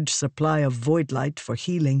a large supply of void light for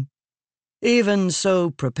healing. Even so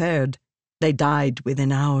prepared, they died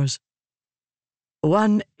within hours.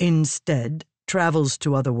 One, instead, travels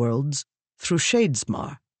to other worlds through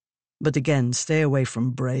Shadesmar. But again, stay away from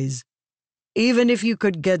Braze. Even if you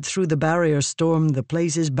could get through the barrier storm, the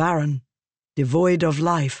place is barren, devoid of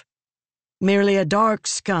life. Merely a dark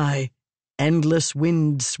sky, endless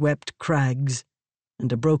wind-swept crags,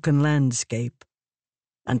 and a broken landscape.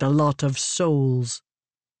 And a lot of souls.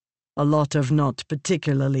 A lot of not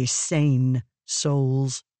particularly sane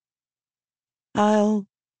souls. I'll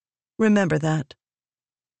remember that.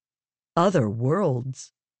 Other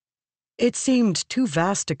worlds. It seemed too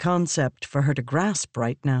vast a concept for her to grasp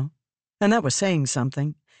right now, and that was saying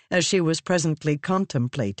something, as she was presently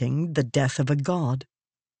contemplating the death of a god.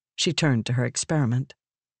 She turned to her experiment.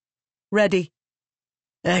 "Ready."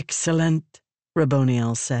 "Excellent,"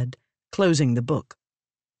 Raboniel said, closing the book.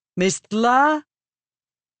 "Mistla?"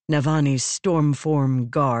 Navani's storm-form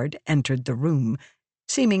guard entered the room,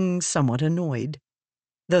 seeming somewhat annoyed,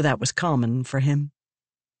 though that was common for him.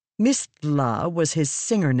 Mistla was his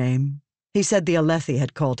singer name. He said the Alethi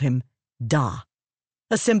had called him Da,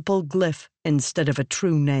 a simple glyph instead of a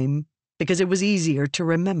true name, because it was easier to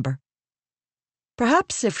remember.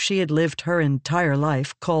 Perhaps if she had lived her entire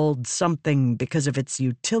life called something because of its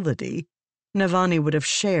utility, Navani would have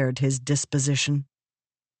shared his disposition.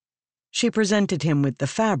 She presented him with the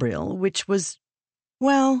fabrial, which was,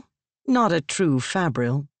 well, not a true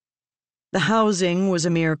fabrial. The housing was a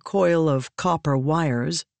mere coil of copper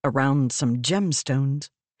wires around some gemstones.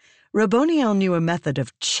 Raboniel knew a method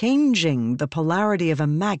of changing the polarity of a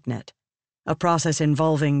magnet, a process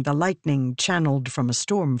involving the lightning channeled from a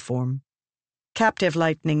storm form. Captive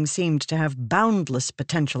lightning seemed to have boundless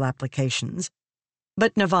potential applications,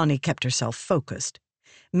 but Navani kept herself focused.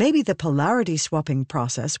 Maybe the polarity-swapping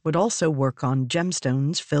process would also work on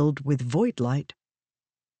gemstones filled with void light.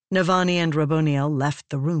 Navani and Raboniel left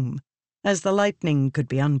the room, as the lightning could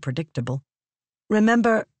be unpredictable.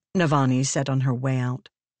 "Remember," Navani said on her way out,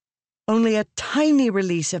 "only a tiny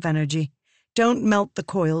release of energy. Don't melt the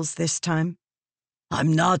coils this time."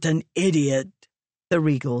 "I'm not an idiot," the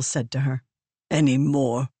Regal said to her.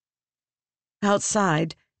 "Anymore."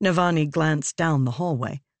 Outside, Navani glanced down the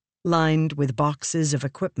hallway, lined with boxes of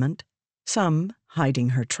equipment, some hiding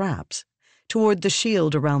her traps, toward the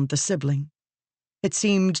shield around the sibling. It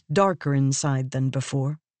seemed darker inside than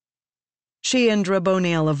before. She and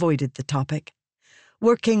Raboniel avoided the topic.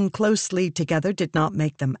 Working closely together did not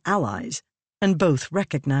make them allies, and both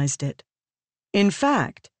recognized it. In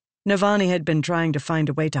fact, Navani had been trying to find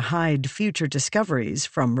a way to hide future discoveries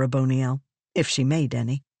from Raboniel, if she made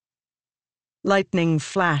any. Lightning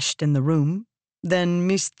flashed in the room, then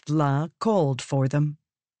Mistla called for them.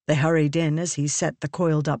 They hurried in as he set the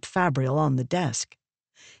coiled-up Fabrial on the desk.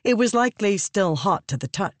 It was likely still hot to the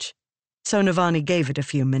touch, so Navani gave it a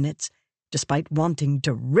few minutes, despite wanting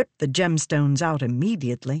to rip the gemstones out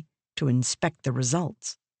immediately to inspect the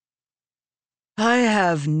results. "I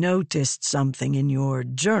have noticed something in your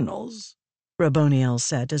journals," Raboniel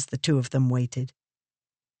said as the two of them waited.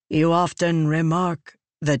 "You often remark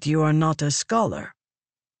that you are not a scholar.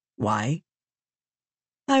 Why?"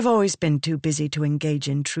 "I've always been too busy to engage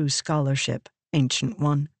in true scholarship, Ancient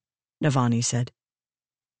One," Navani said.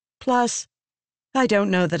 "Plus, I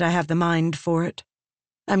don't know that I have the mind for it.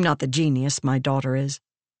 I'm not the genius my daughter is.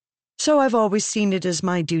 So I've always seen it as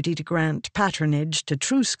my duty to grant patronage to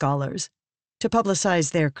true scholars, to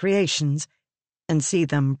publicize their creations, and see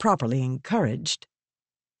them properly encouraged."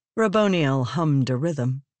 Raboniel hummed a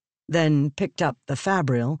rhythm, then picked up the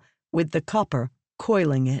Fabrial with the copper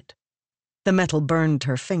coiling it. The metal burned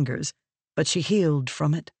her fingers, but she healed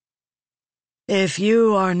from it. "If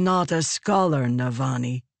you are not a scholar,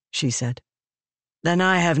 Navani," she said, "then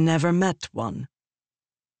I have never met one."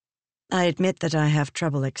 "I admit that I have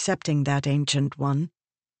trouble accepting that, Ancient One,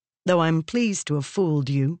 though I'm pleased to have fooled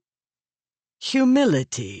you."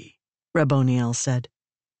 "Humility," Raboniel said.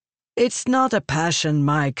 "It's not a passion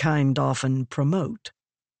my kind often promote.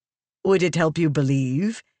 Would it help you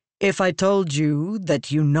believe if I told you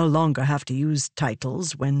that you no longer have to use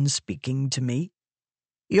titles when speaking to me?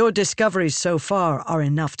 Your discoveries so far are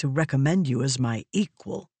enough to recommend you as my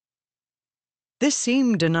equal." This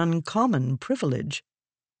seemed an uncommon privilege.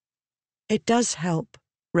 "It does help,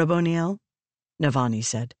 Raboniel," Navani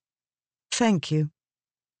said. "Thank you."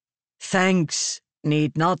 "Thanks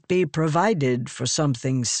need not be provided for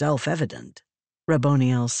something self-evident,"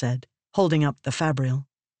 Raboniel said, holding up the Fabrial.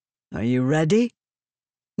 "Are you ready?"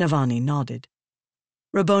 Navani nodded.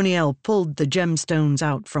 Raboniel pulled the gemstones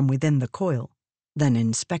out from within the coil, then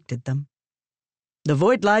inspected them. "The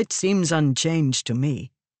void light seems unchanged to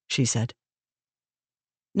me," she said.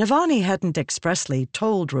 Navani hadn't expressly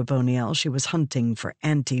told Raboniel she was hunting for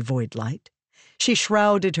anti-void light. She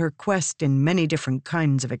shrouded her quest in many different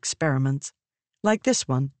kinds of experiments, like this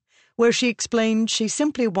one, where she explained she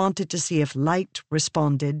simply wanted to see if light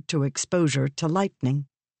responded to exposure to lightning.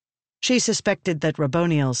 She suspected that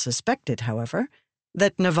Raboniel suspected, however,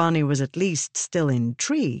 that Navani was at least still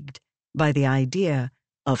intrigued by the idea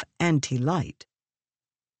of anti-light.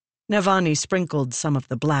 Navani sprinkled some of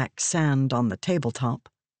the black sand on the tabletop,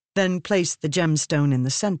 then placed the gemstone in the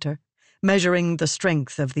center, measuring the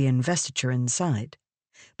strength of the investiture inside.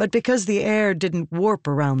 But because the air didn't warp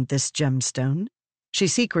around this gemstone, she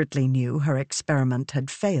secretly knew her experiment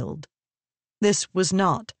had failed. This was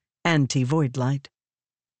not anti-void light.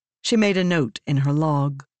 She made a note in her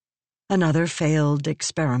log. Another failed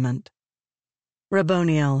experiment.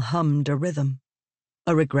 Raboniel hummed a rhythm.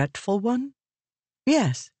 A regretful one?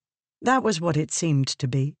 Yes, that was what it seemed to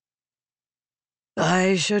be.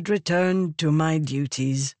 "I should return to my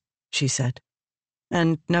duties," she said,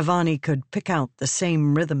 and Navani could pick out the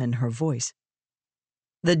same rhythm in her voice.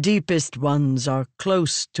 "The deepest ones are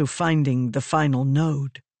close to finding the final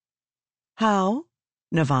node." "How?"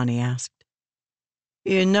 Navani asked.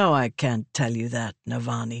 "You know I can't tell you that,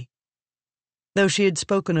 Navani." Though she had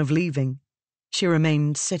spoken of leaving, she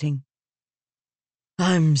remained sitting.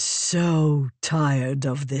 "I'm so tired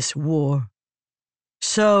of this war.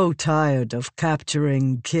 So tired of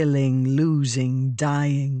capturing, killing, losing,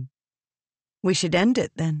 dying." "We should end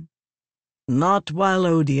it, then." "Not while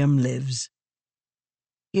Odium lives."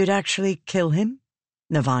 "You'd actually kill him?"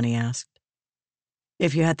 Navani asked.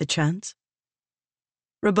 "If you had the chance?"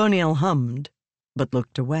 Raboniel hummed, but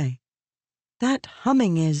looked away. That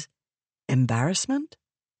humming is embarrassment,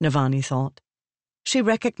 Navani thought. She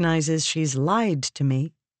recognizes she's lied to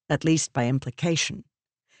me, at least by implication.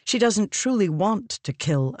 She doesn't truly want to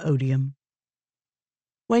kill Odium.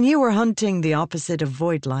 When you were hunting the opposite of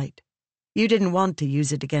Voidlight, you didn't want to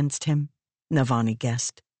use it against him, Navani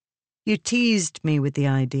guessed. You teased me with the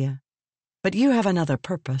idea, but you have another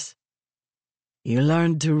purpose. You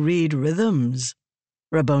learned to read rhythms,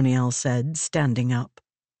 Raboniel said, standing up.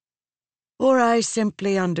 Or I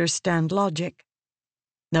simply understand logic.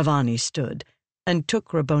 Navani stood and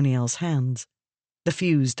took Raboniel's hands. The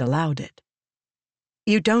fused allowed it.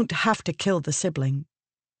 You don't have to kill the sibling.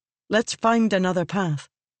 Let's find another path.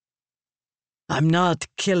 I'm not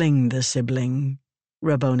killing the sibling,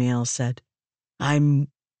 Raboniel said. I'm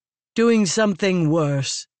doing something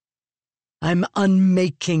worse. I'm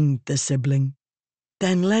unmaking the sibling.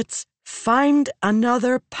 Then let's find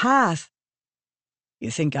another path. You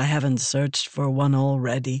think I haven't searched for one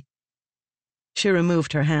already? She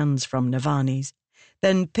removed her hands from Navani's,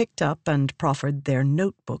 then picked up and proffered their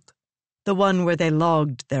notebook, the one where they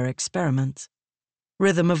logged their experiments.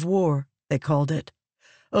 Rhythm of War, they called it.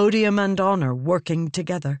 Odium and honor working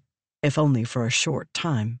together, if only for a short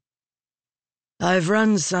time. I've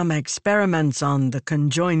run some experiments on the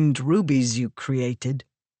conjoined rubies you created,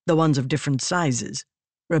 the ones of different sizes,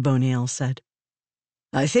 Raboniel said.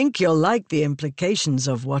 I think you'll like the implications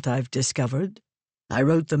of what I've discovered. I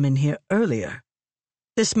wrote them in here earlier.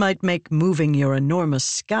 This might make moving your enormous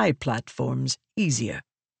sky platforms easier.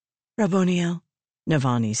 Raboniel,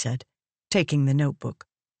 Navani said, taking the notebook.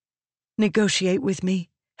 Negotiate with me.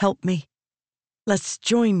 Help me. Let's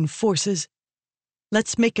join forces.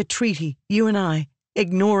 Let's make a treaty, you and I,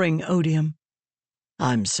 ignoring Odium.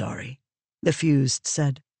 I'm sorry, the fused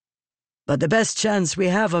said. But the best chance we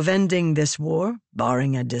have of ending this war,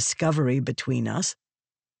 barring a discovery between us,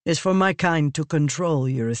 is for my kind to control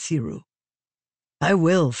Urithiru. I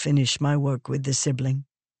will finish my work with the sibling.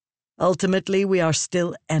 Ultimately, we are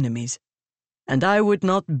still enemies, and I would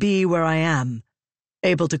not be where I am,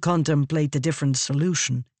 able to contemplate a different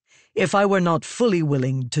solution, if I were not fully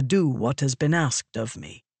willing to do what has been asked of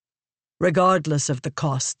me, regardless of the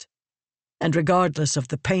cost, and regardless of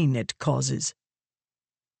the pain it causes.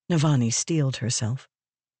 Navani steeled herself.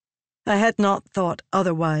 I had not thought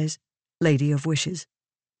otherwise, Lady of Wishes,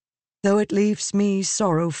 though it leaves me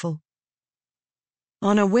sorrowful.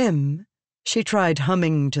 On a whim, she tried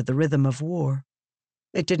humming to the Rhythm of War.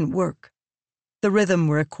 It didn't work. The rhythm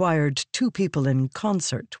required two people in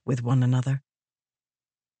concert with one another.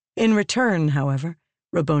 In return, however,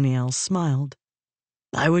 Raboniel smiled.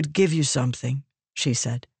 I would give you something, she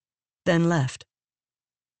said, then left.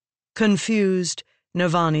 Confused,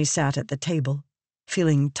 Navani sat at the table,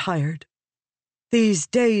 feeling tired. These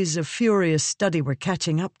days of furious study were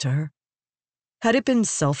catching up to her. Had it been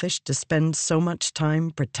selfish to spend so much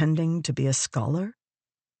time pretending to be a scholar?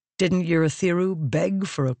 Didn't Urithiru beg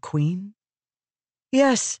for a queen?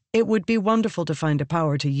 Yes, it would be wonderful to find a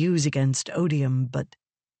power to use against Odium, but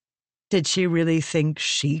did she really think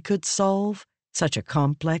she could solve such a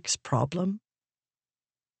complex problem?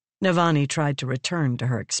 Navani tried to return to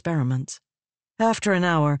her experiments. After an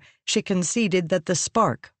hour, she conceded that the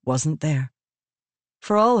spark wasn't there.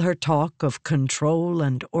 For all her talk of control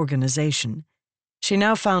and organization, she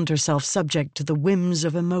now found herself subject to the whims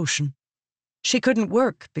of emotion. She couldn't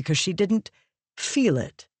work because she didn't feel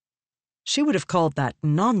it. She would have called that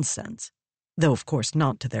nonsense, though of course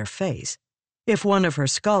not to their face, if one of her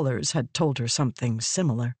scholars had told her something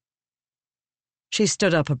similar. She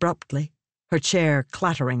stood up abruptly, her chair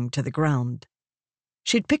clattering to the ground.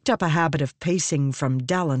 She'd picked up a habit of pacing from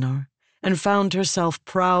Dalinar and found herself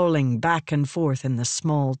prowling back and forth in the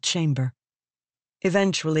small chamber.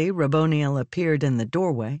 Eventually, Raboniel appeared in the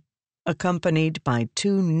doorway, accompanied by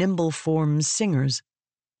two nimble-form singers.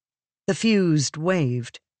 The fused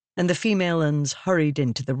waved, and the females hurried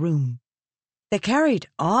into the room. They carried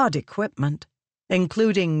odd equipment,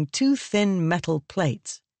 including two thin metal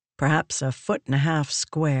plates, perhaps 1.5 feet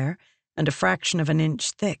square and a fraction of an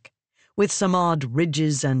inch thick, with some odd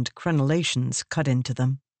ridges and crenellations cut into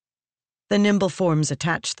them. The nimble forms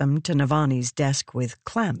attached them to Navani's desk with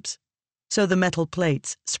clamps, so the metal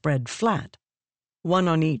plates spread flat, one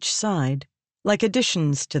on each side, like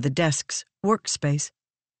additions to the desk's workspace.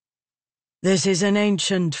 This is an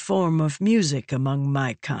ancient form of music among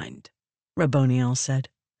my kind, Raboniel said,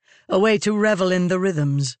 a way to revel in the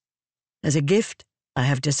rhythms. As a gift, I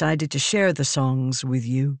have decided to share the songs with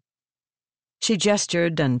you. She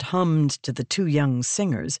gestured and hummed to the two young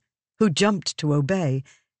singers, who jumped to obey,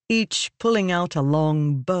 each pulling out a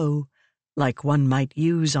long bow, like one might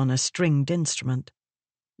use on a stringed instrument.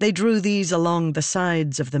 They drew these along the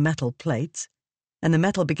sides of the metal plates, and the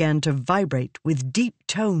metal began to vibrate with deep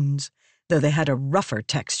tones, though they had a rougher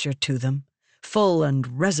texture to them, full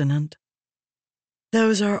and resonant.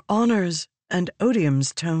 Those are Honor's and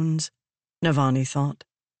Odium's tones, Navani thought.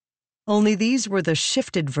 Only these were the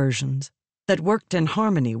shifted versions that worked in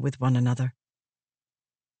harmony with one another.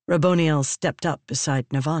 Raboniel stepped up beside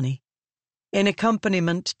Navani. In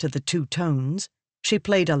accompaniment to the two tones, she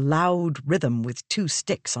played a loud rhythm with two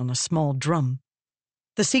sticks on a small drum.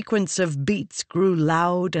 The sequence of beats grew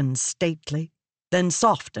loud and stately, then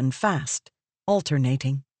soft and fast,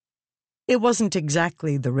 alternating. It wasn't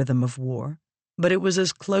exactly the rhythm of war, but it was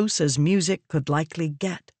as close as music could likely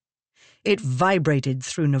get. It vibrated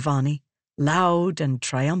through Navani, loud and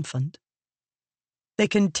triumphant. They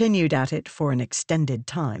continued at it for an extended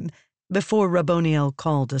time before Raboniel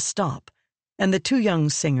called a stop, and the two young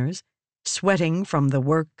singers, sweating from the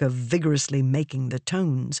work of vigorously making the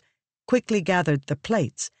tones, quickly gathered the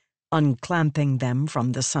plates, unclamping them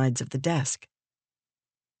from the sides of the desk.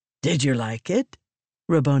 "Did you like it?"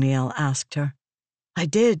 Raboniel asked her. "I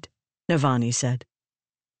did," Navani said.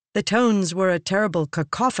 "The tones were a terrible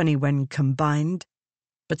cacophony when combined,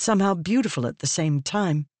 but somehow beautiful at the same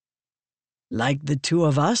time." "Like the two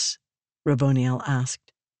of us?" Raboniel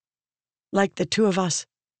asked. "Like the two of us."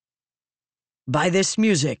 "By this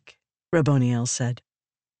music," Raboniel said,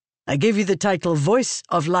 "I give you the title Voice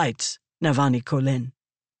of Lights, Navani Kholin,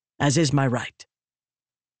 as is my right."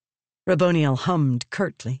 Raboniel hummed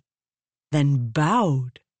curtly, then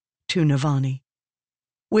bowed to Navani.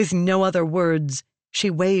 With no other words, she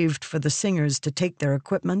waved for the singers to take their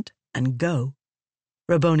equipment and go.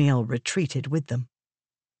 Raboniel retreated with them.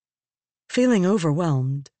 Feeling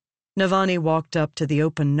overwhelmed, Navani walked up to the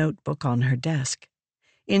open notebook on her desk.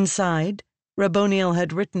 Inside, Raboniel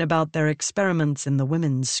had written about their experiments in the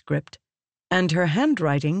women's script, and her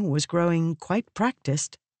handwriting was growing quite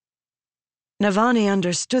practiced. Navani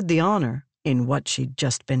understood the honor in what she'd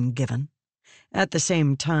just been given. At the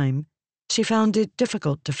same time, she found it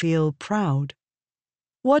difficult to feel proud.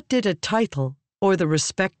 What did a title or the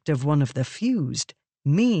respect of one of the fused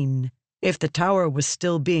mean if the tower was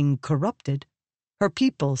still being corrupted, her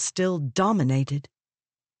people still dominated?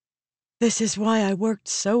 "This is why I worked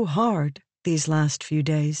so hard these last few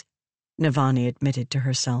days," Navani admitted to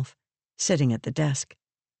herself, sitting at the desk.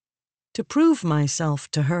 "To prove myself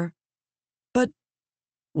to her. But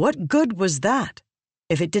what good was that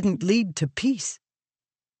if it didn't lead to peace?"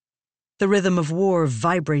 The rhythm of war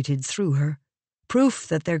vibrated through her, proof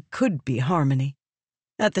that there could be harmony.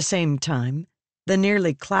 At the same time, the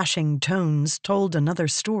nearly clashing tones told another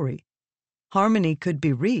story. Harmony could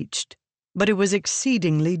be reached, but it was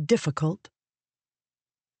exceedingly difficult.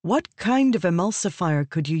 What kind of emulsifier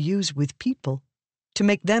could you use with people to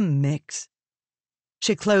make them mix?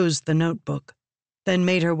 She closed the notebook, then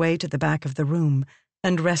made her way to the back of the room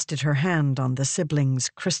and rested her hand on the sibling's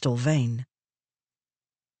crystal vein.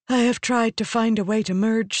 "I have tried to find a way to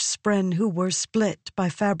merge Spren who were split by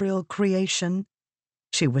Fabrial creation,"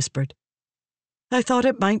 she whispered. "I thought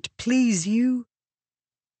it might please you."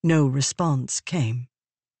 No response came.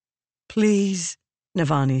 "Please,"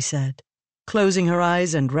 Navani said, closing her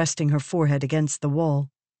eyes and resting her forehead against the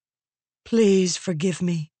wall. "Please forgive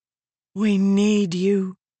me. We need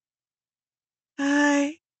you."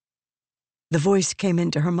 The voice came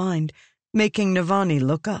into her mind, making Navani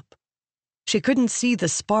look up. She couldn't see the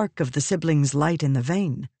spark of the sibling's light in the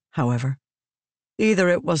vein, however. Either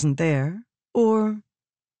it wasn't there, or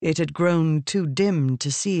it had grown too dim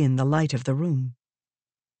to see in the light of the room.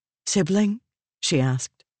 "Sibling?" she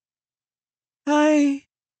asked. "I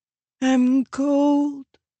am cold,"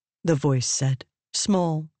 the voice said,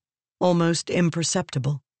 small, almost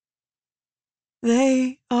imperceptible.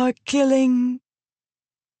 "They are killing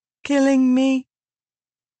me.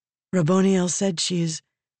 Raboniel said she is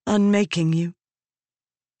unmaking you.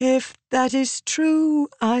 If that is true,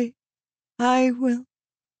 I will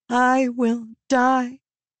die."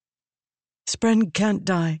 "Spren can't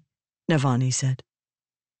die," Navani said.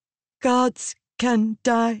 "Gods can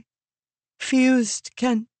die. Fused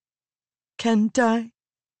can die.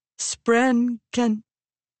 Spren can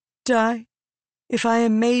die. If I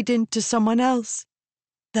am made into someone else,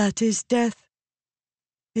 that is death.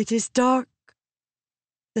 It is dark.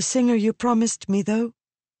 The singer you promised me, though.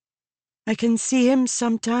 I can see him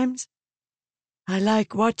sometimes. I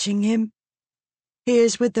like watching him. He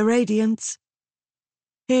is with the Radiants.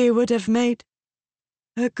 He would have made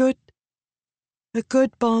a good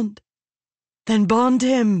bond." "Then bond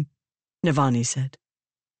him," Navani said.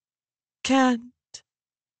 Can't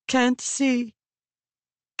see.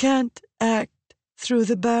 Can't act through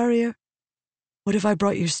the barrier? What if I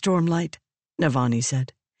brought you Stormlight? Navani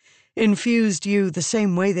said. Infused you the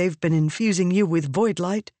same way they've been infusing you with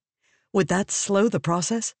Voidlight? Would that slow the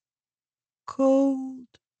process? Cold.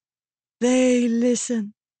 They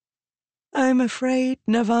listen. I'm afraid,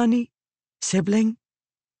 Navani, sibling.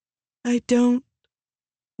 I don't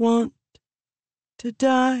want to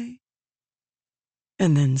die.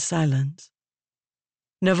 And then silence.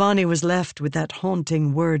 Navani was left with that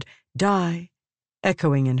haunting word, die,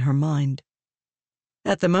 echoing in her mind.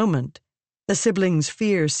 At the moment, the siblings'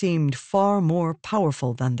 fear seemed far more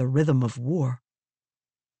powerful than the rhythm of war.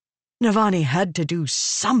 Navani had to do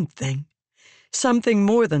something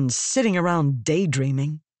more than sitting around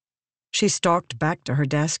daydreaming. She stalked back to her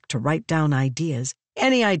desk to write down ideas,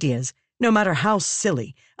 any ideas, no matter how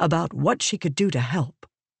silly, about what she could do to help.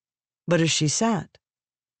 But as she sat,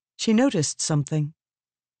 she noticed something.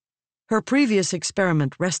 Her previous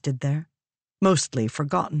experiment rested there, mostly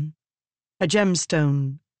forgotten, a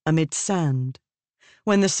gemstone amid sand.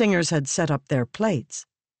 When the singers had set up their plates,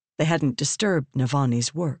 they hadn't disturbed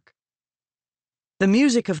Navani's work. The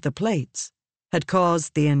music of the plates had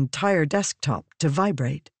caused the entire desktop to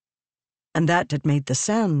vibrate, and that had made the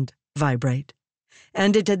sand vibrate,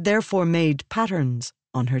 and it had therefore made patterns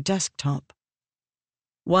on her desktop.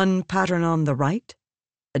 One pattern on the right,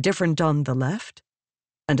 a different on the left,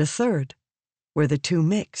 and a third, where the two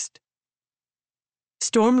mixed.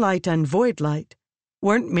 Stormlight and Voidlight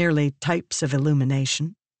weren't merely types of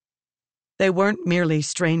illumination. They weren't merely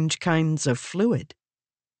strange kinds of fluid.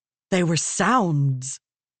 They were sounds,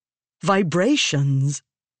 vibrations,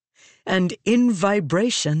 and in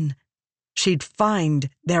vibration, she'd find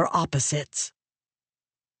their opposites.